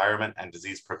exposures, the environment, and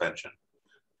disease prevention.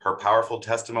 Her powerful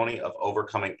testimony of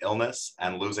overcoming illness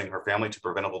and losing her family to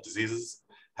preventable diseases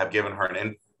have given her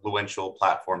an influential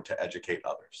platform to educate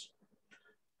others.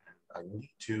 I need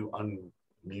to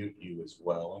unmute you as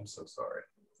well. I'm so sorry.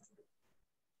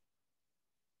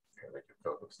 Okay, make it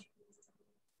co-host.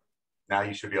 Now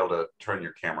you should be able to turn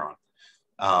your camera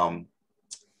on.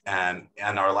 And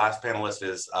our last panelist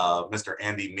is Mr.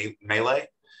 Andy Mele.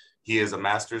 He is a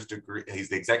master's degree. He's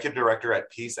the executive director at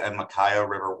Peace and Myaaka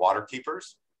River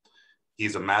Waterkeepers.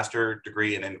 He's a master's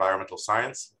degree in environmental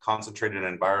science, concentrated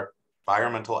in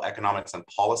environmental economics and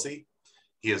policy.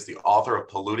 He is the author of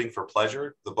Polluting for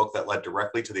Pleasure, the book that led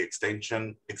directly to the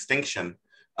extinction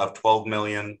of 12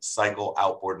 million cycle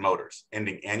outboard motors,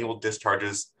 ending annual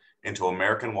discharges into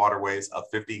American waterways of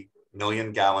 50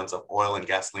 million gallons of oil and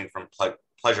gasoline from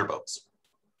pleasure boats.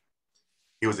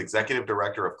 He was executive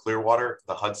director of Clearwater,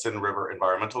 the Hudson River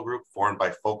Environmental Group, formed by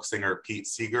folk singer Pete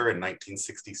Seeger in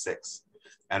 1966,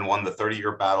 and won the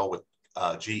 30-year battle with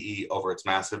GE over its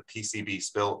massive PCB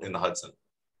spill in the Hudson.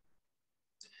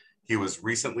 He was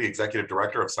recently executive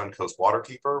director of Suncoast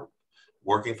Waterkeeper,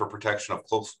 working for protection of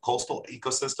coastal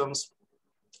ecosystems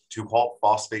to halt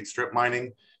phosphate strip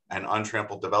mining and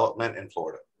untrampled development in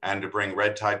Florida, and to bring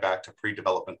red tide back to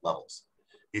pre-development levels.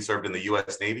 He served in the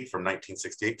US Navy from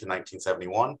 1968 to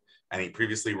 1971, and he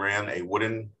previously ran a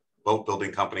wooden boat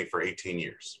building company for 18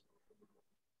 years.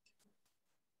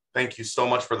 Thank you so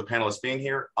much for the panelists being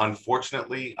here.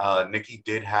 Unfortunately, Nikki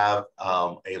did have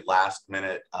a last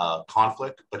minute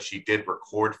conflict, but she did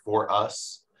record for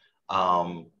us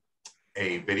a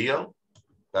video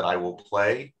that I will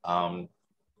play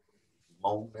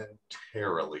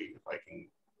momentarily, if I can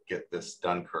get this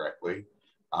done correctly.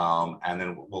 And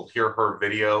then we'll hear her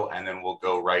video, and then we'll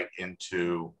go right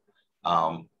into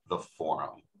the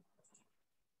forum.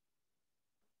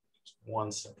 Just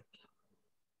 1 second.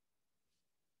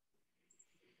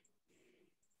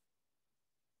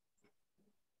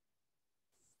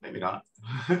 Maybe not.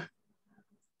 I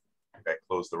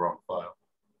closed the wrong file.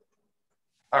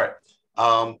 All right.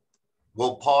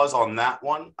 We'll pause on that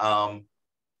one.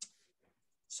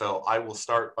 So I will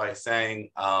start by saying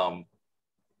PhosFate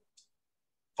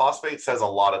says a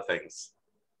lot of things.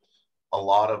 A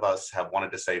lot of us have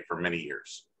wanted to say for many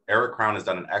years. Eric Crown has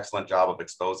done an excellent job of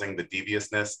exposing the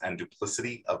deviousness and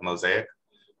duplicity of Mosaic,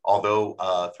 Although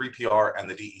 3PR and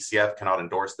the DECF cannot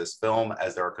endorse this film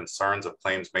as there are concerns of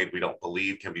claims made we don't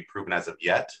believe can be proven as of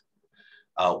yet,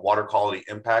 water quality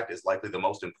impact is likely the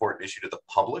most important issue to the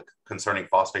public concerning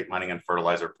phosphate mining and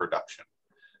fertilizer production.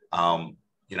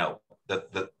 You know,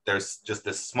 there's just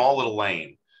this small little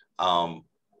lane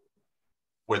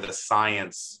where the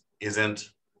science isn't,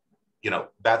 you know,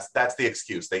 that's the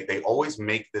excuse. They always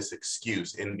make this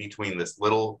excuse in between this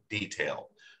little detail,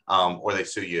 or they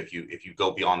sue you if you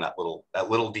go beyond that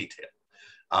little detail.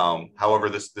 However,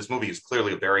 this movie is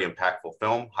clearly a very impactful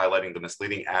film, highlighting the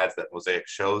misleading ads that Mosaic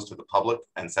shows to the public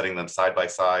and setting them side by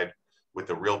side with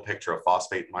the real picture of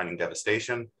phosphate mining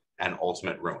devastation and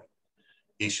ultimate ruin.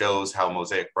 He shows how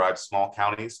Mosaic bribes small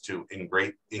counties to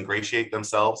ingratiate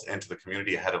themselves into the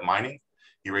community ahead of mining.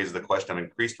 He raises the question of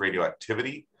increased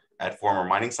radioactivity at former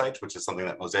mining sites, which is something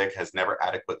that Mosaic has never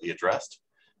adequately addressed.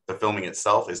 The filming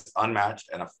itself is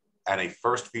unmatched and a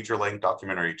first feature-length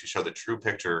documentary to show the true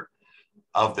picture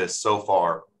of this so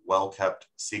far well-kept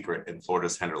secret in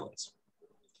Florida's hinterlands.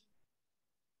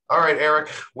 All right,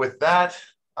 Eric, with that,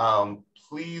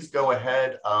 please go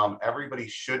ahead. Everybody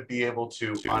should be able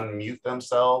to unmute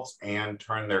themselves and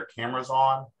turn their cameras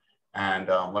on. And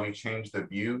let me change the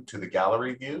view to the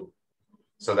gallery view,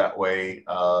 so that way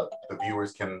the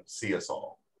viewers can see us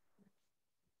all.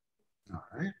 All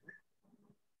right.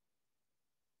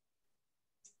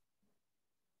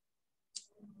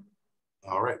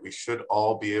 All right, we should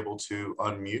all be able to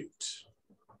unmute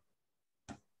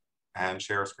and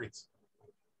share our screens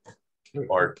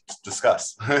or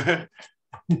discuss.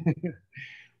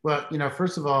 Well, you know,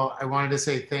 first of all, I wanted to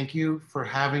say thank you for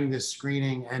having this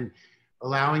screening and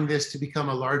allowing this to become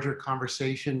a larger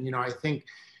conversation. You know, I think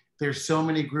there's so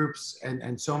many groups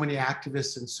and so many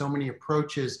activists and so many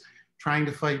approaches trying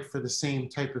to fight for the same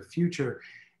type of future.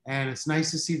 And it's nice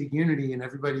to see the unity and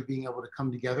everybody being able to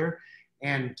come together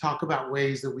and talk about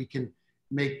ways that we can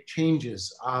make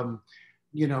changes.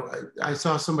 You know, I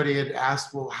saw somebody had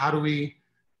asked, well,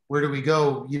 where do we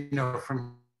go, you know,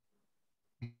 from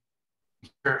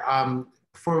here?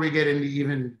 Before we get into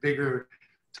even bigger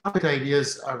topic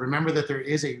ideas, remember that there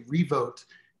is a revote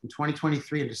in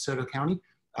 2023 in DeSoto County.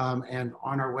 And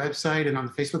on our website and on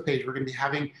the Facebook page, we're going to be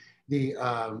having the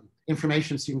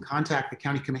information so you can contact the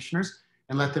county commissioners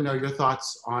and let them know your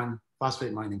thoughts on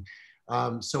phosphate mining.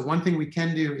 So one thing we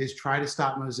can do is try to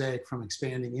stop Mosaic from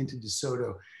expanding into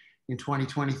DeSoto in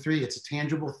 2023. It's a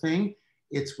tangible thing.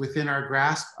 It's within our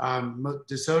grasp.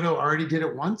 DeSoto already did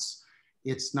it once.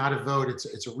 It's not a vote,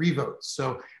 it's a revote.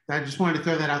 So I just wanted to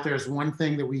throw that out there as one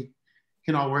thing that we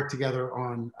can all work together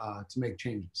on to make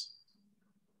changes.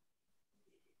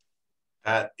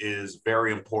 That is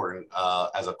very important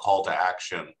as a call to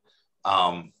action.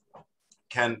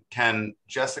 Can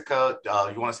Jessica,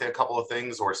 you want to say a couple of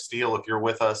things, or Stel, if you're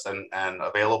with us and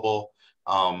available,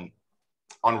 on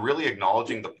really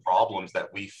acknowledging the problems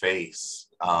that we face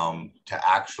to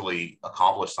actually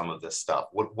accomplish some of this stuff?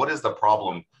 What is the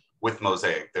problem with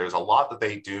Mosaic? There's a lot that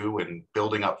they do in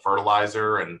building up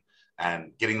fertilizer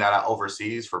and getting that out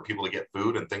overseas for people to get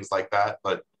food and things like that,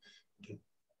 but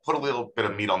put a little bit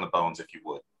of meat on the bones, if you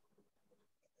would.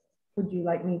 Would you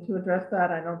like me to address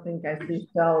that? I don't think I see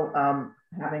Stel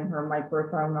having her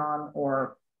microphone on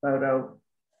or photo.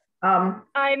 I'm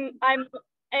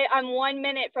 1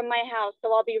 minute from my house,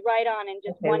 so I'll be right on in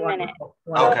just 1 minute.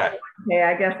 Okay. Okay,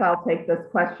 I guess I'll take this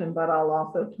question, but I'll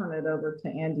also turn it over to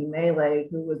Andy Mele,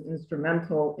 who was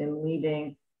instrumental in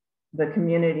leading the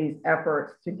community's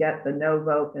efforts to get the no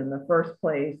vote in the first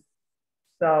place.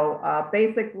 So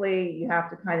basically, you have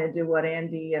to kind of do what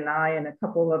Andy and I and a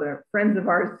couple of other friends of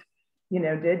ours, you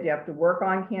know, did. You have to work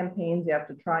on campaigns. You have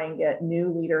to try and get new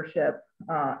leadership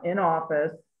in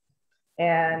office.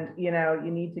 And, you know, you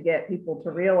need to get people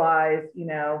to realize, you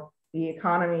know, the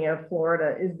economy of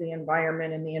Florida is the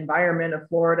environment and the environment of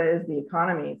Florida is the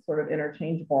economy. It's sort of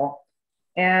interchangeable.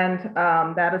 And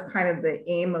that is kind of the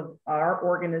aim of our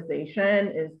organization,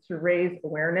 is to raise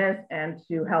awareness and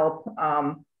to help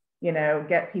you know,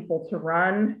 get people to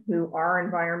run who are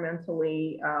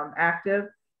environmentally active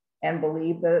and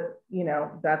believe that, you know,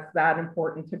 that's that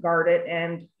important to guard it.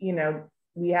 And, you know,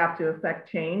 we have to affect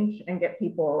change and get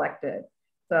people elected.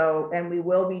 So, and we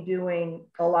will be doing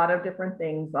a lot of different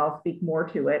things. I'll speak more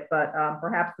to it, but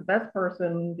perhaps the best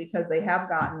person, because they have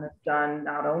gotten this done,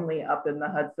 not only up in the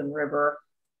Hudson River,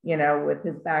 you know, with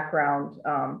his background,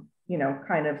 you know,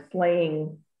 kind of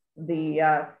slaying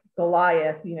the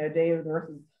Goliath, you know, David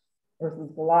versus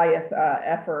Goliath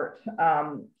effort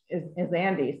is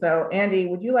Andy. So Andy,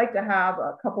 would you like to have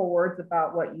a couple words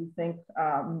about what you think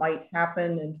might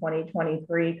happen in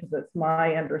 2023? Because it's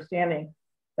my understanding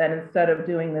that instead of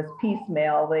doing this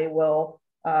piecemeal, they will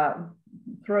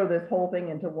throw this whole thing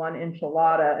into one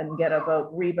enchilada and get a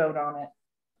revote on it.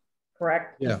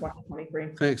 Correct? Yeah.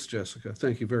 2023. Thanks, Jessica.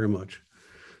 Thank you very much.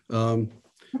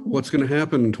 What's going to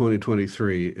happen in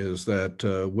 2023 is that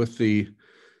with the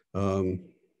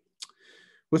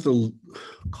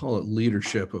call it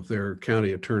leadership of their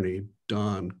county attorney,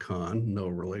 Don Kahn, no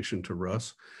relation to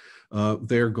Russ,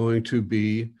 they're going to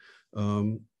be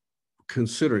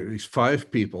considering these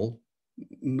 5 people,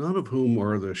 none of whom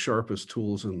are the sharpest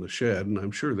tools in the shed, and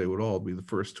I'm sure they would all be the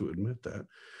first to admit that.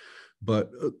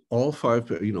 But all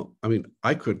 5, you know, I mean,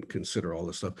 I couldn't consider all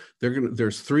this stuff.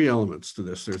 There's 3 elements to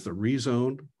this. There's the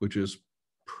rezone, which is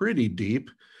pretty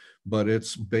deep, but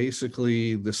it's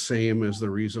basically the same as the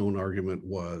rezone argument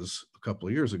was a couple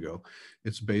of years ago.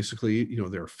 It's basically, you know,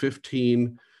 there are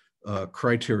 15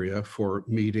 criteria for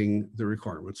meeting the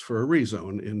requirements for a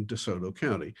rezone in DeSoto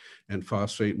County, and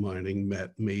phosphate mining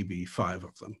met maybe 5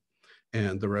 of them.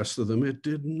 And the rest of them, it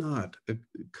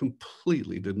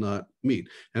completely did not meet.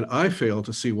 And I fail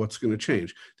to see what's going to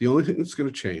change. The only thing that's going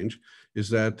to change is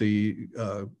that the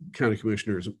county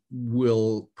commissioners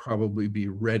will probably be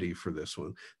ready for this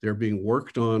one. They're being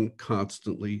worked on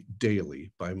constantly,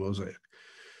 daily by Mosaic.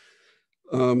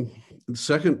 The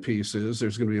second piece is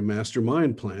there's going to be a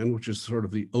mastermind plan, which is sort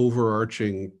of the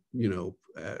overarching, you know,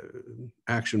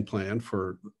 action plan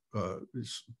for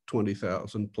this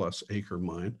 20,000 plus acre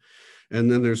mine. And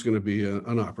then there's going to be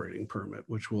an operating permit,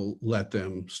 which will let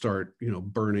them start, you know,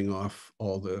 burning off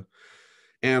all the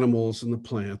animals and the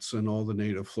plants and all the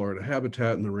native Florida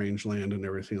habitat and the rangeland and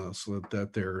everything else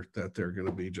that they're going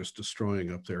to be just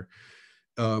destroying up there.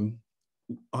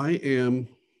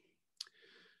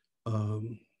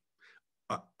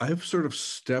 I've sort of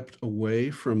stepped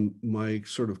away from my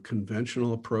sort of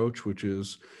conventional approach, which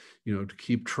is, you know, to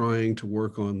keep trying to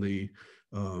work on the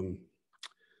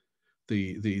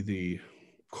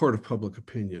court of public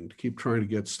opinion, to keep trying to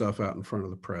get stuff out in front of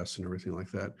the press and everything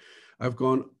like that. I've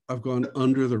gone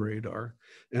under the radar,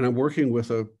 and I'm working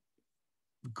with a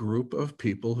group of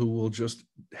people who will just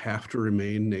have to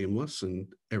remain nameless and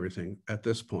everything at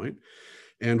this point.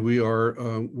 And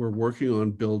we're working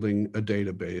on building a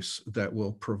database that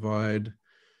will provide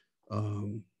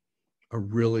a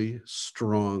really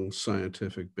strong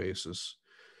scientific basis.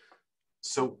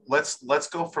 So let's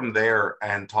go from there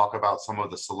and talk about some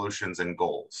of the solutions and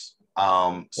goals.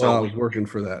 So well, I was working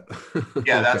for that.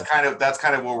 Yeah, Okay. that's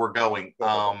kind of where we're going.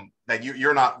 That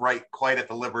you're not quite at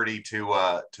the liberty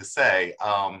to say.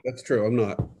 That's true. I'm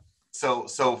not.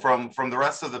 So from the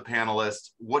rest of the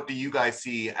panelists, what do you guys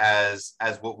see as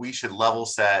what we should level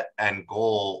set and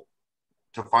goal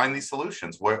to find these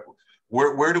solutions? Where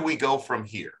do we go from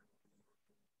here?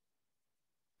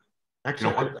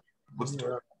 Actually,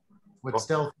 what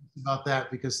Stel thinks about that,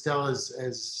 because Stel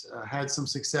has had some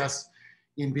success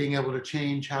in being able to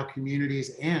change how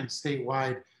communities and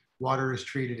statewide water is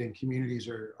treated, and communities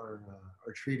are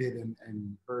treated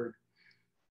and heard.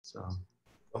 So,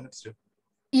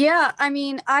 yeah, I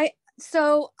mean, I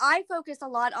focus a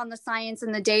lot on the science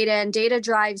and the data, and data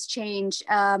drives change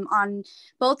on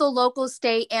both the local,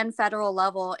 state, and federal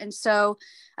level. And so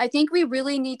I think we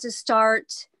really need to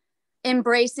start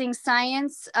embracing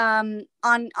science on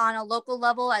a local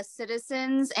level as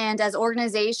citizens and as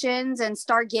organizations, and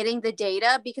start getting the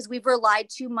data, because we've relied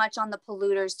too much on the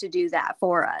polluters to do that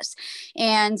for us.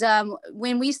 And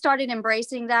when we started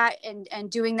embracing that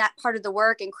and doing that part of the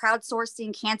work and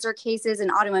crowdsourcing cancer cases and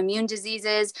autoimmune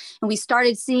diseases, and we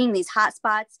started seeing these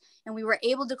hotspots, and we were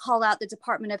able to call out the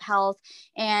Department of Health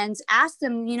and ask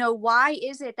them, you know, why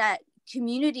is it that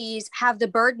communities have the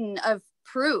burden of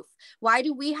proof? Why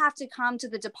do we have to come to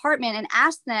the department and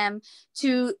ask them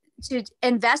to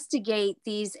investigate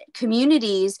these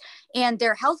communities and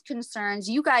their health concerns?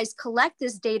 You guys collect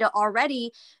this data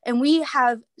already, and we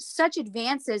have such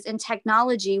advances in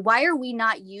technology. Why are we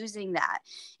not using that?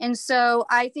 And so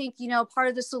I think, you know, part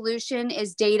of the solution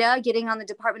is data, getting on the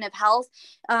Department of Health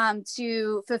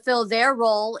to fulfill their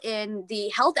role in the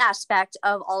health aspect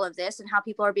of all of this and how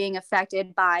people are being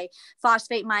affected by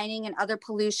phosphate mining and other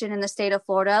pollution in the state of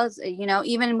Florida. You know,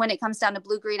 even when it comes down to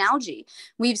blue-green algae,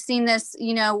 we've seen this,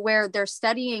 you know, where they're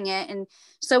studying it. And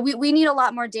so we need a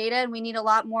lot more data, and we need a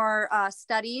lot more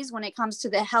studies when it comes to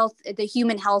the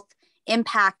human health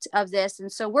impact of this. And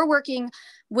so we're working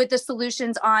with the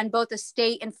solutions on both the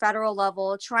state and federal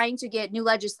level, trying to get new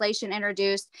legislation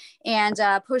introduced and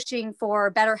pushing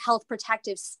for better health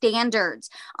protective standards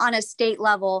on a state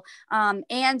level,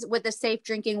 and with the Safe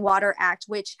Drinking Water Act,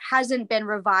 which hasn't been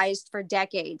revised for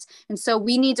decades. And so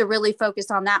we need to really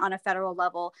focus on that on a federal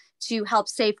level to help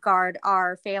safeguard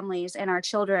our families and our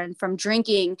children from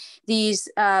drinking these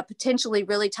potentially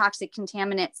really toxic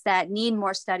contaminants that need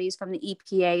more studies from the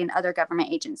EPA and other government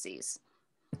agencies.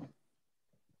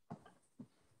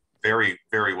 Very,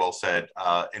 very well said.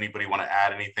 Anybody want to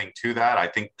add anything to that? I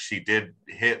think she did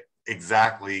hit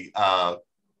exactly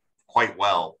quite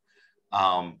well.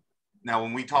 Now,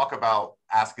 when we talk about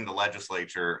asking the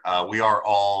legislature, we are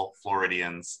all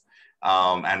Floridians,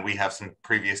 and we have some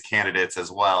previous candidates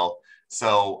as well.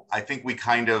 So I think we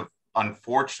kind of,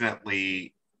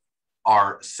 unfortunately,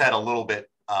 are set a little bit,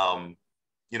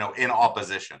 in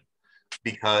opposition,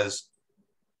 because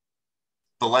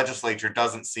the legislature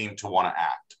doesn't seem to want to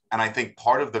act. And I think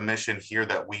part of the mission here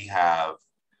that we have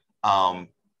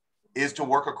is to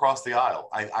work across the aisle.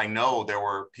 I know there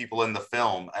were people in the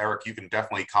film, Eric, you can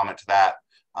definitely comment to that,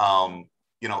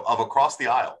 of across the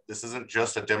aisle. This isn't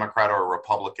just a Democrat or a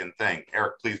Republican thing.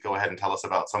 Eric, please go ahead and tell us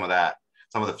about some of that,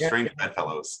 some of the strange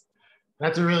bedfellows.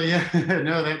 That's a really,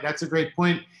 that's a great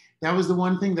point. That was the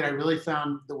one thing that I really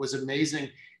found that was amazing,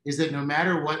 is that no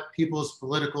matter what people's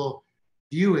political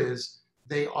view is,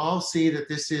 they all see that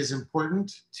this is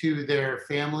important to their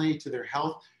family, to their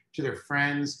health, to their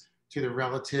friends, to their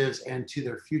relatives, and to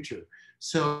their future.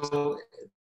 So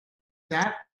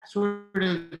that sort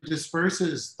of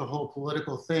disperses the whole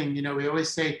political thing. We always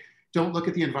say, don't look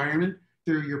at the environment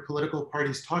through your political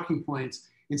party's talking points.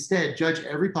 Instead, judge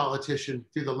every politician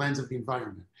through the lens of the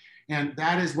environment. And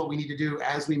that is what we need to do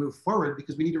as we move forward,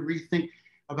 because we need to rethink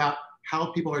about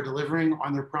how people are delivering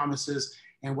on their promises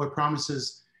and what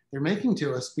promises they're making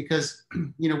to us, because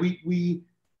we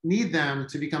need them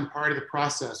to become part of the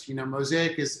process.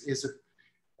 Mosaic is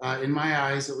in my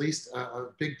eyes, at least, a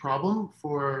big problem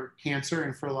for cancer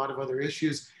and for a lot of other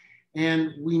issues.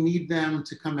 And we need them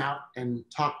to come out and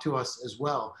talk to us as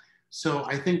well. So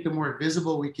I think the more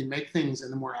visible we can make things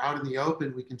and the more out in the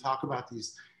open we can talk about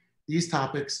these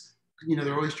topics,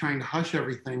 they're always trying to hush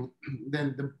everything,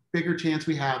 then the bigger chance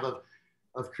we have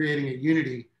of creating a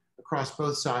unity across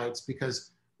both sides.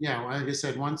 Because like I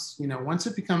said, once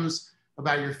it becomes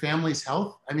about your family's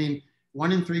health,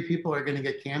 1 in 3 people are going to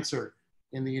get cancer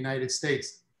in the United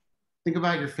States. Think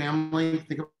about your family,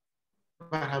 think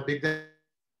about how big that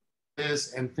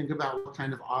is, and think about what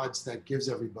kind of odds that gives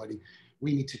everybody.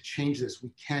 We need to change this.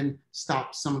 We can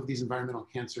stop some of these environmental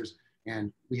cancers,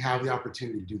 and we have the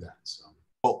opportunity to do that. So.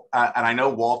 Well, and I know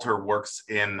Walter works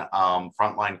in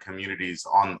frontline communities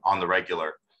on a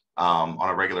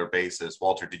regular basis.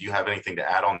 Walter, did you have anything to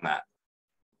add on that?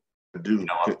 I do.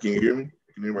 Can you hear me?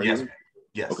 Can you hear me?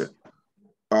 Yes. Okay.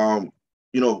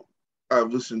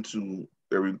 I've listened to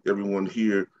everyone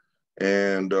here,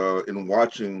 and in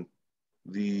watching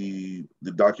the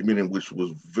documentary, which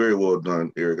was very well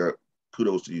done, Eric.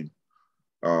 Kudos to you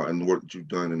and the work that you've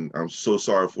done. And I'm so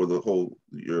sorry for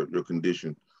your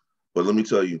condition. But let me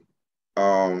tell you,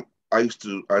 I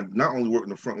not only work in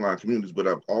the frontline communities, but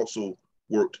I've also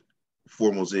worked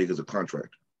for Mosaic as a contractor.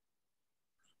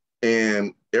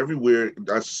 And everywhere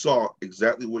I saw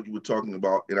exactly what you were talking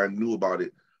about, and I knew about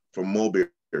it from Mulberry,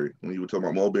 when you were talking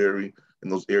about Mulberry and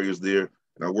those areas there.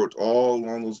 And I worked all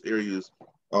along those areas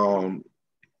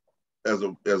as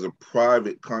a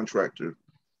private contractor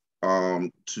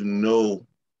to know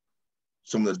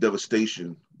some of the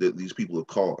devastation that these people have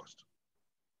caused.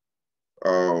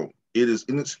 It is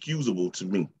inexcusable to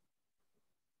me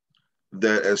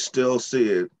that, as Stel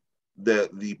said,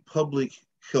 that the public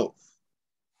health,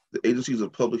 the agencies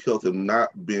of public health have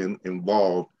not been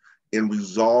involved in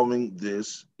resolving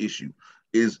this issue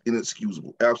is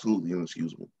inexcusable, absolutely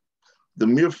inexcusable. The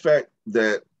mere fact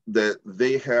that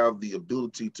they have the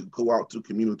ability to go out to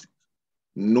communities,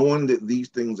 knowing that these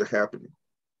things are happening,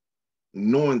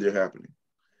 knowing they're happening,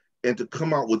 and to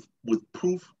come out with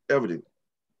proof evidence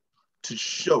to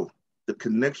show the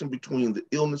connection between the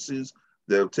illnesses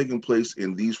that are taking place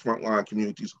in these frontline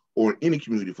communities, or in any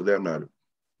community for that matter,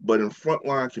 but in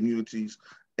frontline communities,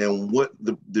 and what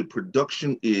the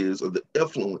production is, or the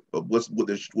effluent of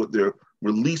what they're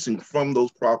releasing from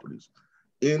those properties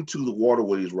into the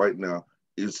waterways right now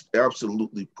is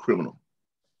absolutely criminal.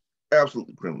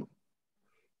 Absolutely criminal.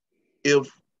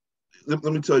 Let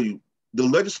me tell you, the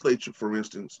legislature, for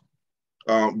instance,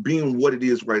 being what it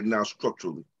is right now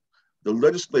structurally, the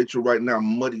legislature right now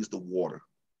muddies the water,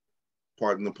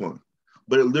 pardon the pun,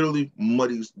 but it literally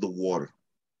muddies the water.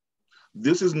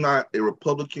 This is not a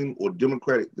Republican or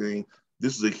Democratic thing.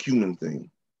 This is a human thing.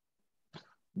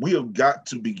 We have got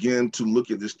to begin to look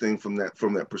at this thing from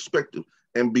that perspective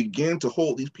and begin to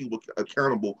hold these people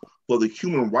accountable for the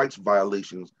human rights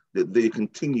violations that they're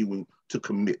continuing to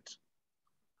commit.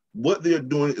 What they're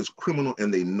doing is criminal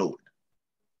and they know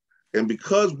it. And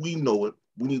because we know it,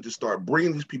 we need to start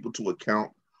bringing these people to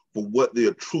account for what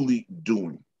they're truly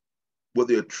doing,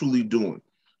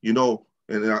 You know,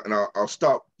 and I'll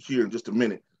stop here in just a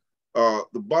minute. The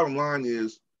bottom line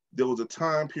is there was a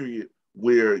time period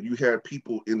where you had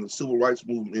people in the civil rights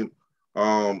movement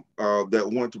that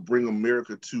wanted to bring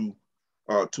America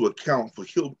to account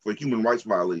for human rights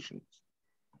violations,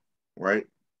 right?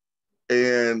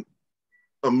 And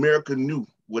America knew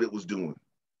what it was doing.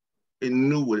 It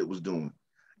knew what it was doing.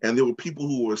 And there were people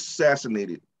who were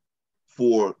assassinated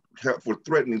for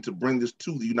threatening to bring this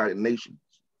to the United Nations.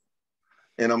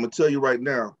 And I'm gonna tell you right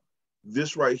now,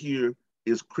 this right here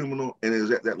is criminal and it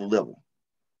is at that level.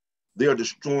 They are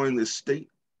destroying this state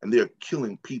and they are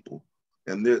killing people.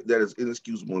 And that is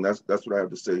inexcusable. And that's what I have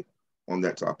to say on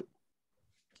that topic.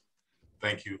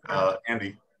 Thank you.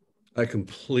 Andy. I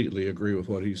completely agree with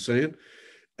what he's saying.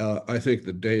 I think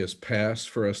the day has passed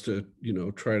for us to,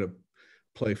 try to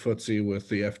play footsie with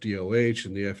the FDOH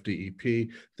and the FDEP.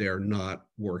 They are not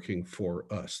working for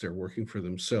us. They're working for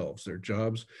themselves. Their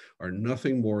jobs are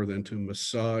nothing more than to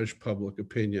massage public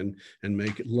opinion and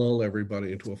lull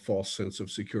everybody into a false sense of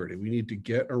security. We need to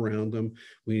get around them.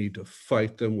 We need to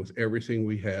fight them with everything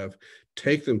we have,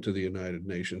 take them to the United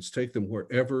Nations, take them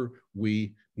wherever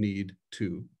we need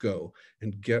to go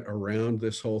and get around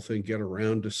this whole thing, get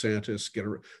around DeSantis,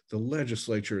 the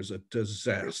legislature is a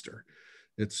disaster.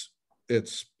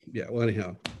 Well,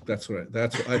 anyhow, that's what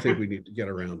I think we need to get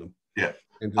around them. Yeah.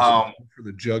 And just for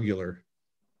the jugular.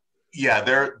 Yeah,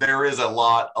 there is a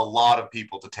lot of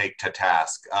people to take to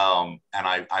task. And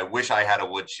I wish I had a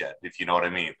woodshed, if you know what I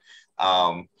mean.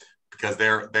 Because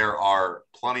there are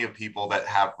plenty of people that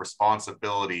have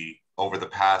responsibility over the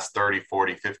past 30,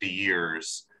 40, 50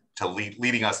 years to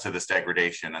leading us to this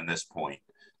degradation and this point.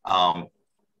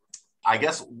 I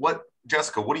guess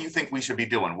Jessika, what do you think we should be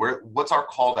doing? What's our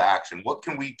call to action? What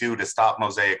can we do to stop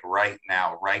Mosaic right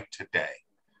now, right today?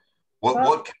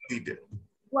 What can we do?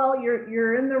 Well,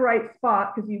 you're in the right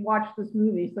spot because you watched this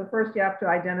movie. So first you have to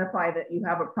identify that you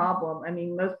have a problem. I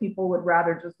mean, most people would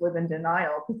rather just live in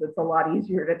denial because it's a lot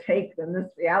easier to take than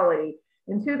this reality.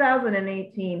 In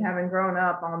 2018, having grown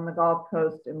up on the Gulf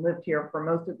Coast and lived here for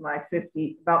most of my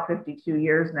about 52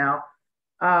 years now,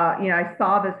 I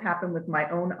saw this happen with my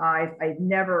own eyes.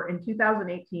 In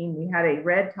 2018, we had a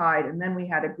red tide and then we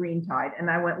had a green tide. And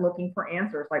I went looking for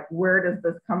answers like, where does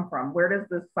this come from? Where does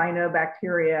this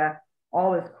cyanobacteria,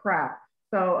 all this crap?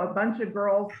 So a bunch of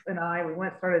girls and we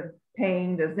started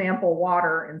paying to sample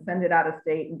water and send it out of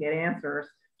state and get answers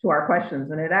to our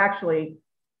questions. And it actually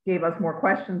gave us more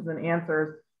questions than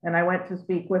answers. And I went to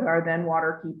speak with our then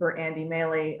Waterkeeper, Andy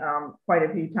Mele, quite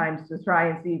a few times to try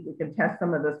and see if we could test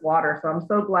some of this water. So I'm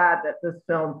so glad that this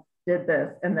film did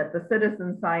this and that the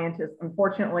citizen scientists,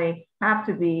 unfortunately, have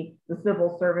to be the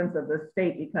civil servants of the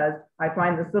state, because I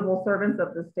find the civil servants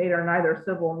of the state are neither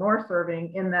civil nor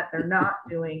serving in that they're not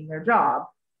doing their job.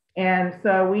 And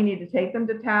so we need to take them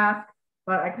to task.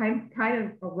 But I kind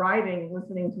of arriving,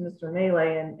 listening to Mr. Mele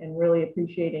and really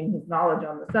appreciating his knowledge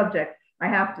on the subject, I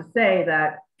have to say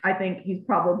that I think he's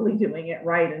probably doing it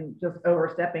right and just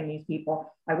overstepping these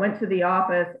people. I went to the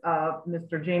office of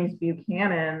Mr. James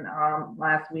Buchanan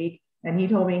last week, and he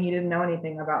told me he didn't know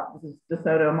anything about this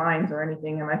DeSoto mines or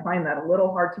anything. And I find that a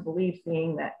little hard to believe,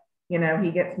 seeing that,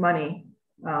 he gets money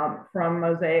from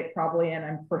Mosaic probably, and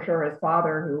I'm for sure his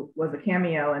father, who was a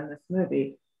cameo in this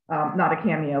movie. Not a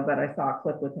cameo, but I saw a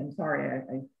clip with him. Sorry,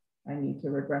 I need to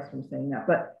regress from saying that.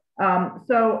 But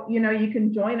so, you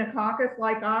can join a caucus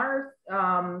like ours.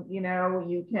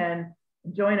 You can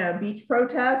join a beach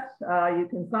protest. You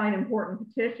can sign important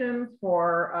petitions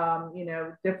for,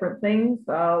 different things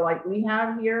like we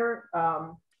have here.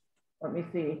 Let me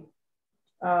see.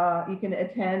 You can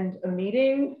attend a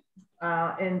meeting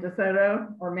in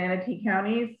DeSoto or Manatee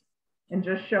counties and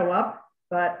just show up.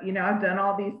 But, I've done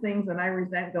all these things and I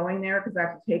resent going there because I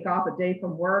have to take off a day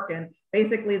from work. And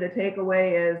basically the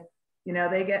takeaway is,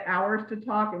 they get hours to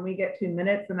talk and we get 2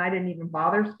 minutes, and I didn't even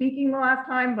bother speaking the last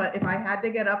time. But if I had to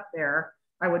get up there,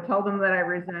 I would tell them that I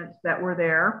resent that we're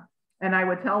there. And I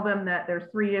would tell them that there's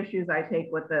 3 issues I take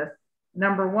with this.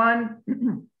 Number one,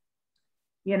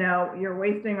 you're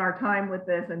wasting our time with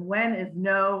this. And when is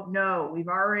no. We've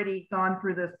already gone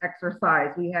through this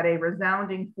exercise. We had a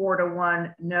resounding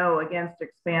 4-1 no against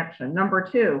expansion. Number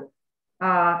 2,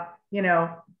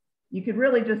 you could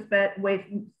really just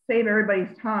save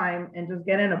everybody's time and just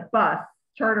get in a bus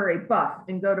charter a bus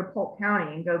and go to Polk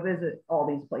County and go visit all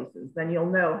these places. Then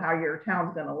you'll know how your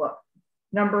town's going to look.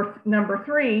 Number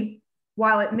three,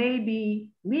 while it may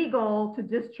be legal to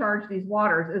discharge these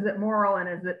waters, is it moral and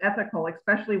is it ethical,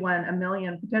 especially when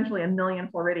potentially a million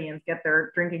Floridians get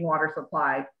their drinking water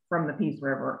supply from the Peace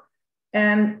River?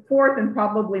 And fourth, and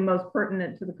probably most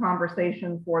pertinent to the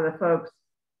conversation for the folks,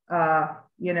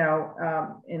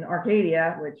 in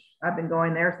Arcadia, which I've been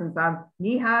going there since I'm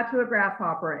knee-high to a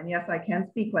grasshopper, and yes, I can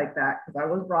speak like that because I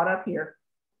was brought up here,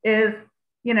 is,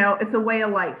 it's a way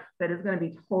of life that is going to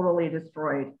be totally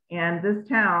destroyed. And this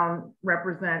town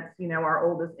represents, our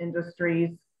oldest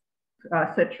industries,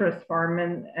 citrus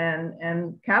farming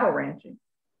and cattle ranching.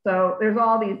 So there's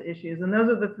all these issues, and those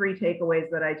are the three takeaways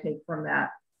that I take from that.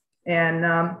 And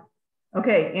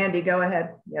okay, Andy, go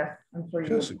ahead. Yes, I'm sure you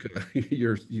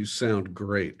Jessika, you sound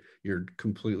great. You're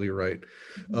completely right.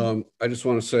 I just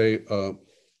want to say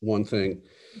one thing.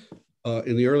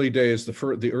 In the early days,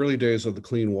 the early days of the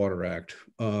Clean Water Act,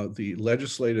 the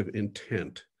legislative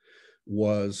intent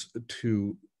was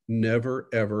to never,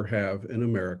 ever have in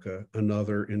America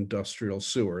another industrial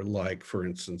sewer, like, for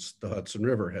instance, the Hudson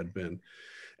River had been.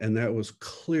 And that was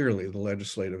clearly the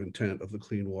legislative intent of the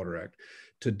Clean Water Act.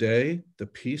 Today, the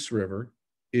Peace River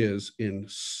is in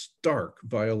stark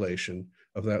violation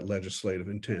of that legislative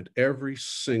intent. Every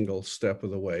single step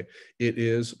of the way, it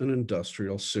is an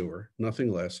industrial sewer,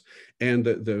 nothing less. And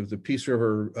the Peace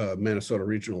River Minnesota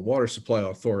Regional Water Supply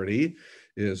Authority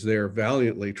is there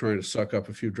valiantly trying to suck up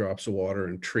a few drops of water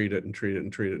and treat it and treat it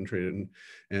and treat it and treat it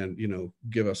and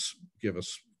give us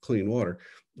clean water.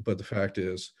 But the fact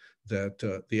is that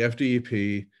the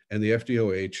FDEP and the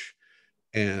FDOH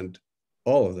and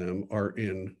all of them are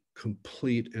in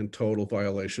complete and total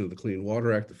violation of the Clean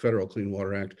Water Act, the Federal Clean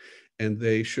Water Act, and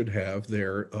they should have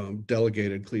their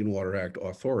delegated Clean Water Act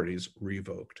authorities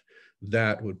revoked.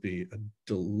 That would be a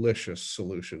delicious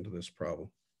solution to this problem.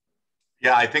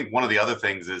 Yeah, I think one of the other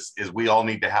things is we all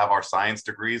need to have our science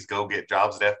degrees, go get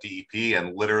jobs at FDEP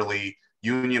and literally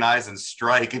unionize and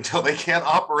strike until they can't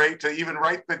operate to even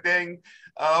write the dang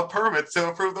permits to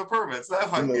approve the permits.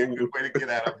 That might be a good way to get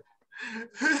at them.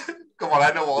 Come on,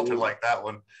 I know Walter liked that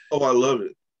one. Oh, I love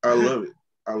it. I love it.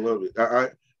 I love it.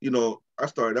 I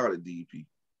started out at DEP.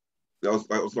 That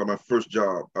was like my first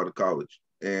job out of college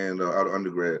and out of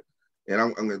undergrad. And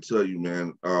I'm going to tell you,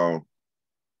 man,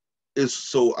 it's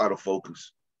so out of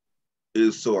focus.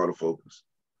 It's so out of focus.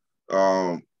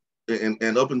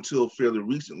 And up until fairly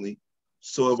recently,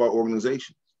 so have our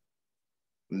organizations.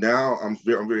 Now I'm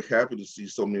very happy to see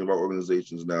so many of our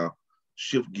organizations now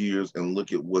shift gears and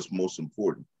look at what's most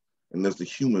important, and that's the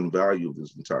human value of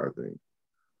this entire thing.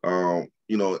 And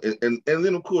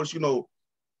then of course, we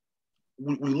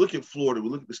look at Florida, we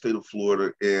look at the state of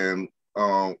Florida, and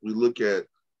we look at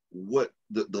what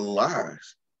the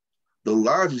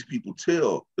lies these people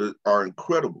tell are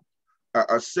incredible.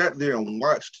 I sat there and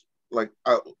watched,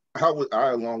 along with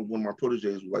one of my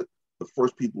proteges, were like the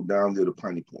first people down there to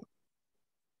Piney Point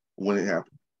when it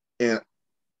happened. And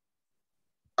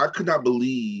I could not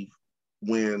believe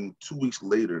when 2 weeks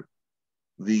later,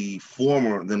 the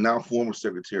now former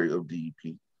secretary of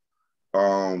DEP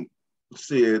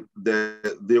said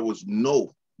that there was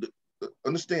no,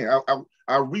 understand,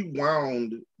 I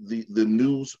rewound the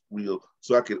news reel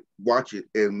so I could watch it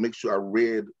and make sure I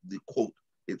read the quote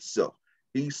itself.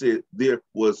 He said there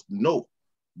was no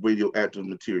radioactive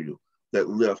material that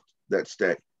left that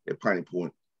stack at Piney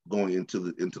Point going into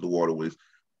the waterways.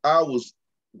 I was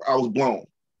blown.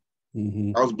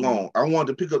 Mm-hmm. I was blown. I wanted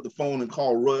to pick up the phone and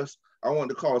call Russ. I wanted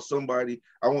to call somebody.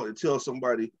 I wanted to tell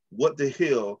somebody, what the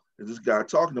hell is this guy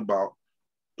talking about?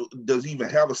 Does he even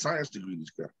have a science degree, this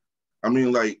guy? I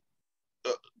mean,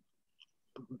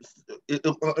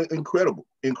 incredible.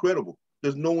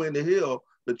 There's no way in the hell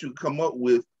that you can come up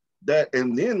with that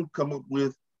and then come up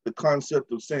with the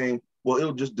concept of saying, well,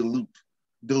 it'll just dilute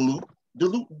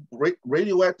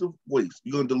radioactive waste.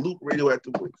 You're going to dilute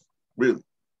radioactive waste. Really?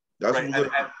 That's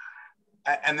right.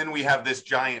 And then we have this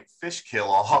giant fish kill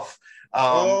off,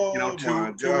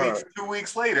 2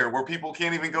 weeks later, where people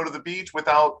can't even go to the beach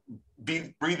without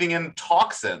breathing in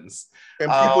toxins. And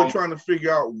people are trying to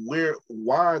figure out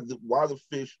why the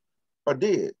fish are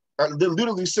dead. They're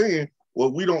literally saying,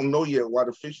 well, we don't know yet why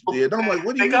the fish are dead. I'm like,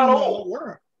 what do you mean?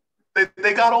 Why?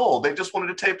 They got old. They just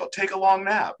wanted to take a long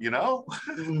nap,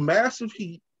 Massive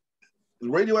heat,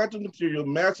 radioactive material,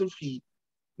 massive heat,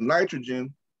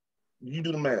 nitrogen. You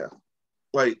do the math.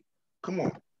 Come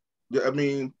on. I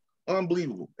mean,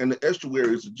 unbelievable. And the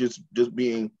estuaries are just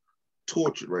being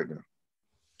tortured right now.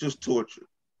 Just tortured.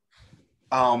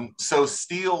 So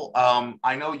Stel,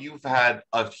 I know you've had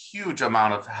a huge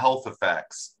amount of health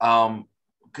effects.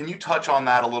 can you touch on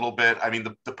that a little bit? I mean,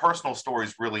 the personal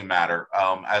stories really matter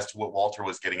as to what Walter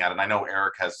was getting at. And I know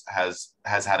Eric has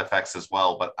had effects as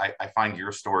well, but I find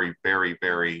your story very,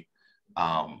 very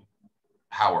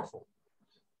powerful.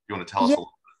 You want to tell us a little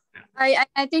bit?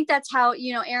 I think that's how,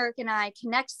 you know, Eric and I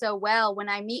connect so well. When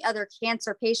I meet other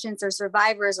cancer patients or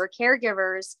survivors or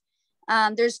caregivers,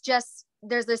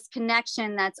 there's this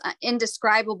connection that's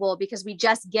indescribable, because we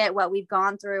just get what we've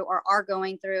gone through or are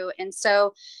going through. And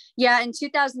so, yeah, in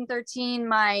 2013,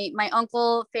 my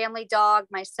uncle, family dog,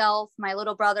 myself, my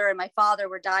little brother, and my father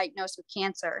were diagnosed with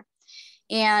cancer.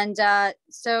 And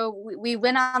so we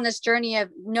went on this journey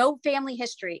of no family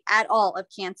history at all of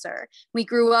cancer. We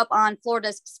grew up on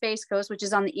Florida's Space Coast, which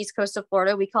is on the east coast of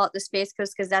Florida. We call it the Space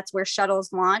Coast because that's where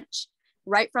shuttles launch,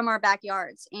 right from our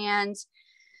backyards. And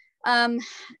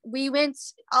we went,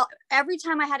 every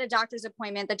time I had a doctor's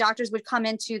appointment, the doctors would come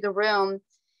into the room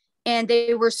and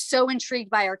they were so intrigued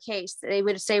by our case. They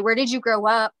would say, where did you grow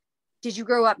up? Did you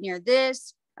grow up near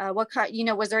this? What kind, you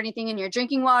know, was there anything in your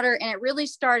drinking water? And it really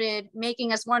started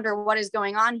making us wonder what is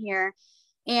going on here.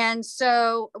 And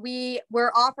so we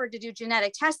were offered to do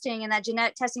genetic testing, and that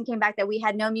genetic testing came back that we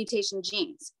had no mutation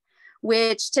genes,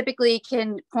 which typically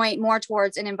can point more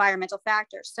towards an environmental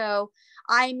factor. So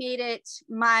I made it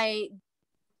my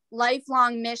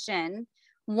lifelong mission,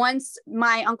 once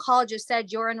my oncologist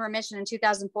said you're in remission in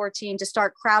 2014, to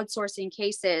start crowdsourcing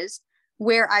cases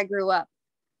where I grew up.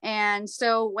 And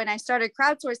so when I started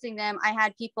crowdsourcing them, I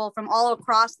had people from all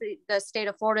across the state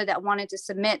of Florida that wanted to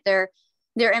submit their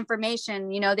information.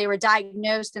 You know, they were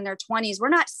diagnosed in their 20s. We're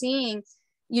not seeing,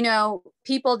 you know,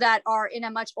 people that are in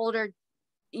a much older,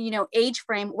 you know, age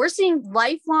frame. We're seeing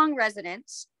lifelong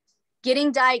residents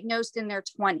getting diagnosed in their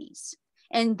 20s.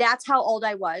 And that's how old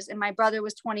I was. And my brother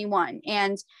was 21.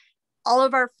 And all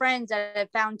of our friends that have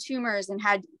found tumors and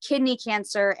had kidney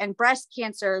cancer and breast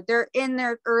cancer, they're in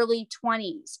their early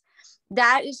 20s.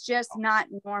 That is just not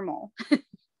normal.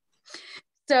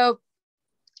 So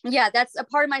yeah, that's a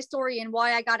part of my story and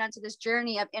why I got onto this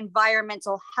journey of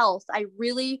environmental health. I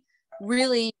really,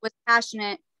 really was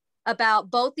passionate about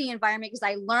both the environment, because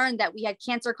I learned that we had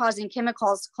cancer-causing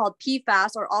chemicals called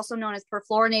PFAS, or also known as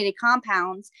perfluorinated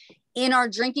compounds, in our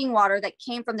drinking water that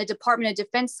came from the Department of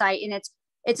Defense site. And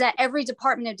it's at every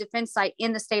Department of Defense site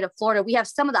in the state of Florida. We have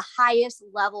some of the highest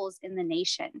levels in the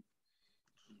nation.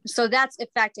 So that's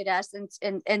affected us.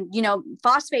 And you know,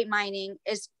 phosphate mining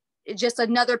is just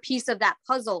another piece of that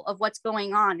puzzle of what's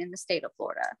going on in the state of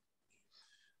Florida.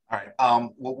 All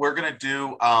right, what we're gonna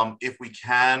do, if we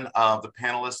can, the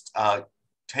panelists,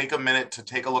 take a minute to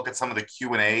take a look at some of the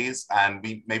Q&As, and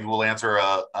maybe we'll answer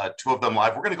two of them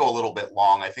live. We're gonna go a little bit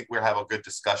long. I think we'll have a good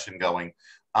discussion going.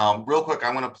 Real quick,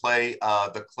 I'm gonna play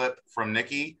the clip from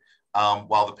Nikki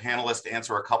while the panelists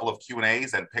answer a couple of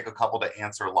Q&As and pick a couple to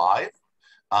answer live.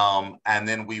 And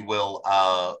then we will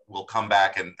we'll come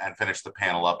back and finish the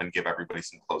panel up and give everybody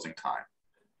some closing time.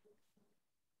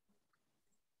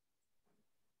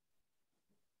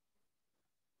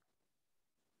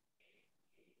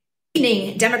 Good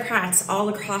evening, Democrats all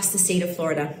across the state of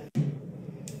Florida.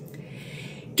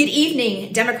 Good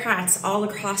evening, Democrats all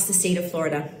across the state of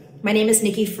Florida. My name is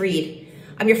Nikki Fried.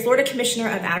 I'm your Florida Commissioner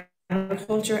of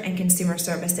Agriculture and Consumer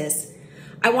Services.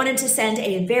 I wanted to send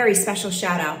a very special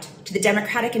shout out to the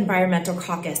Democratic Environmental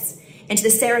Caucus and to the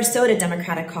Sarasota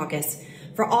Democratic Caucus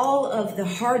for all of the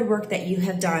hard work that you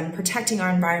have done protecting our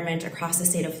environment across the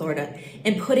state of Florida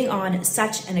and putting on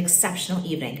such an exceptional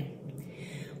evening.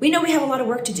 We know we have a lot of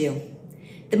work to do.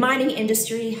 The mining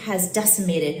industry has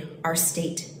decimated our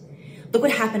state. Look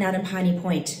what happened out in Piney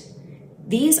Point.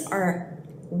 These are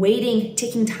waiting,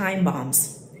 ticking time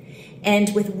bombs.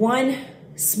 And with one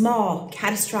small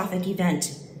catastrophic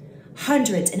event,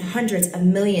 hundreds and hundreds of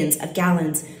millions of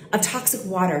gallons of toxic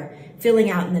water filling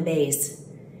out in the bays.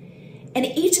 And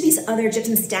each of these other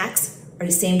gypsum stacks are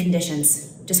the same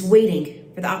conditions, just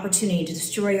waiting for the opportunity to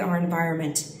destroy our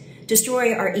environment,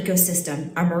 destroy our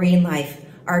ecosystem, our marine life,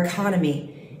 our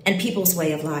economy, and people's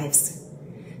way of lives.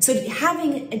 So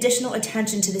having additional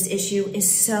attention to this issue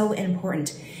is so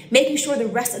important, making sure the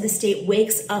rest of the state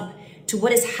wakes up to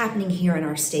what is happening here in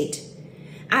our state.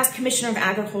 As Commissioner of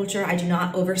Agriculture, I do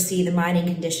not oversee the mining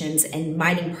conditions and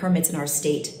mining permits in our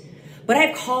state, but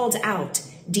I've called out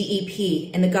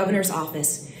DEP and the governor's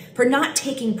office for not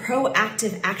taking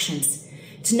proactive actions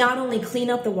to not only clean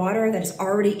up the water that is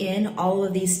already in all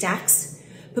of these stacks,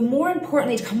 but more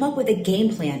importantly, to come up with a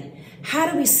game plan.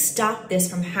 How do we stop this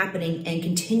from happening and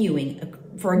continuing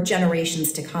for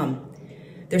generations to come?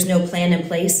 There's no plan in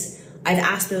place. I've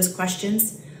asked those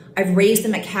questions. I've raised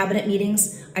them at cabinet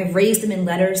meetings. I've raised them in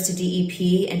letters to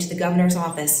DEP and to the governor's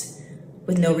office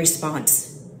with no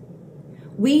response.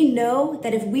 We know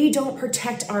that if we don't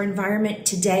protect our environment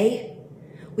today,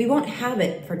 we won't have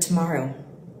it for tomorrow.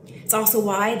 It's also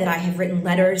why that I have written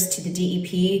letters to the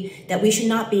DEP that we should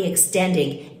not be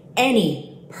extending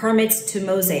any permits to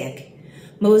Mosaic.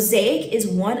 Mosaic is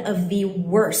one of the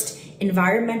worst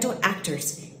environmental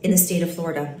actors in the state of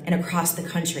Florida and across the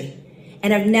country,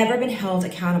 and have never been held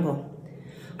accountable.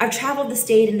 I've traveled the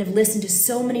state and have listened to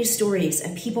so many stories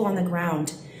of people on the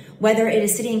ground, whether it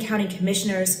is city and county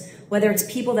commissioners, whether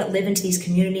it's people that live into these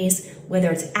communities,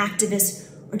 whether it's activists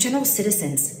or general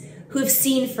citizens who have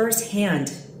seen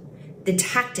firsthand the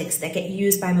tactics that get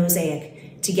used by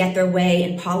Mosaic to get their way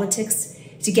in politics,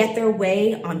 to get their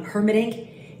way on permitting,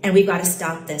 and we've got to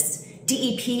stop this.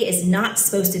 DEP is not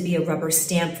supposed to be a rubber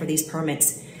stamp for these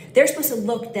permits. They're supposed to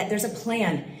look that there's a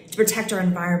plan to protect our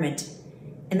environment,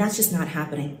 and that's just not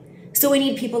happening. So we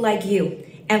need people like you,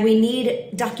 and we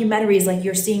need documentaries like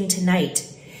you're seeing tonight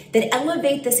that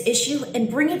elevate this issue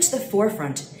and bring it to the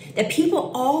forefront, that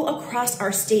people all across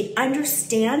our state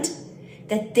understand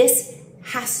that this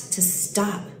has to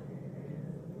stop.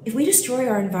 If we destroy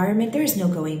our environment, there is no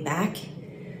going back.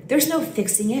 There's no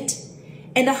fixing it.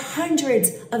 And the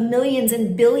hundreds of millions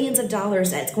and billions of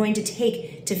dollars that it's going to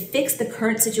take to fix the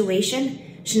current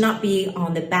situation should not be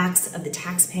on the backs of the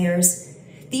taxpayers.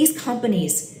 These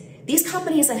companies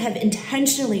that have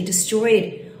intentionally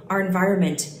destroyed our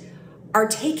environment are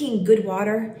taking good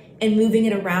water and moving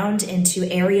it around into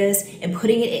areas and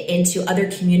putting it into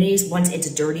other communities once it's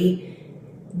dirty.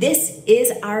 This is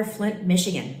our Flint,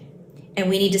 Michigan, and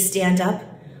we need to stand up,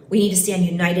 we need to stand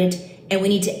united, and we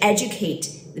need to educate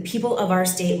the people of our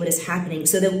state what is happening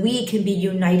so that we can be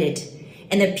united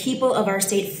and the people of our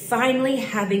state finally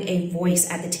having a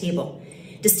voice at the table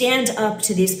to stand up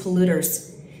to these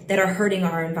polluters that are hurting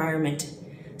our environment.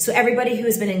 So everybody who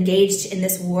has been engaged in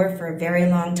this war for a very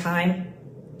long time,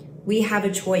 we have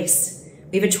a choice.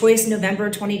 We have a choice in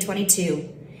November 2022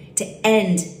 to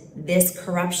end this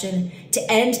corruption,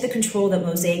 to end the control that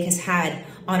Mosaic has had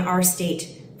on our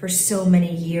state for so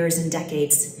many years and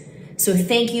decades. So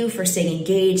thank you for staying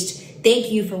engaged.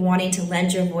 Thank you for wanting to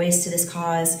lend your voice to this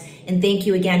cause. And thank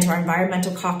you again to our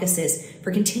environmental caucuses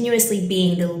for continuously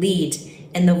being the lead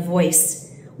and the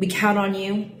voice. We count on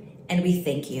you and we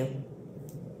thank you.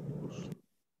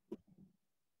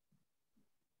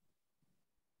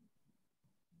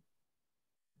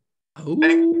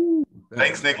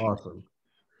 Thanks, Nikki. Awesome.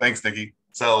 Thanks, Nikki.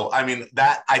 So, I mean,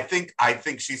 that I think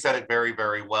she said it very,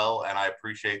 very well, and I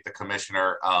appreciate the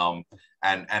commissioner and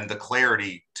the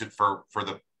clarity for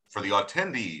the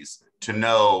attendees to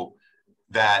know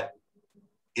that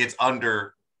it's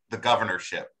under the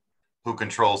governorship who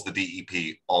controls the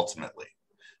DEP ultimately.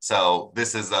 So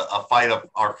this is a fight of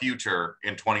our future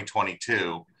in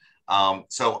 2022.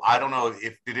 So I don't know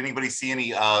did anybody see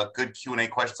any good Q&A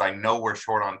questions? I know we're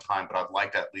short on time, but I'd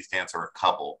like to at least answer a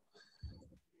couple.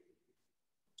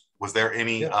 Was there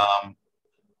any that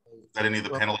any of the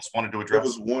panelists wanted to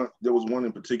address? There was one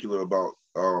in particular about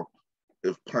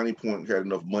if Piney Point had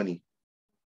enough money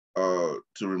to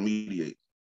remediate.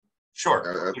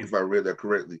 Sure. If I read that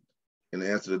correctly, and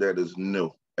the answer to that is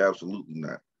no, absolutely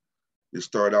not. They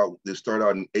start out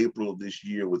in April of this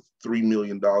year with $3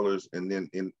 million, and then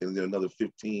another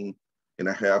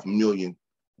 $15.5 million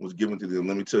was given to them.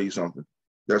 Let me tell you something.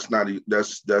 That's not even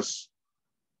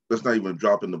a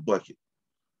drop in the bucket.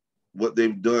 What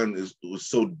they've done was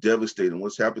so devastating.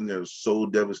 What's happened there is so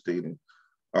devastating.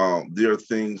 There are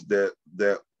things that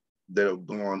have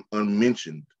gone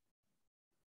unmentioned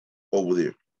over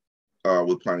there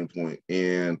with Piney Point,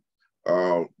 and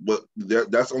but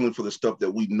that's only for the stuff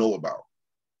that we know about.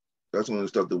 That's only the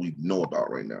stuff that we know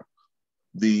about right now.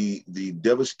 The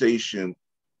devastation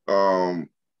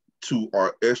to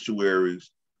our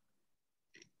estuaries,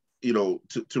 you know,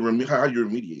 how do you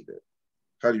remediate that?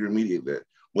 How do you remediate that?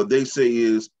 What they say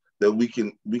is that we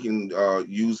can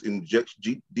use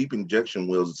deep injection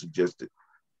wells as suggested.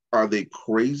 Are they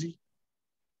crazy?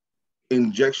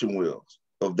 Injection wells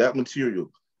of that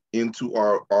material into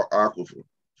our aquifer.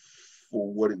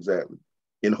 For what exactly?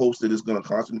 In hopes that it's going to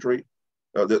concentrate,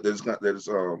 that it's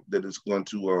going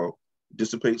to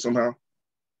dissipate somehow.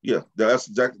 Yeah, that's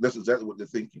exactly what they're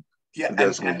thinking. Yeah,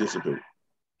 that's going to dissipate.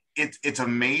 It's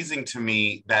amazing to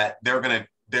me that the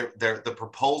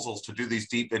proposals to do these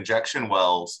deep injection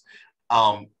wells.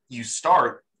 They'll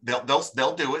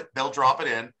do it. They'll drop it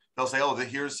in. They'll say, oh,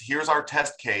 here's our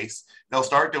test case. They'll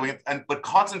start doing it, but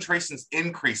concentrations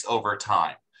increase over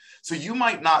time. So you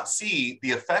might not see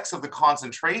the effects of the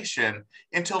concentration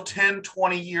until 10,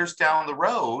 20 years down the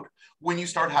road when you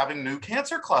start having new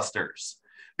cancer clusters.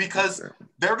 because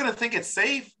they're going to think it's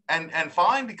safe and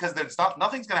fine because there's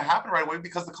nothing's going to happen right away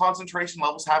because the concentration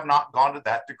levels have not gone to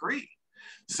that degree.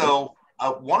 So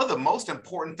one of the most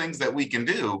important things that we can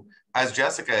do, as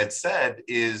Jessika had said,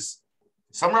 is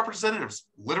some representatives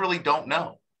literally don't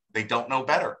know. They don't know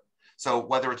better. So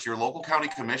whether it's your local county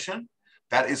commission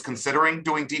that is considering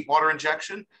doing deep water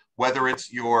injection, whether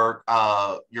it's your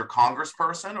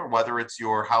congressperson or whether it's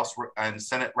your House and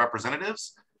Senate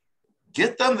representatives,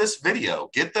 get them this video,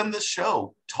 get them this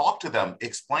show, talk to them,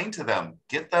 explain to them,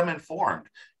 get them informed,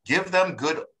 give them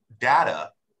good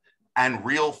data and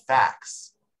real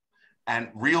facts and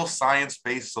real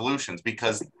science-based solutions,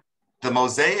 because the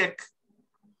Mosaic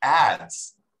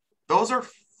ads, those are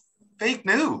fake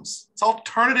news. It's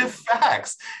alternative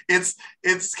facts.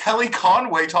 It's Kelly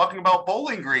Conway talking about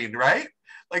Bowling Green, right?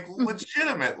 Like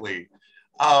legitimately.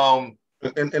 And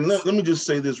let me just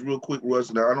say this real quick,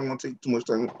 Russ. Now I don't want to take too much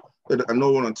time. I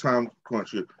know we're on a time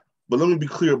crunch here, but let me be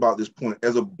clear about this point.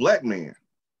 As a black man,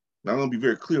 now I'm going to be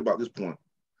very clear about this point.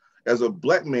 As a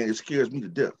black man, it scares me to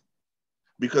death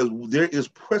because there is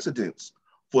precedence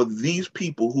for these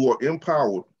people who are in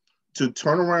power to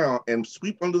turn around and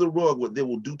sweep under the rug what they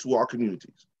will do to our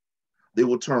communities. They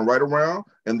will turn right around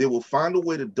and they will find a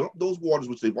way to dump those waters,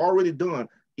 which they've already done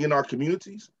in our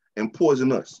communities, and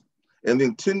poison us. And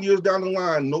then 10 years down the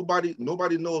line, nobody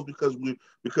knows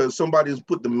because somebody has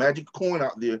put the magic coin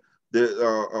out there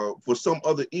that, for some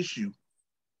other issue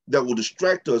that will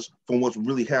distract us from what's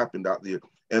really happened out there.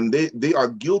 And they are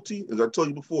guilty, as I told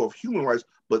you before, of human rights,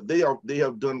 but they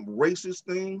have done racist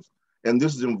things, and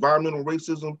this is environmental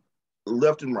racism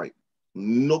left and right.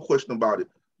 No question about it.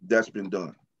 That's been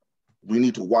done. We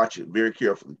need to watch it very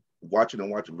carefully. Watch it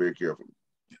very carefully.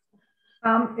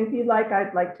 If you'd like,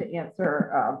 I'd like to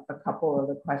answer a couple of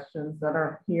the questions that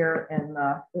are here, and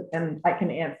I can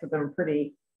answer them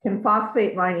pretty. Can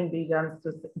phosphate mining be done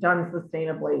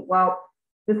sustainably? Well,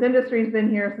 this industry's been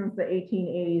here since the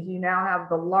 1880s. You now have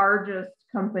the largest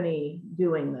company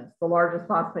doing this, the largest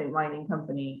phosphate mining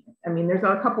company. I mean, there's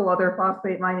a couple other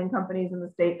phosphate mining companies in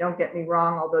the state, don't get me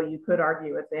wrong, although you could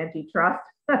argue it's antitrust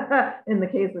in the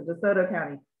case of DeSoto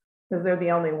County, because they're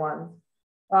the only ones.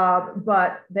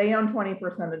 But they own 20%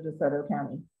 of DeSoto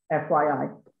County,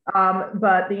 FYI.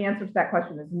 But the answer to that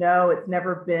question is no, it's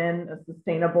never been a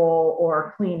sustainable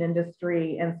or clean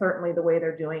industry. And certainly the way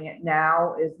they're doing it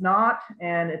now is not,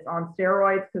 and it's on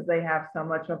steroids because they have so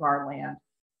much of our land.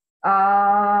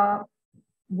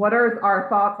 What are our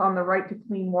thoughts on the right to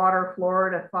clean water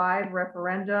Florida 5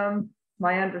 referendum?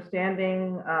 My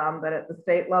understanding that at the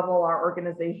state level, our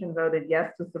organization voted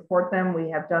yes to support them.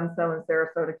 We have done so in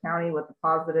Sarasota County with a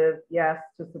positive yes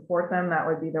to support them. That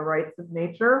would be the rights of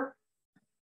nature.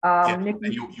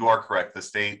 Nikki, you are correct. The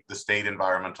state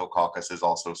environmental caucus is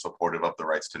also supportive of the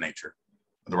rights to nature,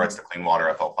 the rights to clean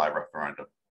water FL5 referendum.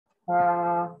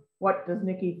 What does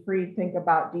Nikki Fried think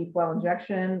about deep well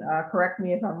injection? Correct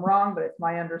me if I'm wrong, but it's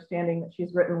my understanding that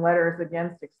she's written letters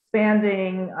against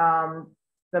expanding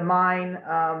the mine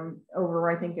over,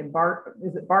 I think,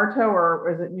 is it Bartow or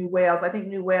is it New Wales? I think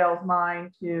New Wales mine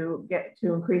to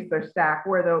increase their stack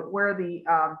where the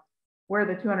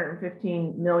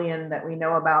 215 million that we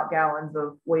know about gallons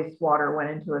of wastewater went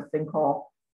into a sinkhole.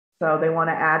 So they want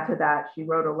to add to that. She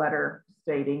wrote a letter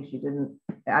stating she didn't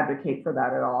advocate for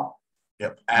that at all.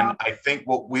 Yep. And I think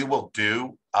what we will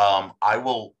do, I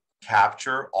will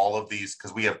capture all of these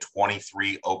because we have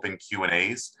 23 open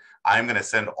Q&As. I'm going to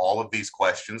send all of these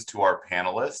questions to our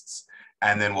panelists.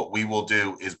 And then what we will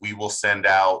do is we will send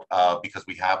out, because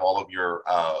we have all of your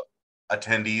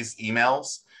attendees'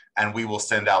 emails, and we will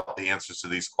send out the answers to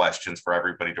these questions for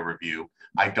everybody to review.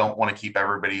 I don't want to keep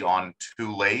everybody on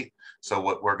too late. So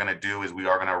what we're going to do is we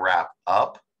are going to wrap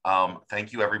up.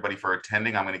 Thank you, everybody, for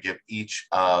attending. I'm going to give each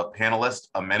panelist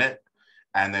a minute,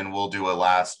 and then we'll do a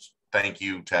last thank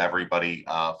you to everybody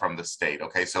from the state.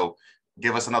 Okay, so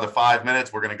give us another 5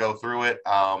 minutes. We're going to go through it.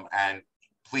 And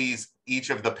please, each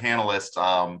of the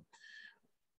panelists,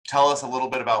 tell us a little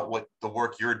bit about what the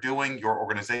work you're doing, your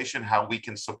organization, how we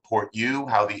can support you,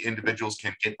 how the individuals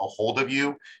can get a hold of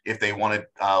you if they want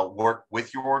to work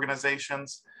with your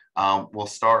organizations. We'll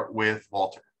start with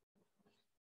Walter.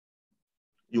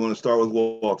 You want to start with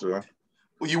Walter, huh?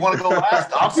 Well, you want to go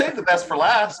last? I'll save the best for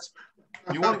last.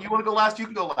 You want to go last? You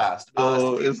can go last.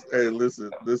 Hey,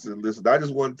 listen. I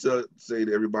just want to say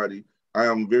to everybody, I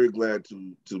am very glad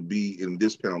to be in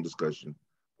this panel discussion.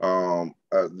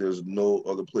 There's no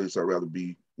other place I'd rather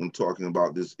be when talking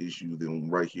about this issue than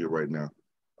right here, right now.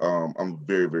 I'm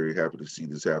very, very happy to see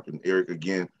this happen. Eric,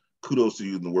 again, kudos to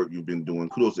you and the work you've been doing.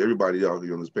 Kudos to everybody out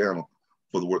here on this panel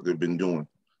for the work they've been doing.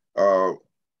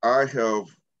 I have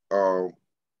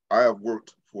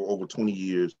worked for over 20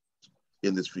 years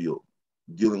in this field,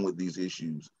 dealing with these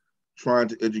issues, trying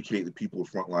to educate the people of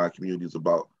frontline communities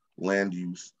about land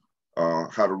use,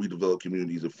 how to redevelop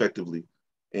communities effectively,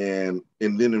 and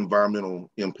then environmental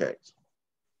impacts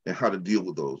and how to deal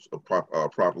with those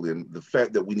properly. And the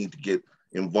fact that we need to get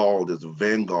involved as a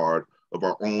vanguard of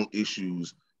our own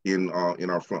issues in our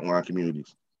frontline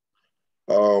communities.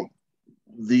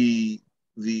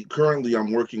 Currently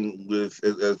I'm working with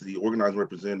as the organizing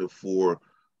representative for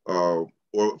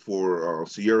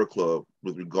Sierra Club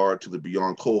with regard to the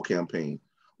Beyond Coal campaign,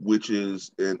 which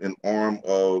is an arm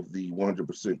of the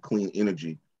 100% clean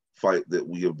energy fight that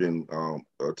we have been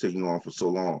taking on for so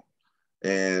long.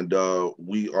 And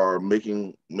we are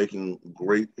making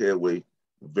great headway.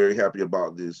 Very happy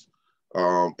about this.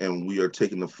 And we are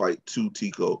taking the fight to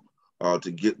TICO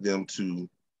to get them to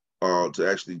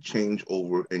actually change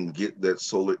over and get that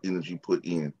solar energy put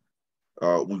in.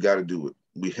 We got to do it.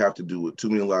 We have to do it. Too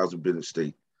many lives have been at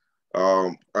stake.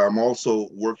 I'm also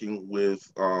working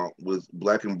with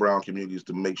Black and Brown communities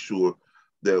to make sure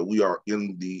that we are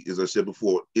as I said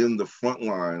before, in the front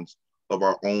lines of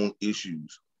our own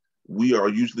issues. We are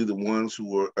usually the ones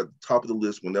who are at the top of the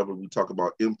list whenever we talk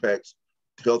about impacts,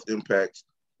 health impacts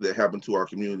that happen to our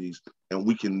communities, and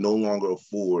we can no longer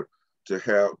afford to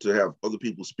have other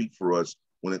people speak for us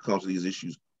when it comes to these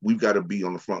issues. We've got to be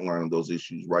on the front line of those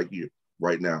issues right here,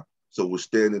 right now. So we're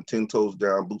standing 10 toes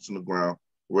down, boots on the ground,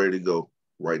 ready to go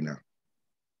right now.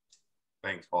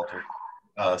 Thanks, Walter.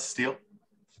 Stel?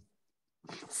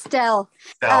 Stel.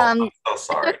 I'm so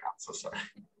sorry. I'm so sorry.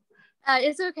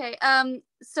 It's okay.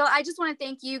 So I just want to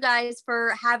thank you guys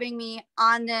for having me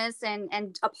on this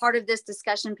and a part of this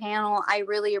discussion panel. I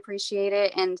really appreciate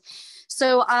it. And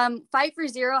so Fight for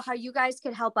Zero, how you guys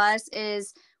could help us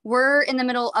is we're in the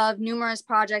middle of numerous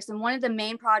projects. And one of the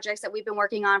main projects that we've been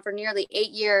working on for nearly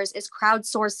 8 years is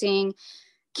crowdsourcing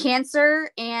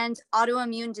cancer and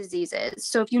autoimmune diseases.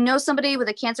 So if you know somebody with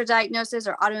a cancer diagnosis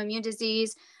or autoimmune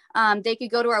disease, they could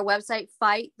go to our website,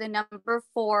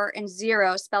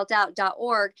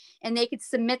 fight4zero.org, and they could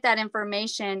submit that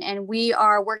information. And we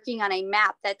are working on a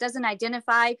map that doesn't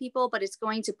identify people, but it's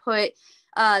going to put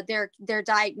their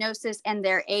diagnosis and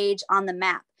their age on the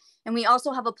map. And we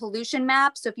also have a pollution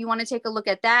map. So if you want to take a look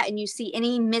at that and you see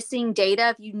any missing data,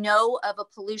 if you know of a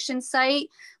pollution site,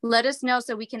 let us know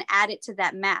so we can add it to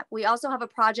that map. We also have a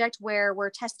project where we're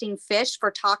testing fish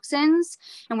for toxins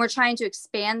and we're trying to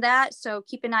expand that. So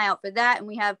keep an eye out for that. And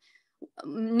we have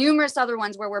numerous other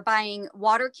ones where we're buying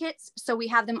water kits. So we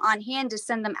have them on hand to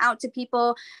send them out to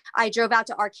people. I drove out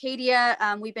to Arcadia.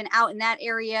 We've been out in that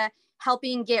area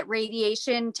helping get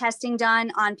radiation testing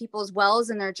done on people's wells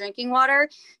and their drinking water.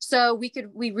 So we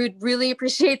would really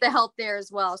appreciate the help there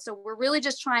as well. So we're really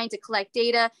just trying to collect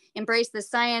data, embrace the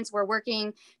science. We're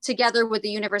working together with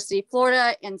the University of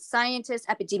Florida and scientists,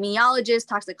 epidemiologists,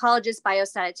 toxicologists,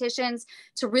 biostatisticians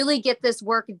to really get this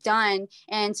work done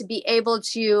and to be able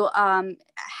to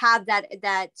have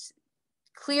that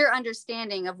clear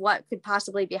understanding of what could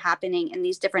possibly be happening in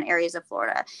these different areas of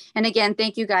Florida. And again,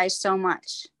 thank you guys so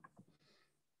much.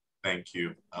 Thank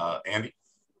you. Andy?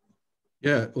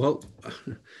 Yeah, well,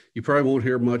 you probably won't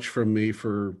hear much from me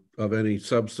of any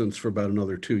substance for about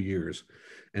another 2 years.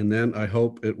 And then I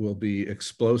hope it will be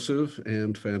explosive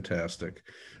and fantastic.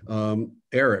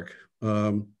 Erik,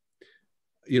 I've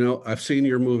seen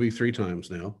your movie 3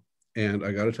 times now, and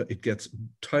I got to tell you, it gets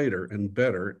tighter and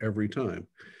better every time.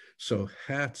 So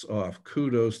hats off,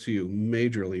 kudos to you,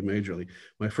 majorly.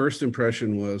 My first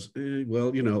impression was,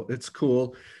 it's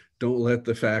cool. Don't let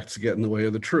the facts get in the way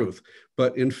of the truth.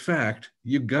 But in fact,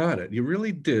 you got it. You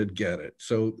really did get it.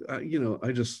 So,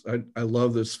 I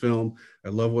love this film. I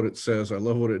love what it says. I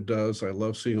love what it does. I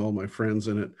love seeing all my friends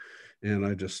in it. And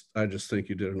I just think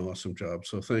you did an awesome job.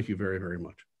 So thank you very, very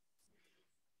much.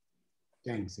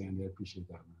 Thanks, Andy. I appreciate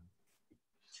that, man.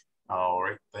 All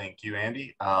right. Thank you,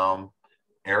 Andy.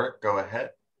 Erik, go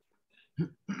ahead.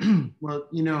 Well,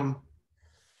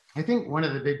 I think one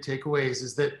of the big takeaways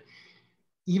is that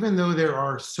even though there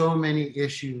are so many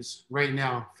issues right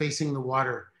now facing the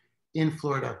water in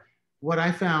Florida, what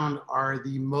I found are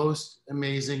the most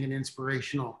amazing and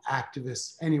inspirational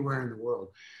activists anywhere in the world.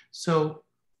 So,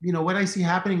 what I see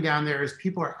happening down there is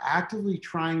people are actively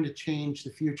trying to change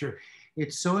the future.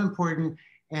 It's so important.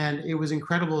 And it was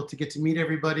incredible to get to meet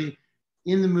everybody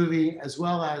in the movie, as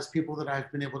well as people that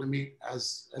I've been able to meet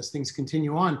as things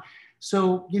continue on.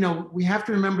 So, we have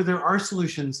to remember there are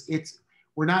solutions.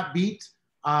 We're not beat.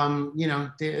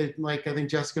 Like I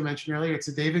think Jessika mentioned earlier, it's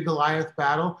a David Goliath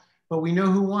battle, but we know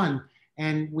who won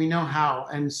and we know how.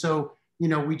 And so,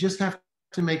 we just have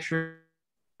to make sure,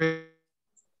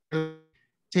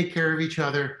 take care of each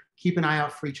other, keep an eye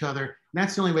out for each other. And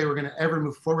that's the only way we're going to ever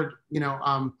move forward.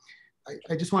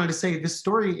 I just wanted to say this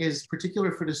story is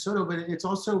particular for DeSoto, but it's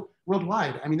also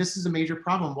worldwide. I mean, this is a major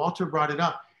problem. Walter brought it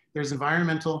up. There's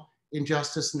environmental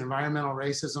injustice and environmental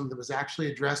racism that was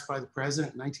actually addressed by the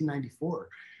president in 1994,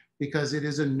 because it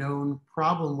is a known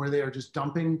problem where they are just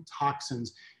dumping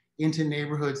toxins into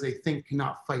neighborhoods they think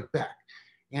cannot fight back.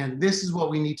 And this is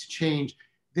what we need to change.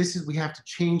 We have to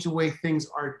change the way things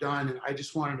are done. And I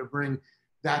just wanted to bring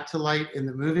that to light in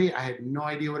the movie. I had no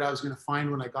idea what I was going to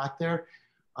find when I got there.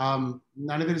 None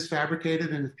of it is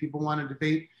fabricated. And if people want to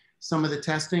debate some of the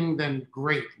testing, then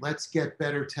great. Let's get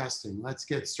better testing. Let's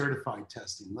get certified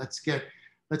testing. Let's get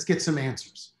some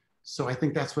answers. So I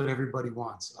think that's what everybody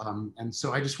wants. And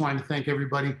so I just wanted to thank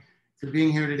everybody for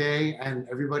being here today and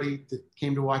everybody that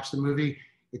came to watch the movie.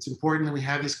 It's important that we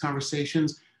have these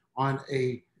conversations on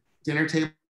a dinner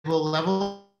table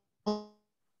level,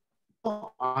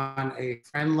 on a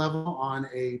friend level, on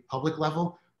a public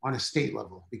level, on a state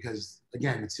level, because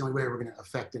again, it's the only way we're going to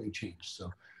affect any change. So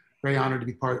very honored to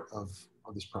be part of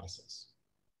this process.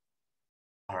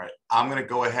 All right, I'm going to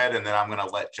go ahead and then I'm going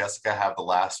to let Jessika have the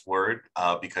last word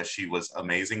because she was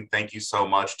amazing. Thank you so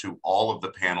much to all of the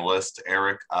panelists.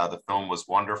 Erik, the film was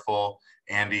wonderful.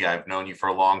 Andy, I've known you for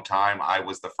a long time. I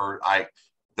was the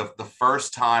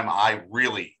first time I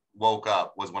really woke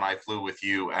up was when I flew with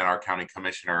you and our county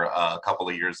commissioner a couple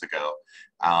of years ago.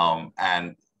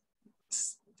 And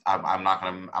I'm not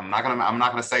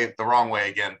gonna say it the wrong way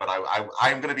again, but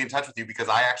I'm gonna be in touch with you because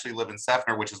I actually live in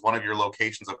Seffner, which is one of your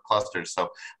locations of clusters. So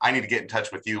I need to get in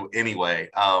touch with you anyway.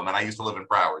 And I used to live in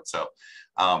Broward. So,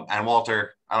 and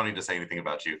Walter, I don't need to say anything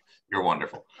about you. You're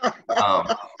wonderful.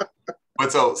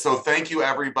 But so thank you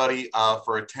everybody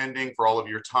for attending, for all of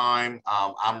your time.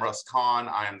 I'm Russ Kahn.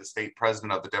 I am the state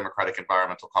president of the Democratic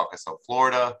Environmental Caucus of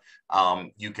Florida.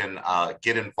 You can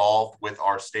get involved with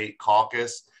our state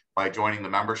caucus by joining the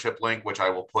membership link, which I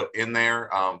will put in there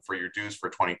for your dues for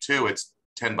 22. It's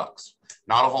 $10,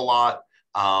 not a whole lot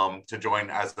to join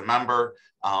as a member.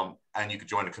 And you can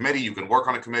join a committee, you can work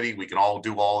on a committee, we can all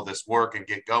do all of this work and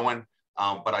get going.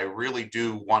 But I really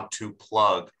do want to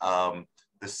plug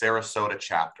the Sarasota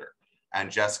chapter and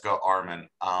Jessika Arman.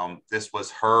 This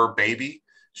was her baby.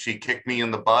 She kicked me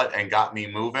in the butt and got me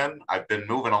moving. I've been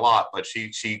moving a lot, but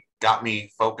she got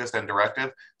me focused and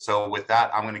directive. So with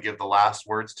that, I'm going to give the last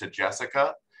words to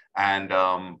Jessika. And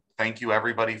thank you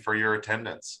everybody for your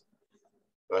attendance.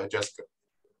 Go ahead, Jessika.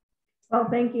 Well,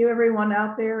 thank you everyone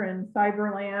out there in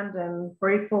Cyberland, and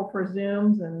grateful for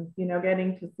Zooms and,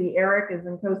 getting to see Erik is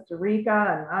in Costa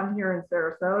Rica and I'm here in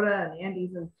Sarasota and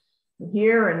Andy's in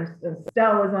here and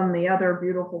Stel is on the other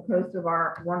beautiful coast of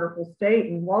our wonderful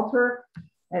state, and Walter.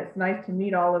 It's nice to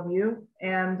meet all of you.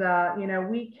 And,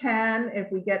 we can,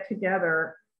 if we get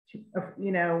together,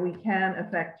 we can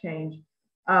affect change.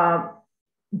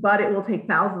 But it will take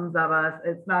thousands of us.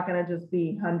 It's not going to just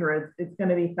be hundreds. It's going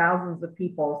to be thousands of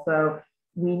people. So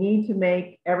we need to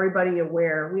make everybody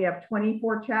aware. We have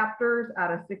 24 chapters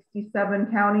out of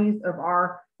 67 counties of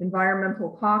our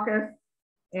environmental caucus.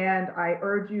 And I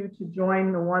urge you to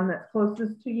join the one that's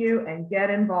closest to you and get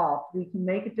involved. We can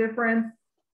make a difference.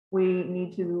 We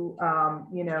need to,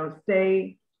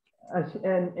 stay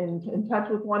in touch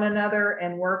with one another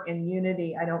and work in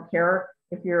unity. I don't care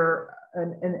if you're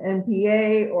an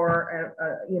NPA or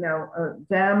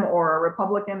a Dem or a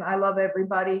Republican. I love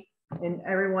everybody, and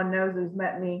everyone knows who's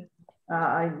met me.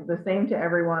 I'm the same to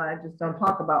everyone. I just don't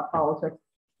talk about politics.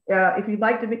 If you'd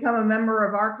like to become a member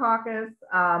of our caucus,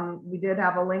 we did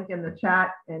have a link in the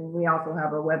chat, and we also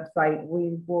have a website.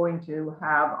 We're going to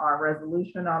have our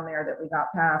resolution on there that we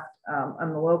got passed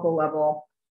on the local level,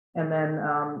 and then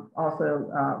also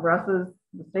Russ's,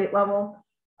 the state level.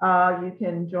 You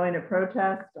can join a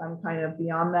protest. I'm kind of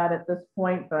beyond that at this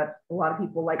point, but a lot of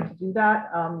people like to do that.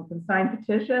 You can sign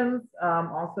petitions,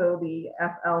 also the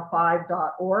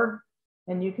fl5.org,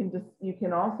 and you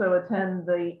can also attend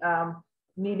the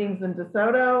meetings in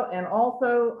DeSoto, and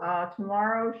also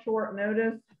tomorrow, short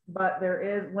notice, but there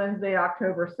is Wednesday,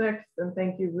 October 6th, and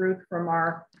thank you, Ruth, from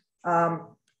our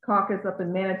caucus up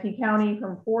in Manatee County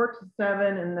from 4 to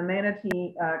 7 in the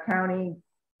Manatee County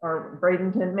or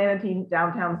Bradenton, Manatee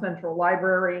Downtown Central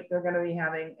Library. They're going to be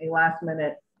having a last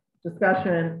minute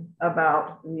discussion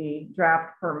about the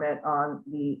draft permit on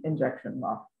the injection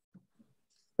law.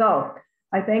 So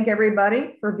I thank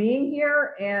everybody for being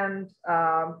here and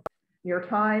your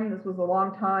time. This was a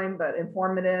long time, but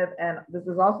informative. And this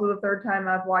is also the third time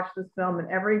I've watched this film, and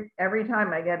every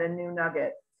time I get a new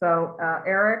nugget. So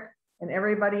Erik and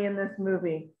everybody in this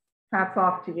movie, hats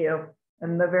off to you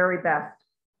and the very best.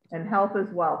 And health is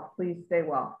wealth. Please stay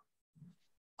well.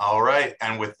 All right,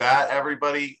 and with that,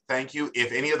 everybody, thank you.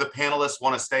 If any of the panelists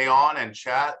want to stay on and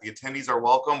chat, the attendees are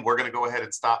welcome. We're going to go ahead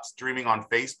and stop streaming on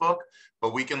Facebook,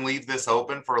 but we can leave this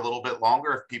open for a little bit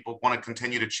longer if people want to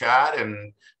continue to chat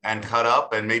and cut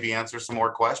up and maybe answer some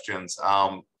more questions.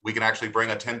 We can actually bring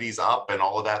attendees up and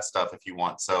all of that stuff if you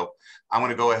want. So I'm going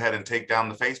to go ahead and take down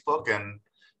the Facebook,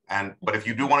 but if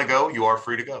you do want to go, you are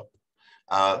free to go.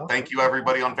 Thank you,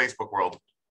 everybody on Facebook world.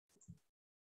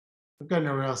 I've got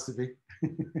nowhere else to be.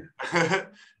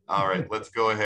 All right, let's go ahead.